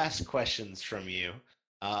two last questions from you.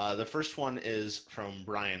 The first one is from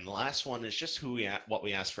Brian. The last one is just what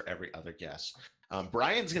we ask for every other guest.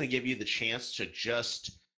 Brian's going to give you the chance to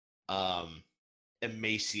just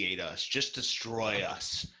emaciate us, just destroy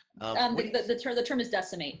us. The term is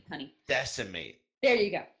decimate, honey. Decimate. There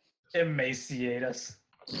you go. Emaciate us.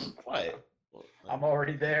 What? I'm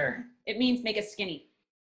already there. It means make us skinny.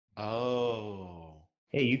 Oh.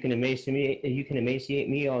 Hey, you can emaciate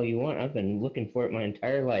me all you want. I've been looking for it my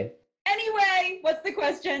entire life. Anyway, what's the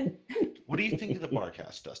question? What do you think of the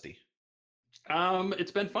Barcast, Dusty?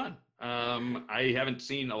 It's been fun. I haven't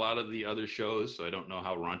seen a lot of the other shows, so I don't know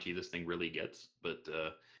how raunchy this thing really gets. But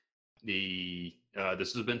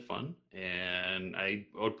this has been fun, and I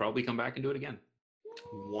would probably come back and do it again.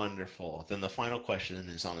 Wonderful. Then the final question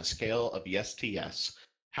is on a scale of yes to yes.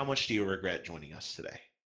 How much do you regret joining us today?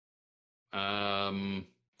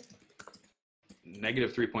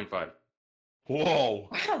 Negative 3.5. Whoa.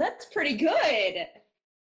 Wow, that's pretty good.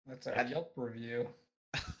 That's our Yelp review.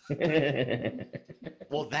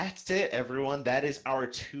 Well, that's it, everyone. That is our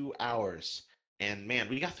 2 hours. And man,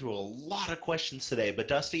 we got through a lot of questions today. But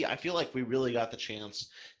Dusty, I feel like we really got the chance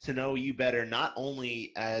to know you better, not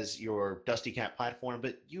only as your DustyKatt platform,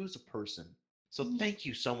 but you as a person. So thank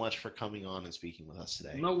you so much for coming on and speaking with us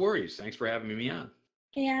today. No worries. Thanks for having me on.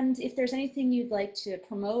 And if there's anything you'd like to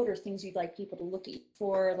promote or things you'd like people to look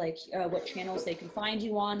for, like what channels they can find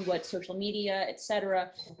you on, what social media,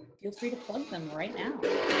 etc., feel free to plug them right now.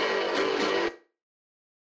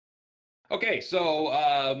 Okay,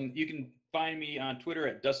 so you can find me on Twitter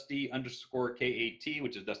at Dusty_K8T,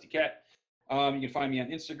 which is DustyKatt. You can find me on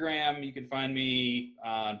Instagram. You can find me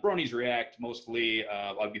on Bronies React mostly.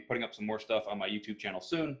 I'll be putting up some more stuff on my YouTube channel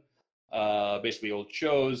soon. Basically old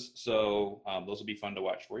shows, so those will be fun to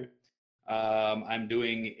watch for you. I'm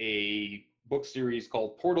doing a book series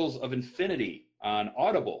called Portals of Infinity on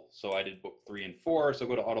Audible. So I did book 3 and 4, so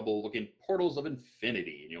go to Audible, look in Portals of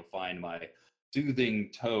Infinity, and you'll find my soothing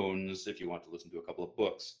tones if you want to listen to a couple of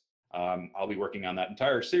books. I'll be working on that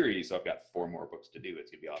entire series, so I've got 4 more books to do.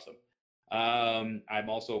 It's going to be awesome. I'm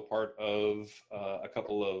also part of a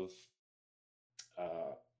couple of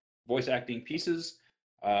voice acting pieces.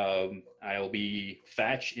 I'll be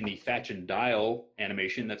Thatch in the Thatch and Dial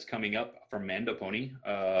animation that's coming up from Mando Pony.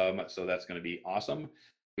 So that's going to be awesome.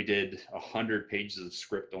 We did 100 pages of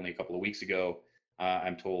script only a couple of weeks ago.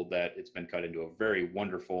 I'm told that it's been cut into a very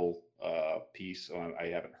wonderful piece. So I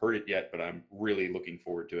haven't heard it yet, but I'm really looking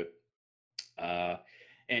forward to it.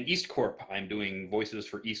 And East Corp, I'm doing voices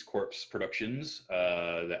for East Corp's productions.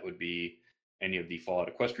 That would be any of the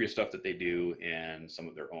Fallout Equestria stuff that they do and some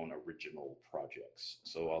of their own original projects.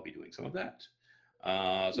 So I'll be doing some of that.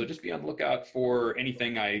 So just be on the lookout for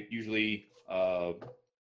anything. I usually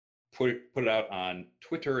put it out on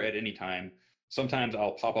Twitter at any time. Sometimes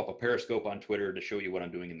I'll pop up a Periscope on Twitter to show you what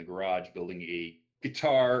I'm doing in the garage, building a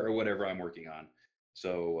guitar or whatever I'm working on.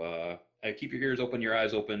 So keep your ears open, your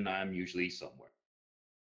eyes open. I'm usually somewhere.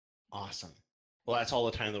 Awesome. Well, that's all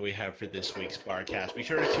the time that we have for this week's Barcast. Be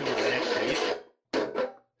sure to tune in next week.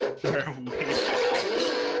 This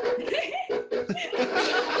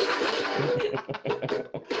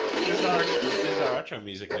is our outro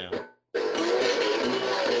music now.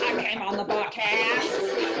 I came on the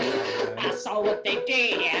Barcast. I saw what they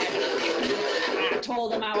did. I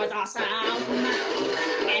told them I was awesome.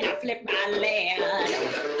 And I flipped my lid.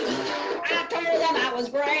 I told them I was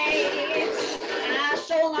great. I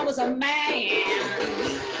showed them I was a man.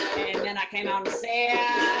 And then I came on and said,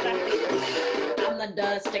 I'm the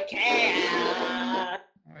DustyKatt.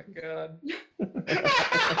 Oh my god.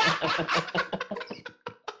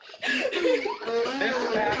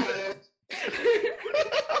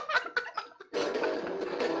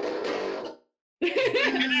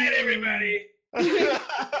 Good night, everybody.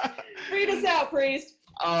 Read us out, Priest.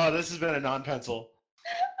 Oh, this has been a non-pencil.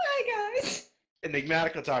 Hi, guys.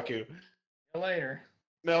 Enigmatic Otaku. See you later.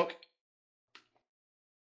 Milk.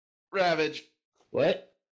 Ravage.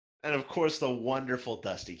 What? And of course, the wonderful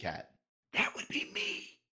DustyKatt. That would be me.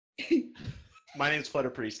 My name's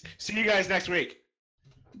Flutter Priest. See you guys next week.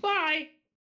 Bye.